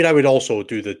 Well, I mean, I would also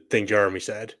do the thing Jeremy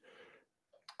said.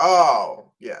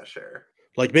 Oh, yeah, sure.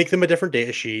 Like, make them a different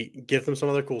data sheet, give them some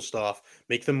other cool stuff,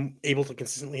 make them able to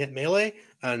consistently hit melee,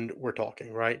 and we're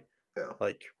talking, right? Yeah.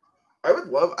 Like, I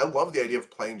love the idea of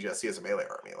playing GSC as a melee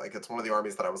army. Like, it's one of the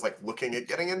armies that I was like looking at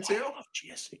getting into. I love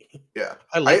GSC. Yeah.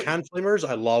 I like hand flamers.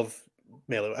 I love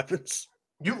melee weapons.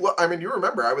 You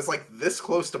remember I was like this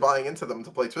close to buying into them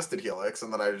to play Twisted Helix,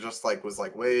 and then I just like was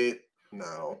like, wait,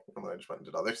 no, and then I just went and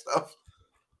did other stuff.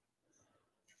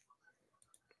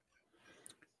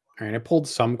 All right, I pulled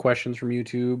some questions from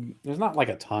YouTube. There's not like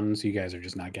a ton, so you guys are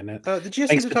just not getting it. The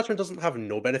GSC detachment doesn't have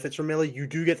no benefits from melee. You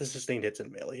do get the sustained hits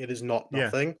in melee. It is not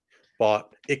nothing,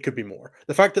 but it could be more.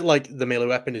 The fact that like the melee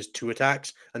weapon is 2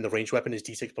 attacks and the ranged weapon is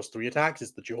D6 + 3 attacks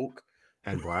is the joke.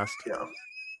 And blast. Yeah.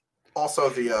 Also,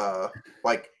 the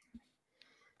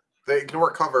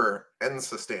ignore cover and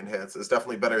sustain hits is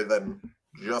definitely better than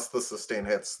just the sustain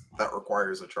hits that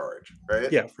requires a charge, right?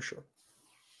 Yeah, for sure.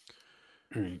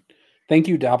 All right. Thank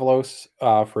you, Davalos,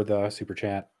 for the super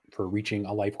chat for reaching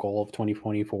a life goal of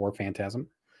 2024 Phantasm.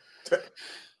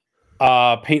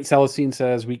 Paint Celestine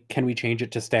says, can we change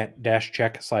it to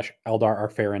stat-check/Eldar are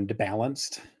fair and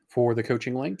balanced for the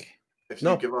coaching link? If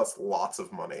you give us lots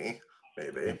of money,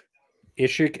 maybe.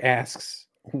 Ishik asks,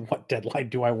 what deadline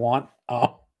do I want?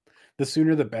 The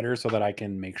sooner the better, so that I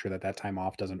can make sure that time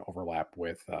off doesn't overlap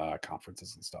with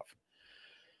conferences and stuff.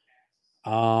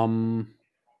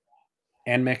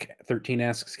 Anmec13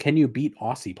 asks, can you beat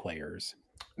Aussie players?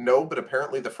 No, but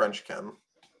apparently the French can.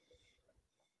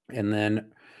 And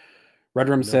then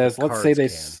Redrum No, says, the let's say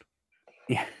cards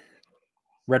they... Yeah.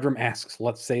 Redrum asks,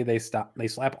 let's say they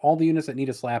slap all the units that need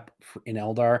a slap in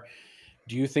Eldar.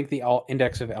 Do you think the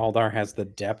index of Eldar has the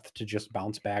depth to just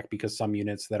bounce back because some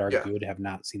units that are good have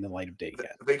not seen the light of day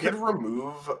yet? They could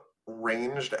remove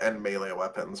ranged and melee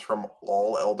weapons from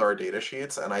all Eldar data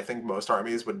sheets, and I think most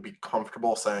armies would be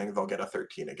comfortable saying they'll get a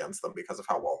 13 against them because of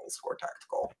how well they'll score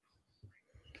tactical.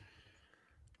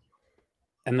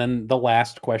 And then the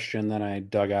last question that I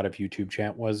dug out of YouTube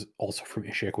chat was also from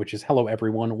Ishik, which is, hello,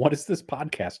 everyone. What is this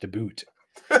podcast to boot?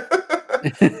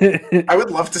 I would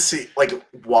love to see,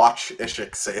 watch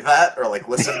Ishik say that or,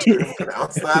 listen to him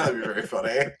pronounce that. That'd be very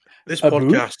funny. This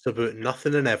podcast about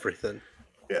nothing and everything.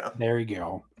 Yeah. There you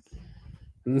go.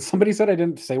 And somebody said I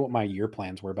didn't say what my year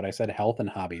plans were, but I said health and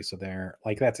hobbies. So they're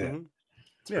that's it. Mm-hmm.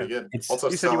 It's pretty good. Also,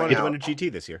 you said you wanted to win a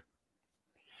GT this year.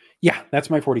 Yeah, that's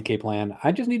my 40K plan.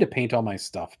 I just need to paint all my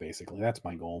stuff, basically. That's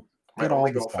my goal. My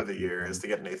only goal for the year is to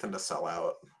get Nathan to sell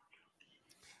out.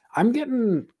 I'm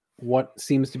getting what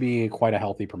seems to be quite a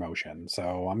healthy promotion,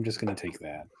 so I'm just going to take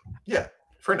that. Yeah,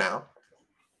 for now.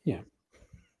 Yeah.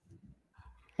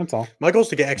 That's all. My goal is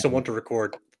to get XM1 to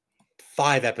record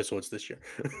 5 episodes this year.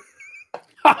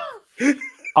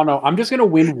 Oh, no, I'm just going to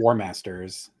win War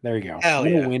Masters. There you go. Hell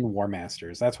I'm going to yeah. win War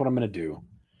Masters. That's what I'm going to do.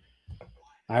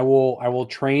 I will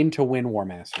train to win War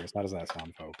Masters. How does that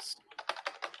sound, folks?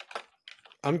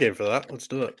 I'm game for that. Let's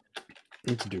do it.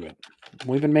 Let's do it.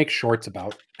 We'll even make shorts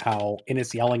about how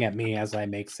Innes yelling at me as I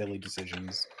make silly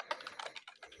decisions.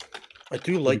 I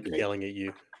do like yelling at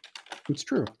you. It's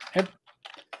true.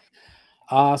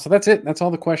 So that's it. That's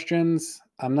all the questions.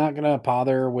 I'm not going to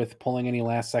bother with pulling any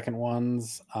last-second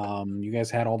ones. You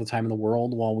guys had all the time in the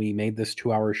world while we made this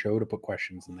 2-hour show to put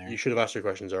questions in there. You should have asked your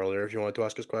questions earlier if you wanted to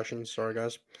ask us questions. Sorry,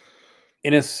 guys.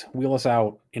 Innes, wheel us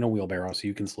out in a wheelbarrow so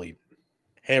you can sleep.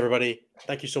 Hey, everybody.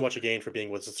 Thank you so much again for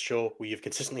being with us at the show. We have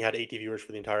consistently had 80 viewers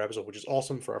for the entire episode, which is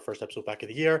awesome for our first episode back of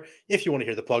the year. If you want to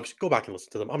hear the plugs, go back and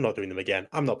listen to them. I'm not doing them again.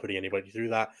 I'm not putting anybody through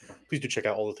that. Please do check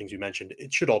out all the things you mentioned.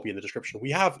 It should all be in the description. We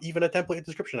have even a template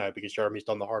description now because Jeremy's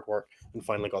done the hard work and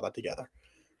finally got that together.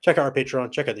 Check out our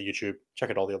Patreon. Check out the YouTube. Check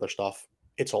out all the other stuff.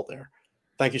 It's all there.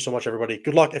 Thank you so much, everybody.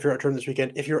 Good luck if you're at a tournament this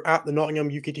weekend. If you're at the Nottingham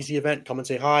UKTC event, come and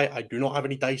say hi. I do not have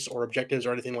any dice or objectives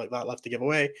or anything like that left to give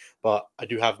away, but I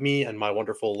do have me and my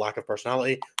wonderful lack of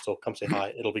personality. So come say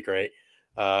hi. It'll be great.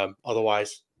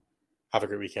 Otherwise, have a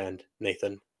great weekend.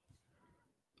 Nathan.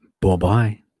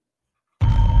 Bye-bye.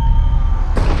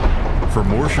 For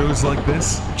more shows like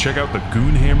this, check out the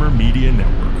Goonhammer Media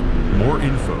Network. More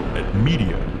info at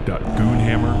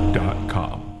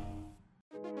media.goonhammer.com.